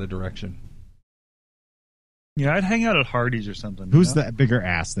run the other direction. Yeah, I'd hang out at Hardee's or something. Who's the bigger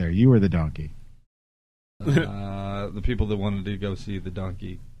ass there? You or the donkey? The people that wanted to go see the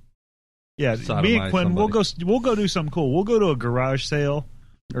donkey. Yeah, sodomize me and Quentin, we'll go do something cool. We'll go to a garage sale,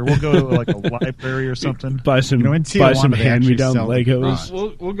 or we'll go to like a library or something. Buy some in Tijuana, some they hand me actually down sell the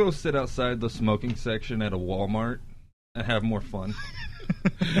Legos. We'll go sit outside the smoking section at a Walmart and have more fun.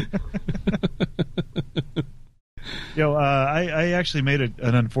 Yo, I actually made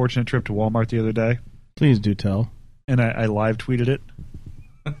an unfortunate trip to Walmart the other day. Please do tell. And I live tweeted it.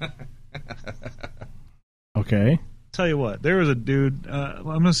 Okay. Tell you what, there was a dude. I'm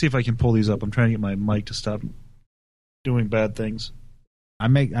going to see if I can pull these up. I'm trying to get my mic to stop doing bad things.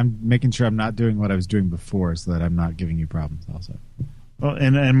 I'm making sure I'm not doing what I was doing before, so that I'm not giving you problems. Also, Well,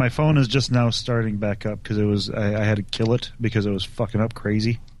 and my phone is just now starting back up because I had to kill it because it was fucking up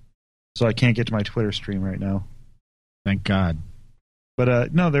crazy. So I can't get to my Twitter stream right now. Thank God.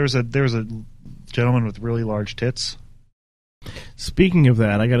 But no, there was a gentleman with really large tits. Speaking of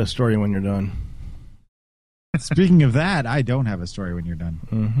that, I got a story when you're done. Speaking of that, I don't have a story when you're done.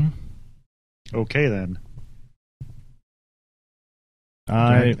 Mm-hmm. Okay then.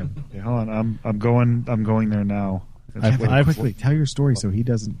 Okay, hold on. I'm going there now. Quickly tell your story so he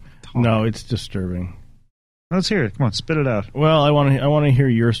doesn't talk. No, it's disturbing. Let's hear it. Come on, spit it out. Well, I want to hear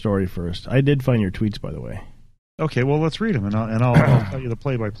your story first. I did find your tweets, by the way. Okay, well let's read them and I'll tell you the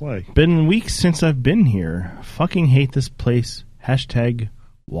play-by-play. Been weeks since I've been here. Fucking hate this place. Hashtag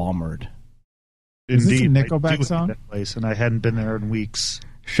Walmart. Is this a Indeed, Nickelback I do hate song? that place, and I hadn't been there in weeks.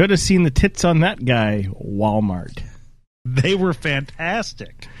 Should have seen the tits on that guy. Walmart. They were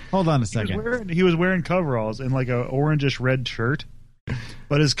fantastic. Hold on a second. He was wearing coveralls and like a orangish red shirt,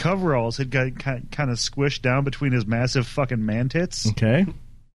 but his coveralls had got kind of squished down between his massive fucking man tits. Okay.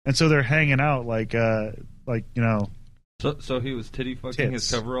 And so they're hanging out like you know. So he was titty fucking his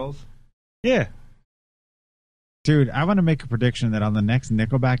coveralls? Yeah. Dude, I want to make a prediction that on the next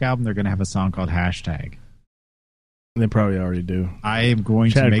Nickelback album, they're going to have a song called Hashtag. They probably already do. I am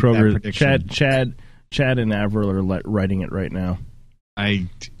going to make that prediction. Chad and Avril are writing it right now. I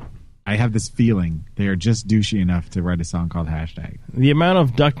have this feeling they are just douchey enough to write a song called Hashtag. The amount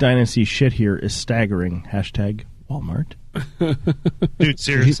of Duck Dynasty shit here is staggering. Hashtag Walmart. Dude,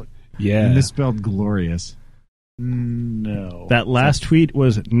 seriously. You misspelled glorious. No. That last tweet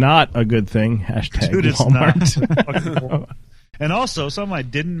was not a good thing. Hashtag Dude, it's Walmart. not. And also, something I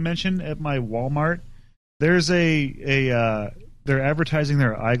didn't mention at my Walmart, there's they're advertising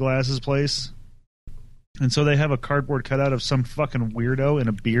their eyeglasses place. And so they have a cardboard cutout of some fucking weirdo in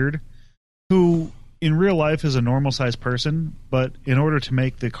a beard who in real life is a normal sized person, but in order to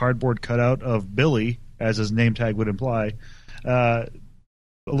make the cardboard cutout of Billy, as his name tag would imply, a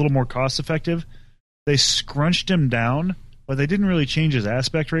little more cost effective, they scrunched him down, but they didn't really change his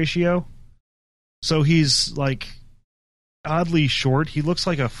aspect ratio. So he's like oddly short. He looks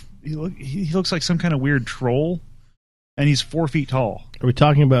like he looks like some kind of weird troll, and he's 4 feet tall. Are we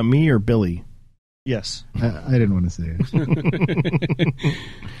talking about me or Billy? Yes. I didn't want to say it.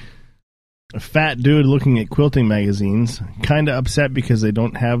 A fat dude looking at quilting magazines, kind of upset because they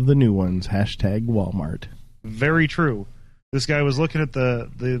don't have the new ones. Hashtag Walmart. Very true. This guy was looking at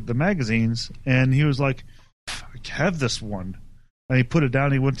the magazines, and he was like, I have this one. And he put it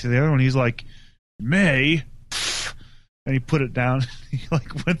down, he went to the other one, he's like, May. And he put it down. He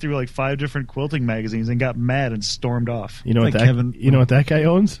went through 5 different quilting magazines and got mad and stormed off. You know what you know what that guy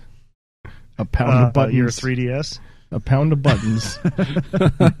owns? A pound of buttons. Your 3DS? A pound of buttons.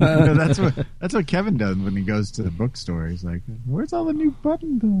 That's what Kevin does when he goes to the bookstore. He's like, "Where's all the new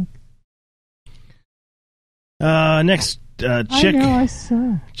button book?" Next, chick. I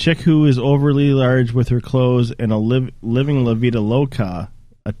saw. Chick who is overly large with her clothes and a living La Vida Loca,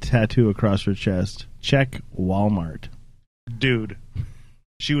 a tattoo across her chest. Check Walmart. Dude,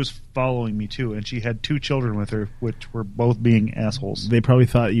 she was following me too, and she had 2 children with her, which were both being assholes. They probably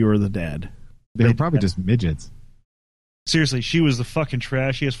thought you were the dad. They were probably just midgets. Seriously, she was the fucking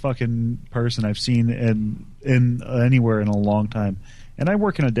trashiest fucking person I've seen in anywhere in a long time. And I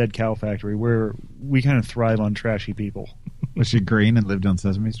work in a dead cow factory where we kind of thrive on trashy people. Was she green and lived on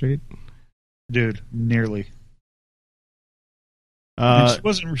Sesame Street? Dude, nearly. She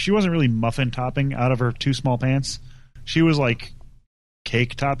wasn't really muffin topping out of her 2 small pants. She was like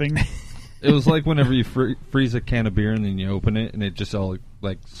cake topping. It was like whenever you freeze a can of beer and then you open it and it just all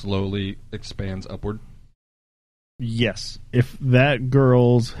slowly expands upward. Yes. If that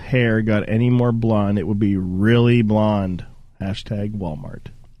girl's hair got any more blonde, it would be really blonde. Hashtag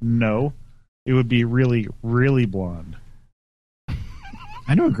Walmart. No, it would be really, really blonde.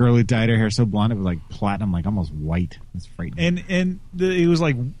 I know a girl who dyed her hair so blonde it was like platinum, like almost white. It's frightening. And it was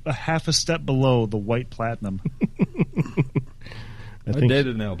like a half a step below the white platinum. I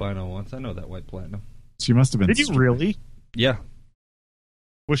dated an albino once. I know that white platinum. She must have been. Did you really? Yeah.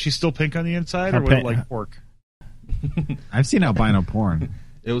 Was she still pink on the inside, or was it like pork? I've seen albino porn.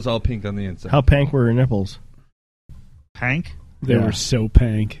 It was all pink on the inside. How pink were her nipples? Pank? They were so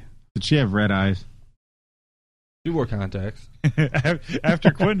pank. Did she have red eyes? She wore contacts.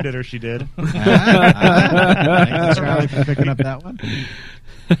 After Quinn did her, she did. Thanks, Charlie, for picking up that one.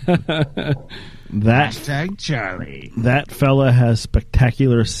 That Hashtag Charlie. That fella has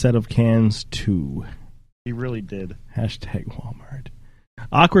spectacular set of cans too. He really did. Hashtag Walmart.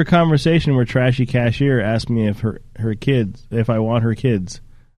 Awkward conversation where trashy cashier asked me if if I want her kids.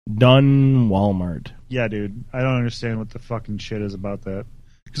 Done Walmart. Yeah, dude. I don't understand what the fucking shit is about that.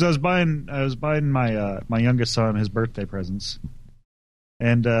 Because I was buying my my youngest son his birthday presents,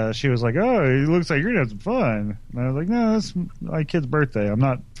 and she was like, "Oh, it looks like you're gonna have some fun." And I was like, "No, that's my kid's birthday. I'm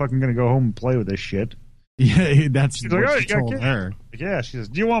not fucking gonna go home and play with this shit." Yeah, that's She's what like, "Oh, she you got told kids?" her. Like, yeah, she says,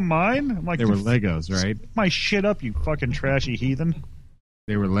 "Do you want mine?" I'm like, They were Legos, right? My shit up, you fucking trashy heathen.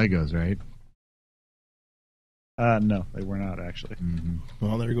 They were Legos, right? No, they were not actually.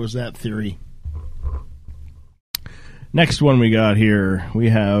 Well, there goes that theory. Next one we got here, we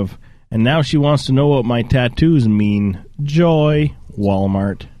have, and now she wants to know what my tattoos mean. Joy,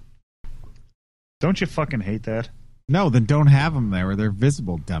 Walmart. Don't you fucking hate that? No, then don't have them there where they're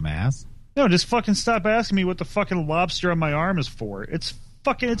visible, dumbass. No, just fucking stop asking me what the fucking lobster on my arm is for. It's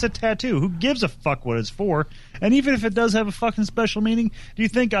a tattoo. Who gives a fuck what it's for? And even if it does have a fucking special meaning, do you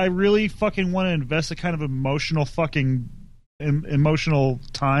think I really fucking want to invest a kind of emotional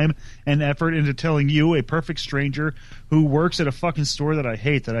time and effort into telling you, a perfect stranger who works at a fucking store that I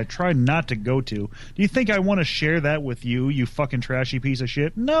hate, that I try not to go to? Do you think I want to share that with you, you fucking trashy piece of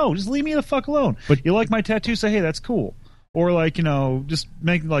shit? No, just leave me the fuck alone. But you like my tattoo, say, hey, that's cool. Or, like, you know, just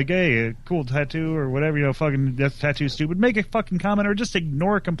make, like, hey, a cool tattoo or whatever, you know, fucking, that tattoo's stupid. Make a fucking comment or just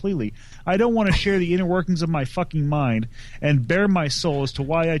ignore it completely. I don't want to share the inner workings of my fucking mind and bare my soul as to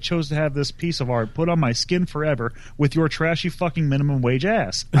why I chose to have this piece of art put on my skin forever with your trashy fucking minimum wage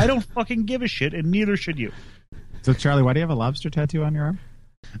ass. I don't fucking give a shit, and neither should you. So, Charlie, why do you have a lobster tattoo on your arm?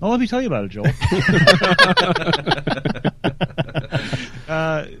 Oh, let me tell you about it, Joel.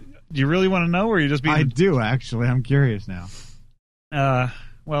 Do you really want to know, or are you just being... I do, actually. I'm curious now.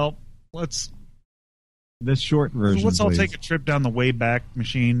 Well, let's... The short version, Let's all please. take a trip down the Wayback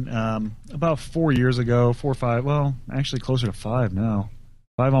Machine. About 4 years ago, 4 or 5, well, actually closer to 5 now.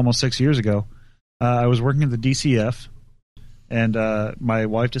 5, almost 6 years ago. I was working at the DCF, and my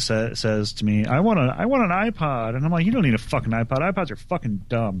wife just says to me, I want an iPod. And I'm like, you don't need a fucking iPod. iPods are fucking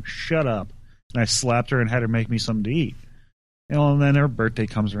dumb. Shut up. And I slapped her and had her make me something to eat. And then her birthday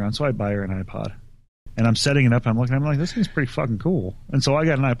comes around, so I buy her an iPod. And I'm setting it up, and I'm like, this thing's pretty fucking cool. And so I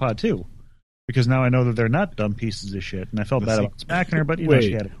got an iPod, too. Because now I know that they're not dumb pieces of shit. And I felt bad about smacking her, but you know,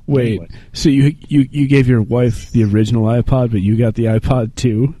 she had it. Wait, anyway. so you gave your wife the original iPod, but you got the iPod,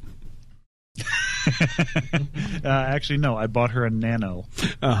 too? Actually, no. I bought her a Nano.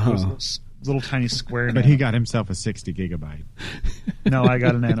 Little tiny square But Nano. he got himself a 60 gigabyte. No, I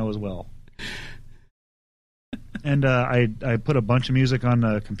got a Nano as well. And I put a bunch of music on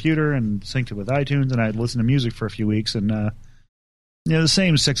the computer and synced it with iTunes, and I'd listen to music for a few weeks. And the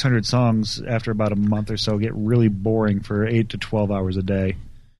same 600 songs after about a month or so get really boring for 8 to 12 hours a day.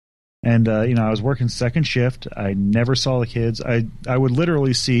 And I was working second shift. I never saw the kids. I would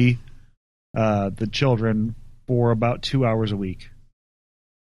literally see the children for about 2 hours a week.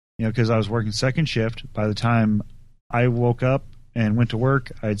 Because I was working second shift. By the time I woke up and went to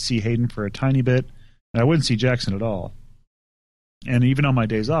work, I'd see Hayden for a tiny bit. And I wouldn't see Jackson at all. And even on my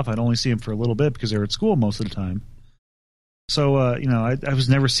days off, I'd only see him for a little bit because they were at school most of the time. So, I was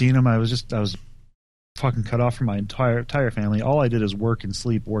never seeing him. I was fucking cut off from my entire family. All I did is work and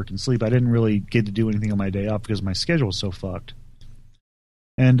sleep. I didn't really get to do anything on my day off because my schedule was so fucked.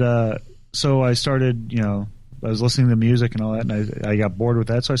 And so I started, I was listening to music and all that, and I got bored with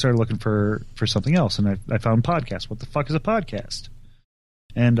that, so I started looking for something else. And I found podcasts. What the fuck is a podcast?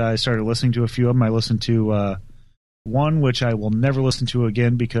 And I started listening to a few of them. I listened to one which I will never listen to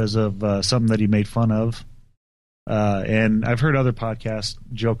again because of something that he made fun of. And I've heard other podcasts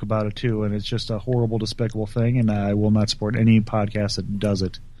joke about it too, and it's just a horrible, despicable thing, and I will not support any podcast that does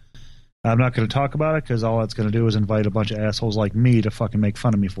it. I'm not going to talk about it because all that's going to do is invite a bunch of assholes like me to fucking make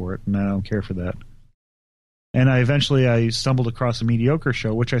fun of me for it, and I don't care for that. And I stumbled across a mediocre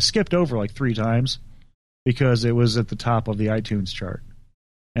show, which I skipped over like 3 times because it was at the top of the iTunes chart.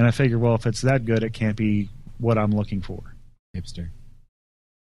 And I figured, well, if it's that good, it can't be what I'm looking for. Hipster.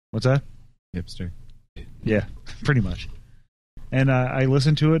 What's that? Hipster. Yeah, pretty much. And I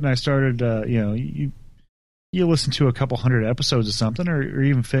listened to it, and I started, you listen to a couple hundred episodes of something, or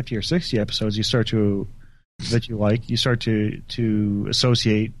even 50 or 60 episodes, you start to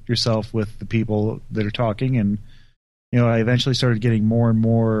associate yourself with the people that are talking, and I eventually started getting more and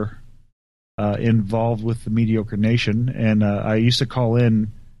more involved with the Mediocre Nation, and I used to call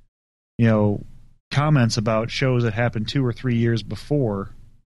in, comments about shows that happened 2 or 3 years before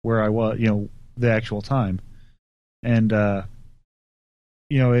where I was, the actual time, and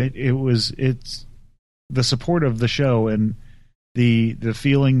it's the support of the show and the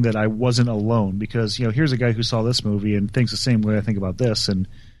feeling that I wasn't alone, because here's a guy who saw this movie and thinks the same way I think about this, and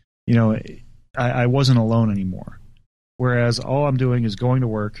I wasn't alone anymore. Whereas all I'm doing is going to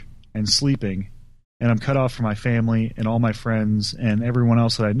work and sleeping, and I'm cut off from my family and all my friends and everyone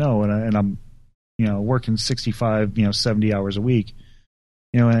else that I know, and I'm working 65 70 hours a week,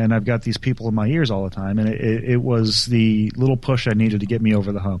 and I've got these people in my ears all the time, and it was the little push I needed to get me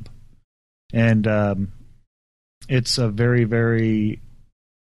over the hump. And it's a very, very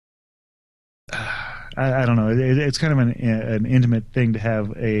I don't know, it's kind of an intimate thing to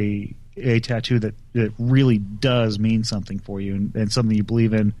have a tattoo that really does mean something for you, and something you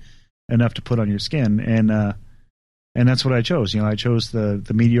believe in enough to put on your skin. And that's what I chose. I chose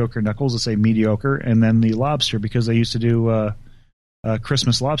the mediocre knuckles to say mediocre, and then the lobster because I used to do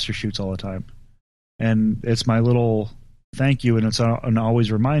Christmas lobster shoots all the time. And it's my little thank you, and it's an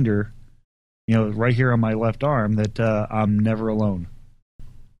always reminder, right here on my left arm that I'm never alone.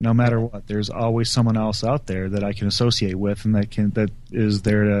 No matter what, there's always someone else out there that I can associate with, and that is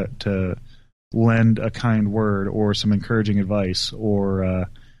there to lend a kind word or some encouraging advice or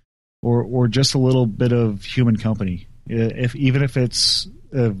just a little bit of human company. Even if it's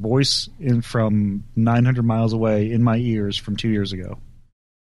a voice from 900 miles away in my ears from 2 years ago,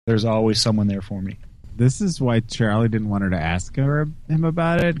 there's always someone there for me. This is why Charlie didn't want her to ask him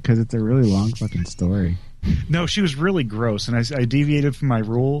about it, because it's a really long fucking story. No, she was really gross, and I deviated from my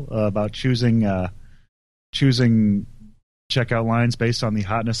rule about choosing checkout lines based on the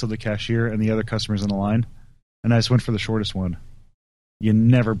hotness of the cashier and the other customers in the line, and I just went for the shortest one. You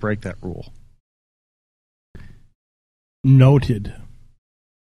never break that rule. Noted.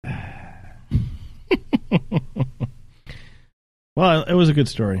 Well, it was a good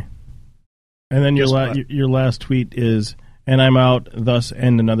story. And then your last tweet is, and I'm out, thus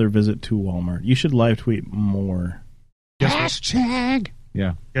end another visit to Walmart. You should live tweet more. Hashtag.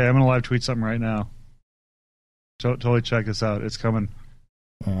 Yeah. Yeah, I'm going to live tweet something right now. Totally check this out. It's coming.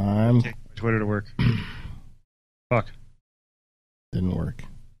 Take my Twitter to work. Fuck. Didn't work.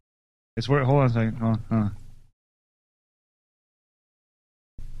 It's where. Hold on a second. Hold on.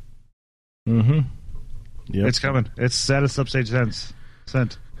 Mm-hmm. Yep. It's coming. It's status upstage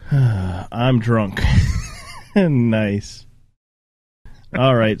sent. I'm drunk. Nice.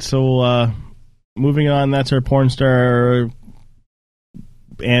 All right, so moving on, that's our porn star,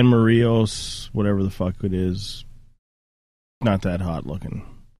 Anne Marios, whatever the fuck it is. Not that hot looking.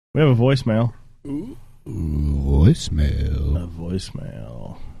 We have a voicemail. Ooh, voicemail. A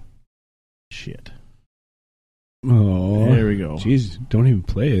voicemail. Shit. Oh, there we go. Jeez, don't even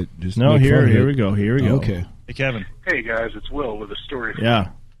play it. Just here we go. Okay. Hey, Kevin. Hey, guys, it's Will with a story for Yeah.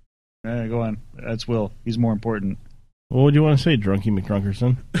 Go on. That's Will. He's more important. What would you want to say, Drunky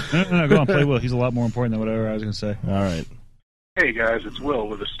McDrunkerson? No, go on. Play Will. He's a lot more important than whatever I was going to say. All right. Hey, guys, it's Will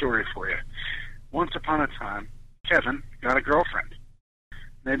with a story for you. Once upon a time, Kevin got a girlfriend.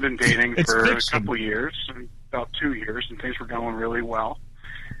 They'd been dating for a couple years, about 2 years, and things were going really well.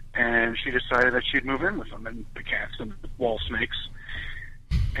 And she decided that she'd move in with him and the cats and the wall snakes.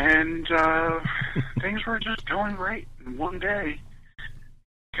 And things were just going great. And one day,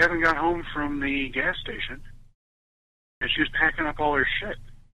 Kevin got home from the gas station, and she was packing up all her shit.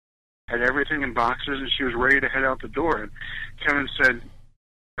 Had everything in boxes, and she was ready to head out the door. And Kevin said,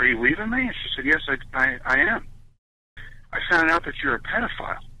 "Are you leaving me?" And she said, "Yes, I am. I found out that you're a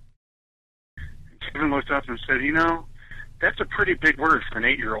pedophile." And Kevin looked up and said, "That's a pretty big word for an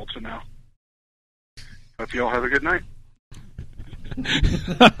 8-year-old to know." Hope you all have a good night.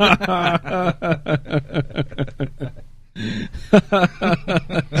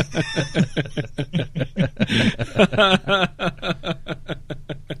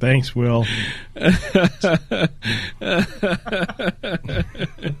 Thanks, Will.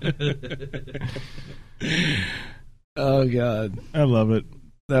 Oh, God. I love it.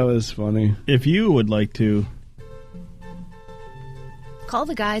 That was funny. If you would like to... Call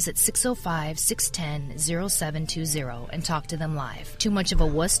the guys at 605-610-0720 and talk to them live. Too much of a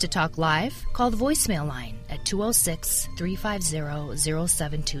wuss to talk live? Call the voicemail line at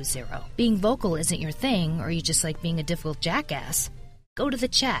 206-350-0720. Being vocal isn't your thing, or you just like being a difficult jackass? Go to the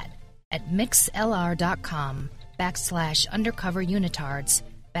chat at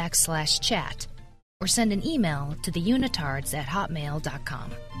mixlr.com/undercoverunitards/chat or send an email to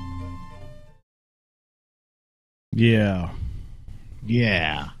theunitards@hotmail.com. Yeah.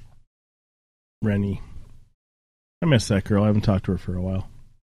 Rennie. I miss that girl. I haven't talked to her for a while.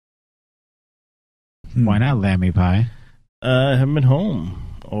 Why not Lammy Pie? I haven't been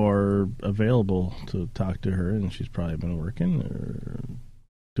home or available to talk to her, and she's probably been working or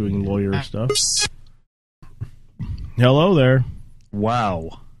doing lawyer stuff. Hello there.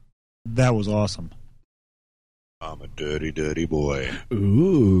 Wow. That was awesome. I'm a dirty, dirty boy.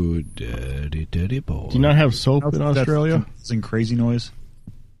 Ooh, dirty, dirty boy. Do you not have soap in Australia? It's in crazy noise.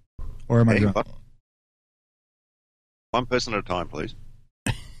 Or am I drunk? One person at a time, please.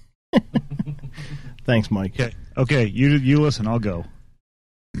 Thanks, Mike. Okay. You listen. I'll go.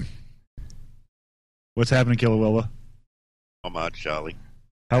 What's happening, Kilowilla? I'm Marge, Charlie.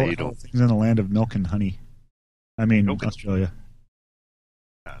 How you are doing? things in the land of milk and honey? I mean, Australia.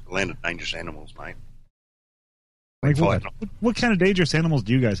 Land of dangerous animals, mate. Like what kind of dangerous animals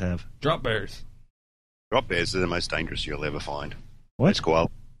do you guys have? Drop bears. Drop bears are the most dangerous you'll ever find. What? Let's go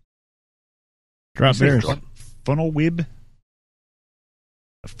out. Drop bears. Funnel web?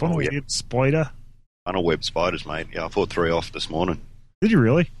 A funnel web spider? Funnel web spiders, mate. Yeah, I fought 3 off this morning. Did you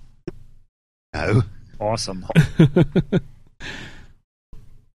really? No. Awesome.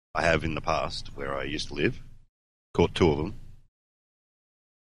 I have in the past, where I used to live. Caught 2 of them.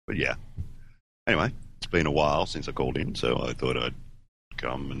 But yeah. Anyway, it's been a while since I called in, so I thought I'd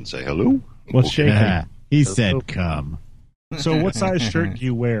come and say hello. What's shaking? Yeah, he said come. So what size shirt do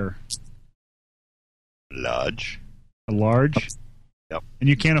you wear? Large. A large? Yep. And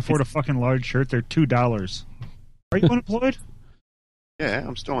you can't afford a fucking large shirt? They're $2. Are you unemployed? Yeah,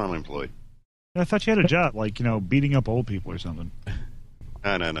 I'm still unemployed. I thought you had a job, like, beating up old people or something.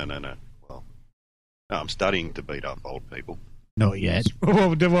 No. Well, no, I'm studying to beat up old people. Not yet.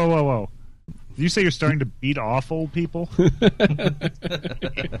 Whoa. Did you say you're starting to beat off old people?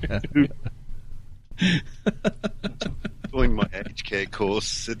 Doing my aged care course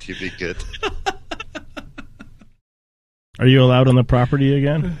certificate. Are you allowed on the property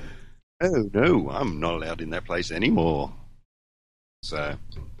again? Oh, no, I'm not allowed in that place anymore. So,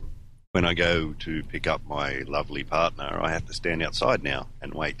 when I go to pick up my lovely partner, I have to stand outside now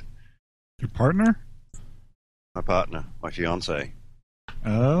and wait. Your partner? My partner, my fiancée.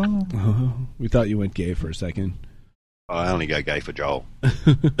 Oh. We thought you went gay for a second. I only go gay for Joel.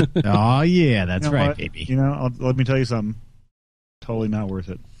 Oh, yeah, that's You know right, what? baby. Let me tell you something. Totally not worth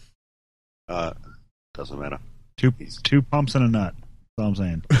it. Doesn't matter. Two pumps and a nut. That's all I'm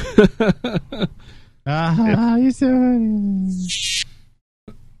saying. You so...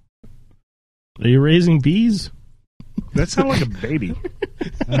 Are you raising bees? That sounded like a baby.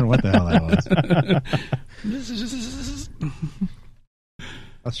 I don't know what the hell that was.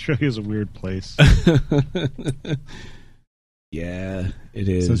 Australia's a weird place. Yeah, it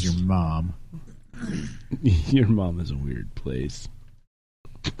is. So's your mom. Your mom is a weird place.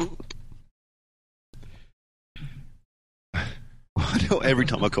 Every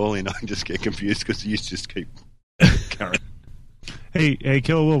time I call in, I just get confused because you just keep carrying. Hey,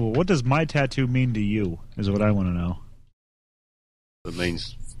 Kilowilla, what does my tattoo mean to you? Is what I want to know. It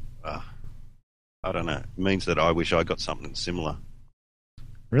means, I don't know. It means that I wish I got something similar.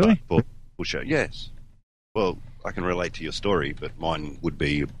 Really? For Show, yes. Well, I can relate to your story, but mine would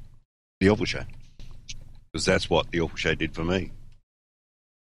be the Awful Show. Because that's what the Awful Show did for me.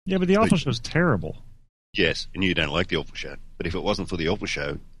 Yeah, but the Awful Show's terrible. Yes, and you don't like the Awful Show. But if it wasn't for the Awful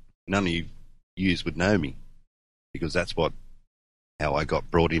Show, none of you would know me. Because that's how I got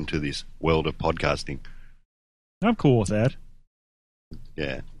brought into this world of podcasting. I'm cool with that.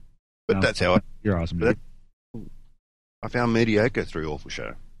 Yeah. But that's how You're awesome, dude. I found mediocre through Awful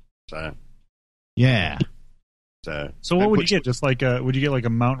Show. So yeah. So what would you get? Just like would you get like a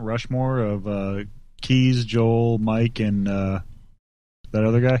Mount Rushmore of Keys, Joel, Mike, and that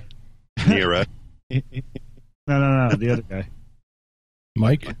other guy? Nero. No, the other guy.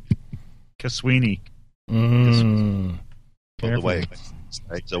 Mike? Caswini. All the way.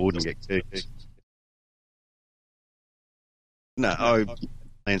 So I wouldn't get kicked. No, I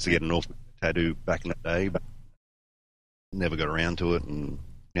plans to get an awful tattoo back in the day, but never got around to it, and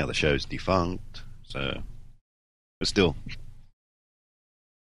now the show's defunct, so... But still.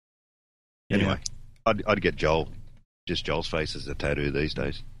 Anyway, I'd get Joel. Just Joel's face as a tattoo these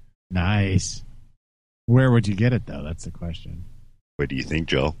days. Nice. Where would you get it, though? That's the question. Where do you think,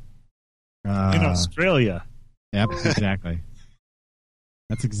 Joel? In Australia. Yep, exactly.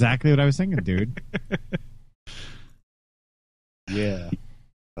 That's exactly what I was thinking, dude. Yeah.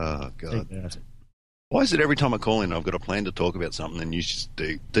 Oh, God. Why is it every time I call in, I've got a plan to talk about something, and you just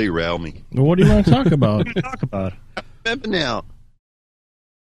derail me? Well, what do you want to talk about? What do you talk about? I remember now.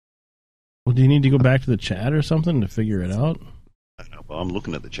 Well, do you need to go back to the chat or something to figure it out? I don't know. Well, I'm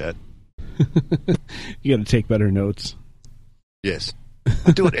looking at the chat. You got to take better notes. Yes.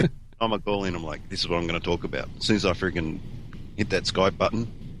 I do it every time I call in. I'm like, this is what I'm going to talk about. As soon as I freaking hit that Skype button,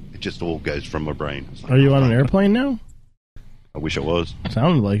 it just all goes from my brain. Like, are you on an airplane now? I wish I was.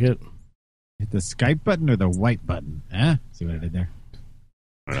 Sounded like it. Hit the Skype button or the white button? See what I did there?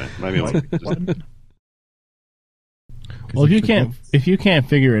 All right, maybe I'll just... Well, if you can't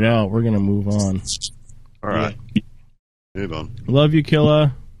figure it out, we're gonna move on. All right, move on. Love you,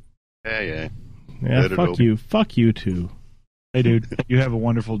 Killa. Yeah. Yeah, fuck you. Fuck you too. Hey, dude, you have a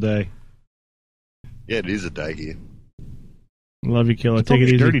wonderful day. Yeah, it is a day here. Love you, Killa. Take it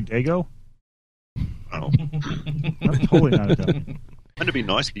easy. Dirty Dago? Oh. I'm totally not a dog. And to be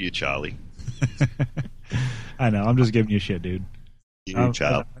nice to you, Charlie. I know. I'm just giving you shit, dude. You,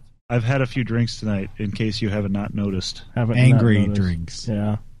 Charlie. I've had a few drinks tonight, in case you haven't not noticed. Angry drinks.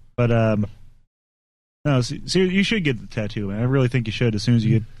 Yeah. But no, see, you should get the tattoo, man. I really think you should as soon as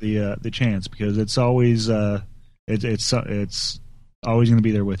you get the chance, because it's always it's always going to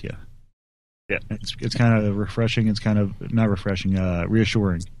be there with you. Yeah, it's kind of refreshing. It's kind of not refreshing,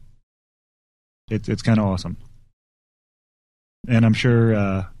 reassuring. It's kind of awesome. And I'm sure.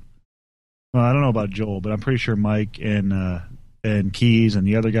 Well, I don't know about Joel, but I'm pretty sure Mike and Keys and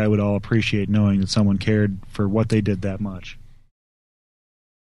the other guy would all appreciate knowing that someone cared for what they did that much.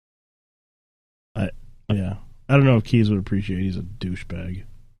 Yeah. I don't know if Keys would appreciate it. He's a douchebag.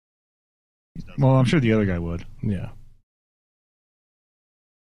 Well, I'm sure the other guy would. Yeah.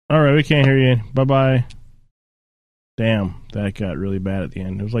 All right, we can't hear you. Bye-bye. Damn, that got really bad at the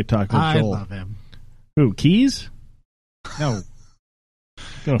end. It was like talking to Joel. I love him. Who, Keys? No.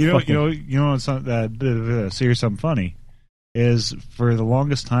 You know, serious something funny is for the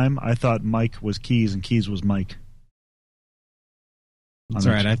longest time I thought Mike was Keys and Keys was Mike. That's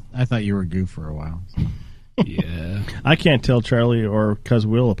all right. I thought you were Goof for a while. Yeah. I can't tell Charlie or Cuz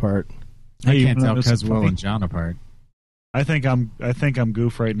Will apart. I can't tell Cuz Will and John apart. I think I'm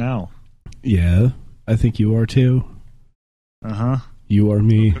Goof right now. Yeah, I think you are too. Uh-huh. You are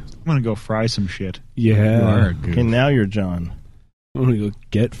me. I'm gonna go fry some shit. Yeah. You are a Goof. Okay, now you're John. I'm gonna go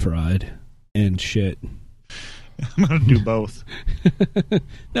get fried and shit. I'm gonna do both.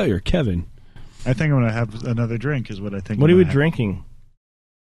 No, you're Kevin. I think I'm gonna have another drink. Is what I think. What are we drinking?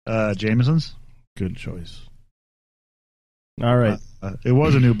 Jameson's. Good choice. All right. It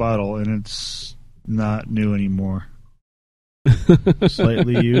was a new bottle, and it's not new anymore.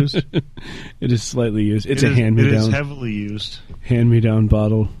 Slightly used. It is slightly used. It's a hand-me-down. It is heavily used. Hand-me-down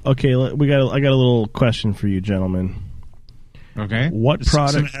bottle. Okay, I got a little question for you, gentlemen. Okay. What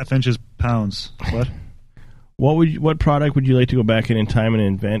product? 6.5 inches pounds. What? What product would you like to go back in time and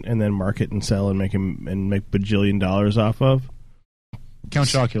invent, and then market and sell and make bajillion dollars off of? Count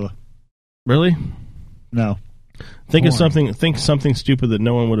Chocula. Really? No. Think something stupid that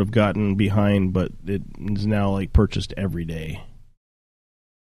no one would have gotten behind, but it is now like purchased every day.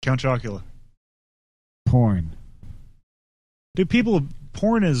 Count Chocula. Porn. Dude,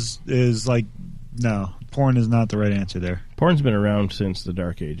 porn is like, no, porn is not the right answer there. Porn's been around since the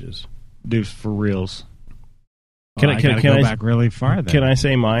Dark Ages. Dude, for reals. Can I go back really far then. Can I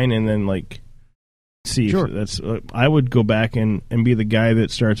say mine and then like see Sure. if that's I would go back and be the guy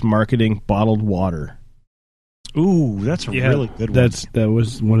that starts marketing bottled water. Ooh, that's a really good one. That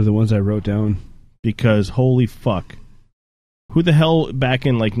was one of the ones I wrote down. Because holy fuck. Who the hell back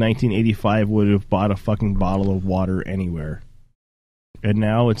in like 1985 would have bought a fucking bottle of water anywhere? And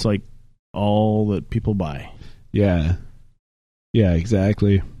now it's like all that people buy. Yeah. Yeah,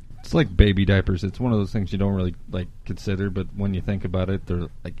 exactly. It's like baby diapers. It's one of those things you don't really like consider, but when you think about it, they're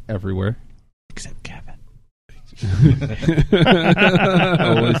like everywhere. Except Kevin.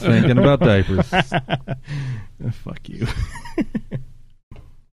 Always thinking about diapers. Fuck you.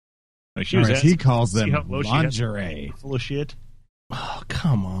 He calls them how low she had- lingerie. Full of shit. Oh,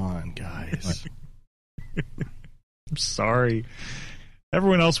 come on, guys. I'm sorry.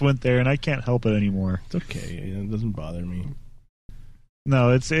 Everyone else went there, and I can't help it anymore. It's okay. It doesn't bother me.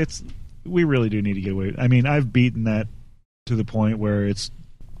 No, it's. We really do need to get away. I mean, I've beaten that to the point where it's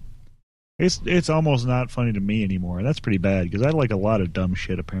almost not funny to me anymore. That's pretty bad because I like a lot of dumb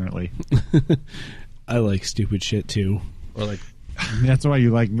shit. Apparently, I like stupid shit too. Or like, that's why you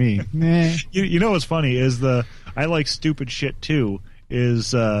like me. Nah. you know what's funny is I like stupid shit too.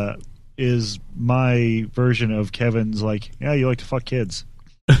 Is my version of Kevin's like, yeah, you like to fuck kids.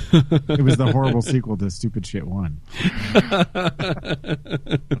 It was the horrible sequel to Stupid Shit 1.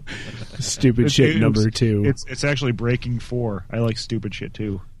 Stupid shit number 2. It's actually Breaking 4. I like stupid shit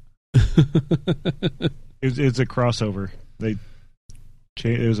too. It's a crossover. It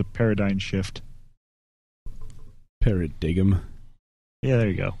was a paradigm shift. Paradigm. Yeah, there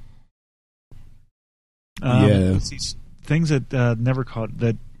you go. Yeah. Let's see, things that never caught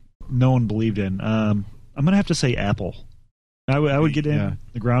that no one believed in. I'm gonna have to say Apple. I would get in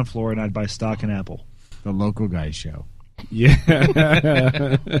the ground floor and I'd buy stock in Apple. The local guy show.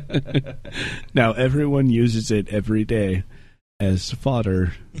 Yeah. Now everyone uses it every day as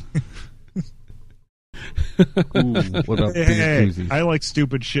fodder. Ooh, what about Hey, koozies? I like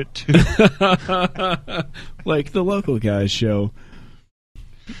stupid shit too. Like the local guys show.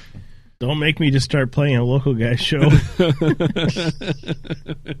 Don't make me just start playing a local guy show.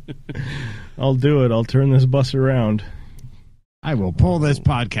 I'll do it. I'll turn this bus around. I will pull this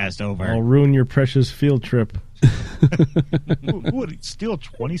podcast over. I'll ruin your precious field trip. Who would steal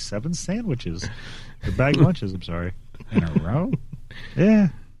 27 sandwiches? Or bag lunches, I'm sorry. In a row? Yeah,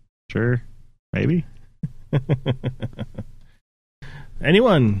 sure. Maybe.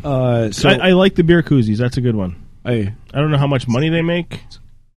 Anyone? So I like the beer koozies. That's a good one. I don't know how much money they make.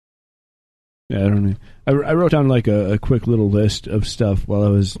 Yeah, I don't know. I wrote down like a quick little list of stuff while I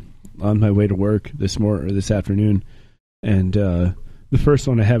was on my way to work this afternoon, and the first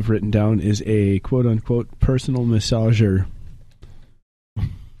one I have written down is a quote unquote personal massager,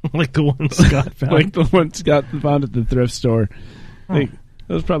 like the one Scott found. like the one Scott found at the thrift store. I think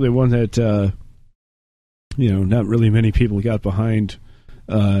that was probably one that not really many people got behind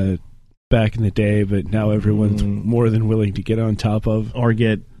back in the day, but now everyone's more than willing to get on top of or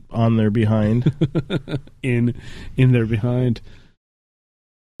get on their behind, in their behind,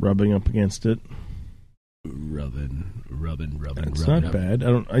 rubbing up against it, rubbing. It's not bad.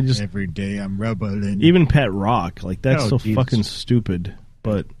 I just every day I'm rubbing. Even Pet Rock, like that's so Jesus. fucking stupid.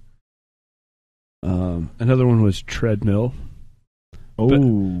 But another one was treadmill.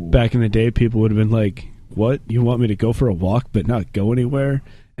 Oh, back in the day, people would have been like, "What? You want me to go for a walk but not go anywhere?"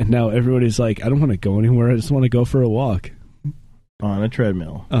 And now everybody's like, "I don't want to go anywhere. I just want to go for a walk." On a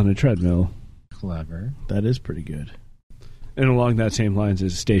treadmill. Clever. That is pretty good. And along that same lines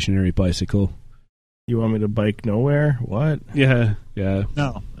is a stationary bicycle. You want me to bike nowhere? What? Yeah.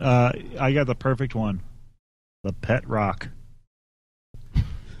 No, I got the perfect one. The Pet Rock.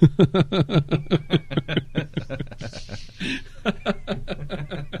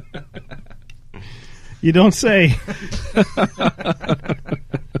 You don't say.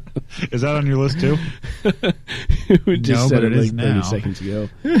 Is that on your list too? We just said it like 30 seconds ago.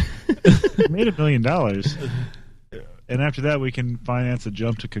 We made $1 million. And after that, we can finance a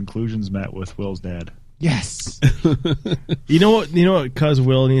jump to conclusions met with Will's dad. Yes. You know what? Cuz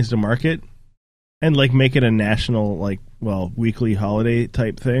Will needs to market and like make it a national, weekly holiday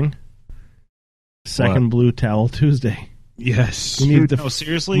type thing. Second Blue Towel Tuesday. Yes. You need to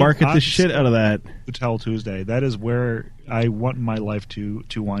seriously market the shit out of that. Blue Towel Tuesday. That is where I want my life to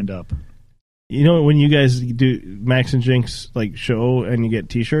wind up. You know, when you guys do Max and Jinx show and you get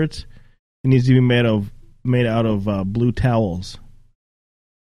T-shirts, it needs to be made out of blue towels.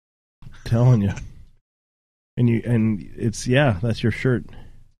 I'm telling you, and it's that's your shirt.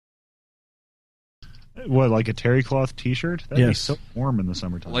 What, like a terry cloth T-shirt? That'd be Yes. so warm in the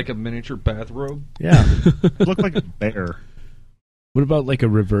summertime. Like a miniature bathrobe? Yeah. Look like a bear. What about like a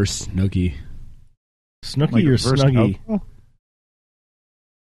reverse Snuggie? Snooki Like or reverse Snuggie? Velcro?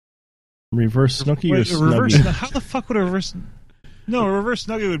 Reverse Snooki or Wait, a reverse, Snuggie? how the fuck would a reverse... No, a reverse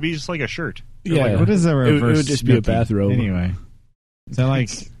Snuggie would be just like a shirt. Yeah. What is a reverse? It would just be a Snooki? bathrobe. Anyway, is that like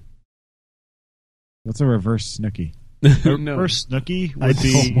what's a reverse Snooki? A No. reverse Snooki I would don't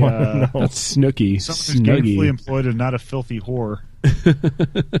be wanna know. That's Snooki. someone who's gainfully Snuggie. employed and not a filthy whore.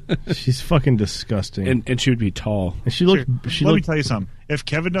 She's fucking disgusting. And she would be tall. And she looked. Sure. She Let me looked. tell you something. If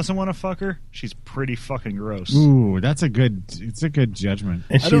Kevin doesn't want to fuck her, she's pretty fucking gross. Ooh, it's a good judgment.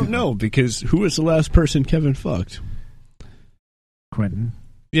 And I don't know, because who was the last person Kevin fucked? Quentin.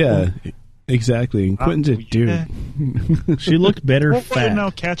 Yeah, exactly. And Quentin's a dude. yeah. She looked better Well, fat.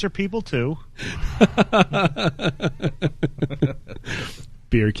 no, cats are people too.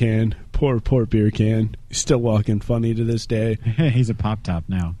 Beer can. Poor beer can. Still walking funny to this day. He's a pop top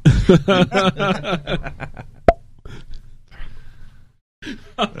now.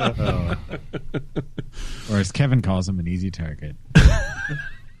 Or as Kevin calls him, an easy target.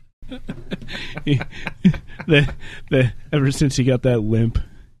 Ever since he got that limp,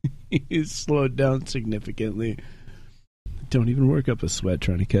 he's slowed down significantly. Don't even work up a sweat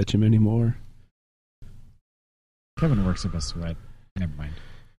trying to catch him anymore. Kevin works up a sweat. Never mind.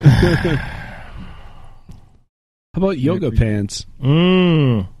 How about yoga pants?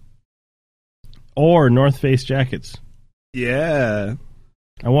 Or North Face jackets. Yeah.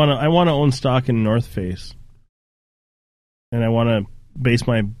 I want to own stock in North Face, and I want to base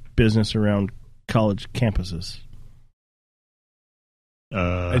my business around college campuses.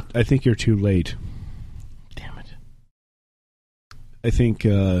 I think you're too late. Damn it! I think.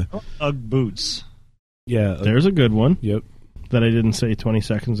 Ugg boots. Yeah, There's a good one. Yep. That I didn't say 20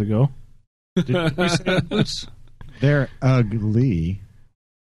 seconds ago. Did we say Ugg boots? They're ugly.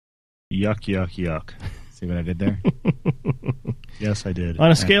 Yuck, yuck, yuck. See what I did there? Yes, I did.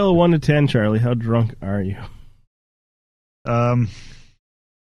 On a scale of 1 to 10, Charlie, how drunk are you?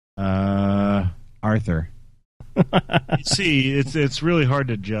 Arthur. See, it's really hard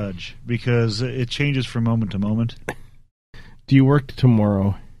to judge because it changes from moment to moment. Do you work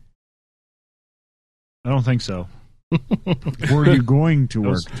tomorrow? I don't think so. Were you going to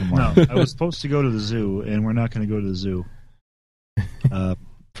work tomorrow? No, I was supposed to go to the zoo, and we're not going to go to the zoo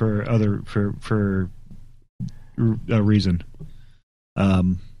for a reason.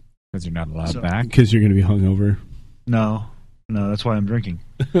 Because you're not allowed back. Because you're going to be hungover. No, that's why I'm drinking.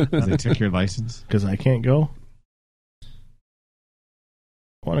 They took your license. Because I can't go.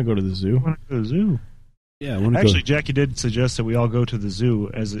 I want to go to the zoo. I want to go to the zoo. Yeah, I want to Actually, go. Jackie did suggest that we all go to the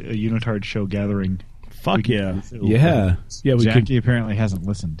zoo as a Unitard show gathering. Fuck yeah. Yeah. Yeah, we Jackie apparently hasn't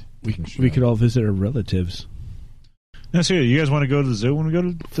listened. we could all visit our relatives. No, seriously, you guys want to go to the zoo when we go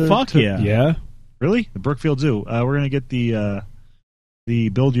to the... Fuck yeah. Yeah. Really? The Brookfield Zoo. We're going to get the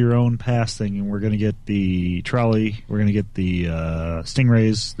build-your-own pass thing, and we're going to get the trolley. We're going to get the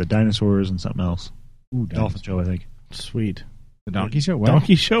stingrays, the dinosaurs, and something else. Ooh, Dolphin show, I think. Sweet. The donkey show? What?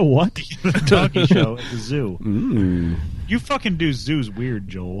 Donkey show what? The donkey show at the zoo. Mm. You fucking do zoos weird,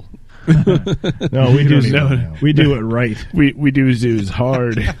 Joel. No, we do we do it right. We do zoos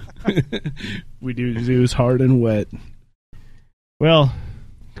hard. We do zoos hard and wet. Well,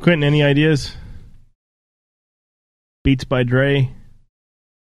 Quentin, any ideas? Beats by Dre.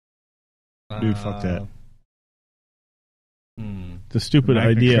 Dude, fuck that. It's a stupid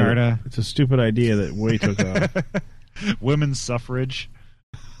Magna idea. Carta. It's a stupid idea that way took off. Women's suffrage.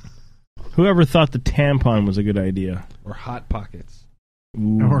 Whoever thought the tampon was a good idea? Or Hot Pockets.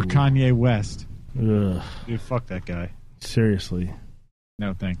 Ooh. Or Kanye West. Ugh. Dude, fuck that guy. Seriously.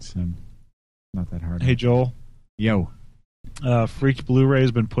 No, thanks. Not that hard. Hey, Joel. Yo. Freak Blu-ray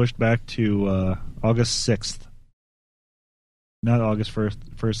has been pushed back to August 6th. Not August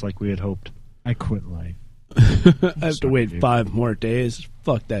 1st like we had hoped. I quit life. I have to wait 5 more days.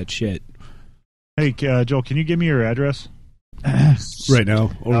 Fuck that shit. Hey, Joel, can you give me your address? Right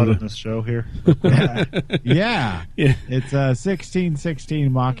now. Out on this show here. Yeah. It's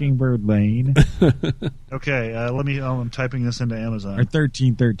 1616 Mockingbird Lane. Okay, let me. I'm typing this into Amazon. Or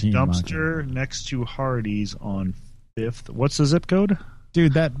 1313 Dumpster next to Hardee's on 5th. What's the zip code?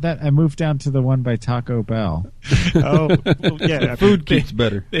 Dude, that I moved down to the one by Taco Bell. Oh, well, yeah. Food keeps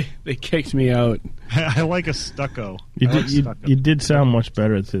better. They kicked me out. I like a stucco. You did sound much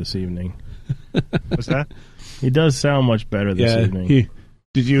better this evening. What's that? He does sound much better this evening.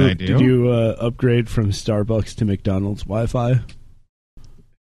 Did you upgrade from Starbucks to McDonald's Wi-Fi?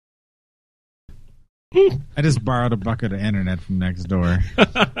 I just borrowed a bucket of internet from next door.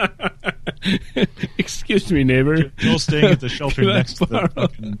 Excuse me, neighbor. Joel's staying at the shelter Can I next to borrow?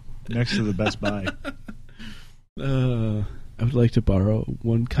 the Best Buy. I would like to borrow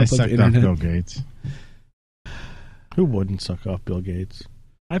one I cup of sucked off internet. Bill Gates. Who wouldn't suck off Bill Gates?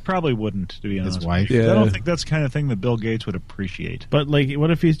 I probably wouldn't, to be honest. His wife. with you. Yeah. I don't think that's the kind of thing that Bill Gates would appreciate. But like,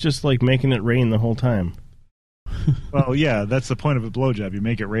 what if he's just like making it rain the whole time? Well, yeah, that's the point of a blowjob. You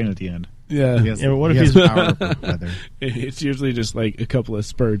make it rain at the end. Yeah. He has, Yeah, but what he if has he's- power for weather? It's usually just like a couple of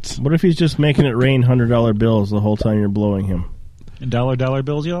spurts. What if he's just making it rain $100 bills the whole time you're blowing him? And dollar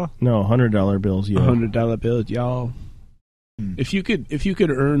bills, y'all? No, $100 bills. Yeah. $100 bill, y'all. If you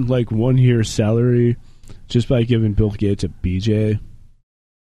could earn like 1 year's salary just by giving Bill Gates a BJ.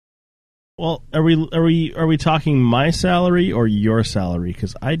 Well, are we talking my salary or your salary?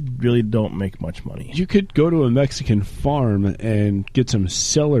 Because I really don't make much money. You could go to a Mexican farm and get some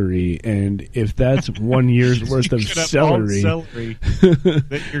celery, and if that's 1 year's worth of You could have celery, all celery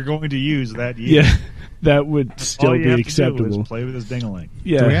that you're going to use that year. yeah, that would still all you be have acceptable. To do is play with his ding-a-ling.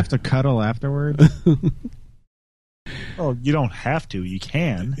 Yeah. Do we have to cuddle afterwards? Well, you don't have to. You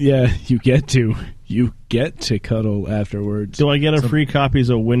can. Yeah, you get to cuddle afterwards. Do I get a free copies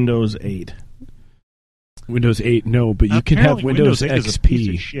of Windows 8? Windows 8, no, but you can have Apparently Windows 8 is a piece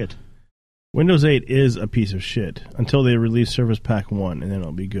XP. of shit. Windows 8 is a piece of shit until they release Service Pack 1, and then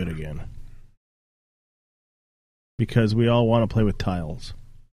it'll be good again. Because we all want to play with tiles.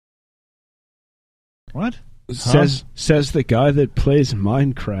 What? Says the guy that plays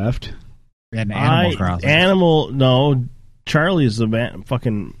Minecraft. And Animal Crossing. No, Charlie's the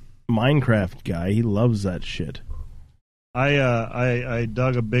fucking Minecraft guy. He loves that shit. I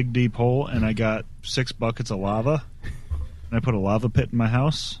dug a big deep hole and I got 6 buckets of lava, and I put a lava pit in my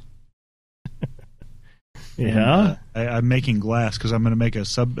house. Yeah, I'm making glass because I'm going to make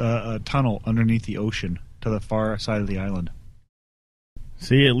a tunnel underneath the ocean to the far side of the island.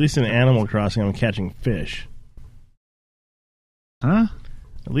 See, at least in Animal Crossing, I'm catching fish. Huh?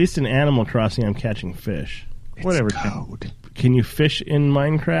 At least in Animal Crossing, I'm catching fish. Whatever. Code. Can you fish in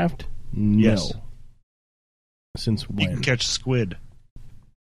Minecraft? No. Yes. Since when? You can catch squid.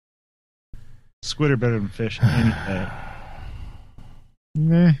 Squid are better than fish any day.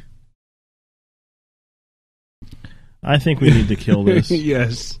 Nah. I think we need to kill this.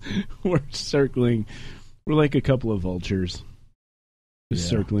 Yes. We're circling. We're like a couple of vultures. Just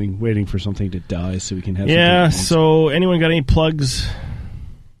circling, waiting for something to die so we can have Yeah, something to so anyone got any plugs?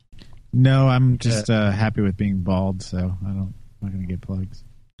 No, I'm just happy with being bald, so I'm not going to get plugs.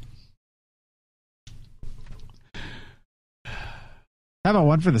 How about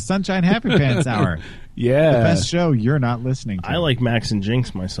one for the Sunshine Happy Pants Hour? Yeah. The best show you're not listening to. I like Max and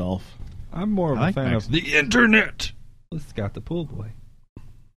Jinx myself. I'm more of a fan of the internet. Let's Scott the Pool Boy.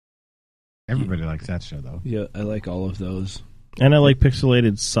 Everybody likes that show, though. Yeah, I like all of those. And I like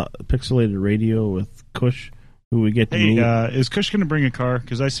pixelated radio with Kush, who we get to meet. Is Kush going to bring a car?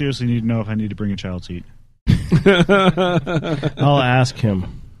 Because I seriously need to know if I need to bring a child seat. I'll ask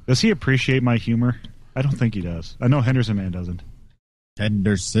him. Does he appreciate my humor? I don't think he does. I know Henderson Man doesn't.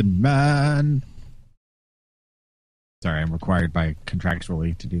 Henderson Man. Sorry, I'm required by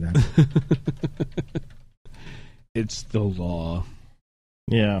contractually to do that. It's the law.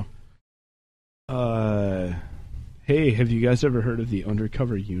 Yeah. Hey, have you guys ever heard of the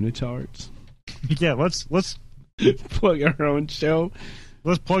Undercover Unitards? Yeah, let's plug our own show.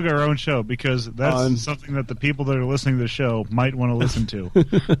 Let's plug our own show because that's something that the people that are listening to the show might want to listen to.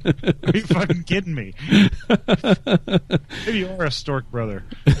 Are you fucking kidding me? Maybe you are a stork brother.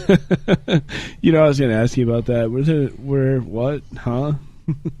 You know, I was going to ask you about that. What? Huh?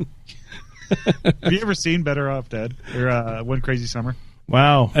 Have you ever seen Better Off Dead or One Crazy Summer?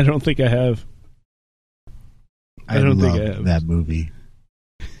 Wow. I don't think I have. I don't think I have that movie.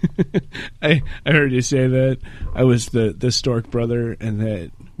 I heard you say that I was the stork brother and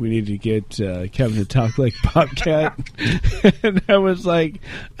that we need to get Kevin to talk like Bobcat. And I was like,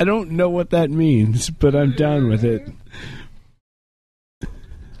 I don't know what that means, but I'm down with it.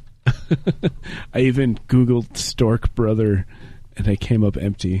 I even Googled stork brother and I came up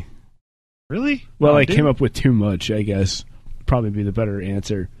empty. Really? Well, I came up with too much, I guess. Probably be the better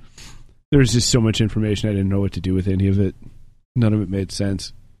answer. There was just so much information I didn't know what to do with any of it. None of it made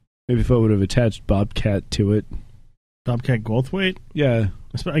sense. Maybe if I would have attached Bobcat to it. Bobcat Goldthwait? Yeah.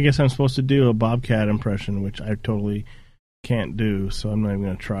 I guess I'm supposed to do a Bobcat impression, which I totally can't do, so I'm not even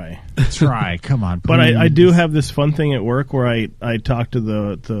going to try. Try, come on. But I do have this fun thing at work where I talk to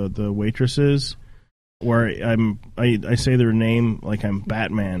the waitresses, where I say their name like I'm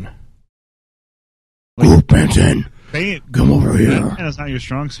Batman. Oh, Benson! Bane, come over here. Bane is not your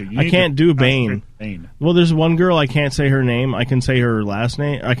strong suit. I can't do Bane. Well, there's one girl I can't say her name. I can say her last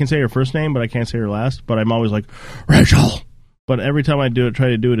name. I can say her first name, but I can't say her last. But I'm always like, Rachel! But every time I try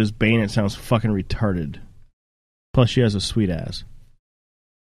to do it as Bane, it sounds fucking retarded. Plus, she has a sweet ass.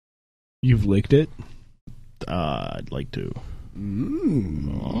 You've licked it? I'd like to.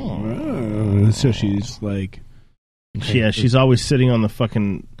 So she's like... Yeah, she's always sitting on the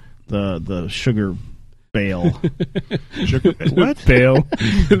fucking... the sugar bale. What? Bale?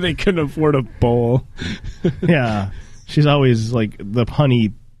 They couldn't afford a bowl. Yeah. She's always like the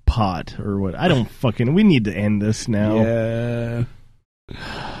honey pot or what. I don't fucking... We need to end this now. Yeah.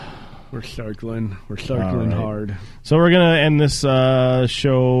 We're circling. We're circling hard. So we're going to end this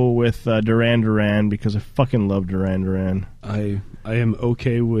show with Duran Duran because I fucking love Duran Duran. I am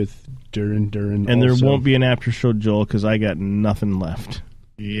okay with Duran Duran and also. there won't be an after show, Joel, because I got nothing left.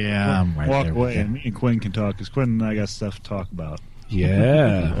 Yeah, I'm right walk there away, and me and Quinn can talk because Quinn and I got stuff to talk about.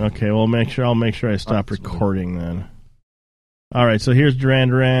 Yeah. Okay, well, I'll make sure I stop recording then. All right, so here's Duran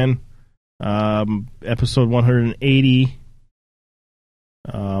Duran, episode 180.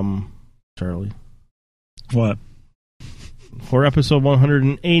 Charlie, what? For episode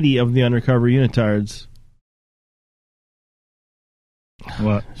 180 of the Undercover Unitards.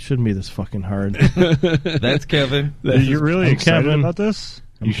 What? Shouldn't be this fucking hard. That's Kevin. You're really I'm excited Kevin. about this?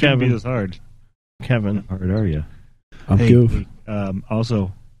 I'm You shouldn't Kevin. be this hard. Kevin. How hard are you? I'm Goof.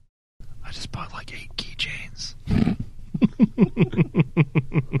 Also, I just bought like 8 keychains.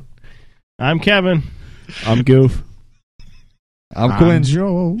 I'm Kevin. I'm Goof. I'm Quinn.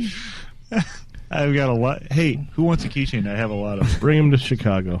 Joe. I've got a lot. Hey, who wants a keychain? I have a lot of. Bring him to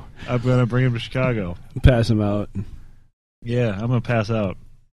Chicago. I'm gonna bring him to Chicago. Pass him out. Yeah, I'm gonna pass out.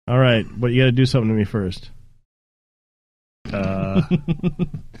 All right, but you got to do something to me first.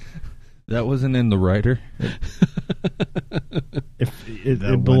 That wasn't in the writer. If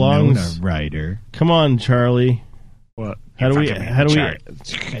it belongs, writer. Come on, Charlie. What? How do we?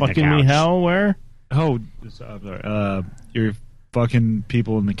 Fucking me? How? Where? Oh, I'm sorry. Your fucking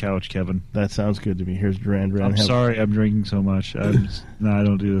people in the couch, Kevin. That sounds good to me. Here's Duran Duran. I'm sorry I'm drinking so much. I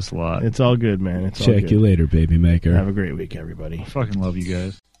don't do this a lot. It's all good, man. It's all Check good. you later, baby maker. Have a great week, everybody. I fucking love you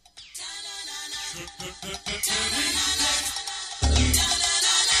guys.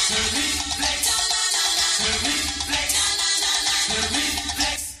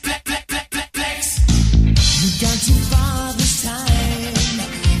 You got too far this time,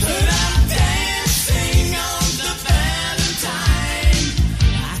 but I'm dancing on the Valentine.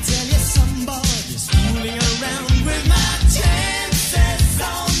 I tell you, somebody's fooling around with my chances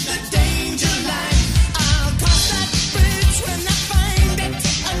on the danger line. I'll cross that bridge when I find it.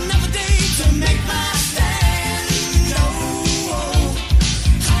 Another day to make my stand. Oh,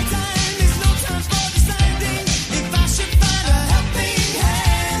 high time is no time for deciding if I should find a helping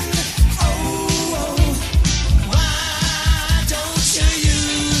hand. Oh, why don't you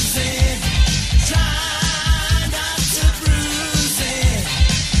use it? Try not to bruise it.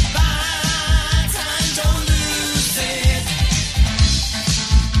 Buy time, don't lose it.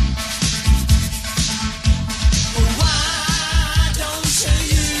 Why don't you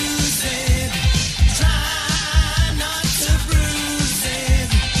use it? Try not to bruise it.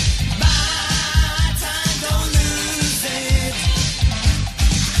 Buy time, don't lose it.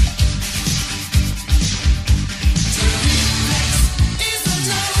 Is a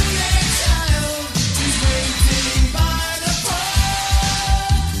lonely child who's waiting by the pole.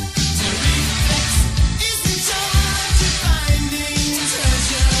 Reflex is in charge of finding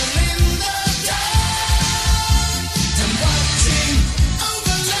treasure in the dark. And watching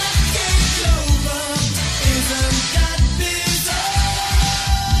over lucky clover, isn't that bizarre?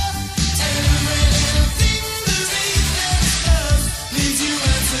 Every little thing the reflex does leaves you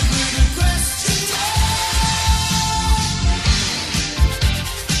answered with a question mark.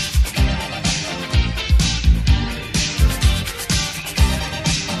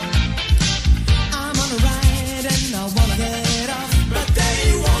 I'm on a ride and I wanna get off, but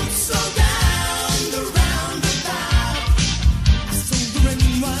they won't slow down the roundabout. I sold the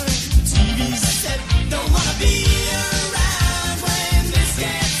wire, the TV set, don't wanna be around when this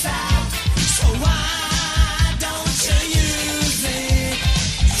gets out. So why don't you use it?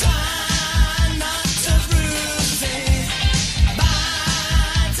 Try not to bruise it.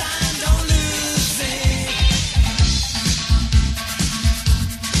 Buy time, don't lose it.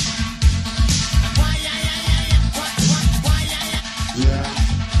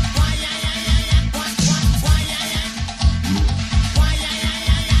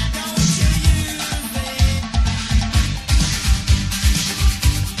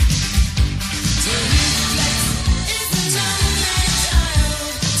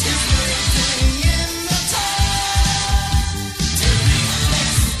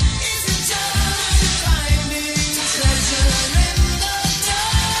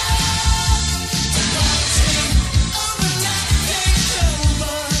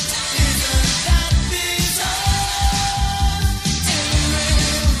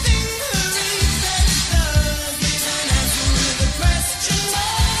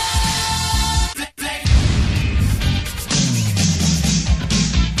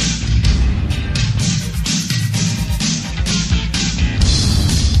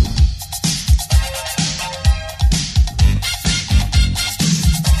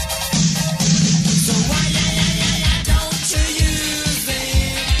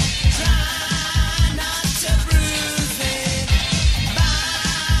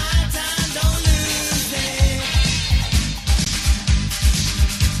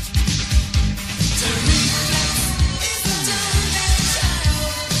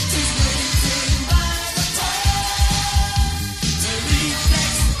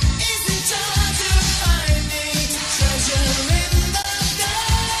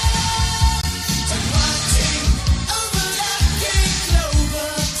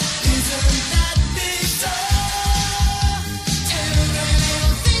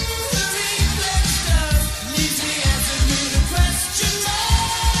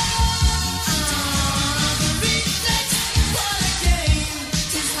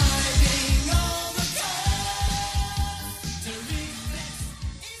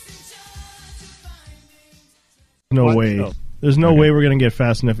 No What? way. Oh. There's no Okay. way we're going to get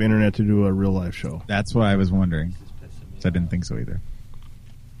fast enough internet to do a real live show. That's what I was wondering. So I didn't think so either.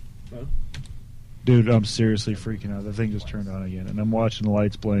 Dude, I'm seriously freaking out. The thing just turned on again, and I'm watching the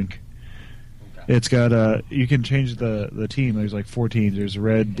lights blink. It's got you can change the team. There's like 4 teams. There's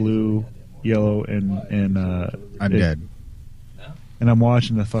red, blue, yellow, and I'm dead. And I'm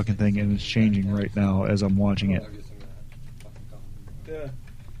watching the fucking thing, and it's changing right now as I'm watching it.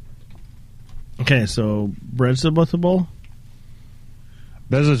 Okay, so Brett's about the bowl?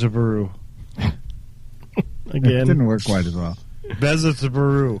 Bezatabaru. Again. It didn't work quite as well.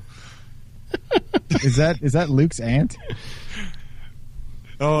 Bezatabaru. Is that Luke's aunt?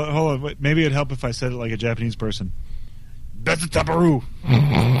 Oh, hold on. Wait, maybe it'd help if I said it like a Japanese person. Bezatabaru.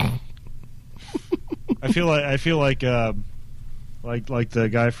 I feel like the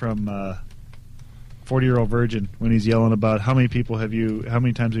guy from 40-Year-Old Virgin when he's yelling about how many times have you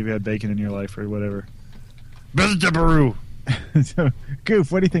had bacon in your life or whatever. Bezatabaru. So,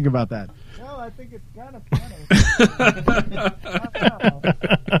 Goof, what do you think about that? Well, I think it's kind of funny.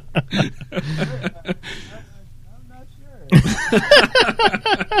 I'm not sure.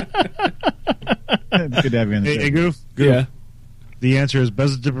 It's good to have you on the show. Hey, Goof. Yeah. The answer is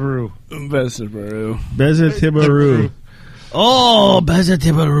Bezatabaru. Bezatabaru. Oh,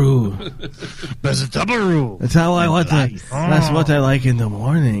 Bezatabaru. Bezatabaru. That's how I want to. That's what I like in the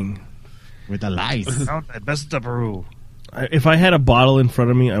morning. With the lice. Bezatabaru. If I had a bottle in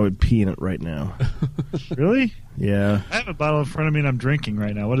front of me, I would pee in it right now. Really? Yeah. I have a bottle in front of me and I'm drinking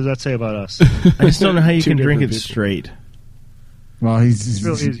right now. What does that say about us? I just don't know how you can drink it straight. Well,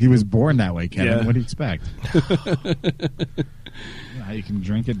 he was born that way, Kevin. Yeah. What do you expect? How you can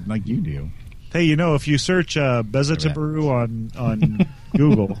drink it like you do. Hey, if you search Bezatabaru on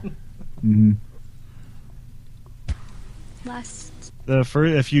Google,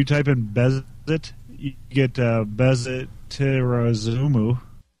 if you type in Bezat, you get Bezatirazumu.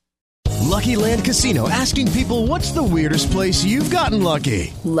 Lucky Land Casino, asking people, what's the weirdest place you've gotten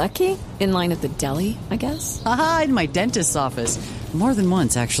lucky? Lucky? In line at the deli, I guess? Aha, in my dentist's office. More than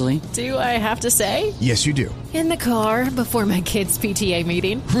once, actually. Do I have to say? Yes, you do. In the car before my kids' PTA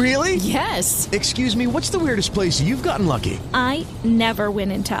meeting. Really? Yes. Excuse me, what's the weirdest place you've gotten lucky? I never win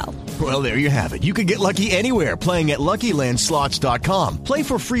and tell. Well, there you have it. You can get lucky anywhere, playing at LuckyLandSlots.com. Play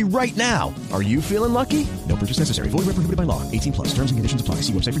for free right now. Are you feeling lucky? No purchase necessary. Void where prohibited by law. 18+. Terms and conditions apply.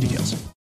 See website for details.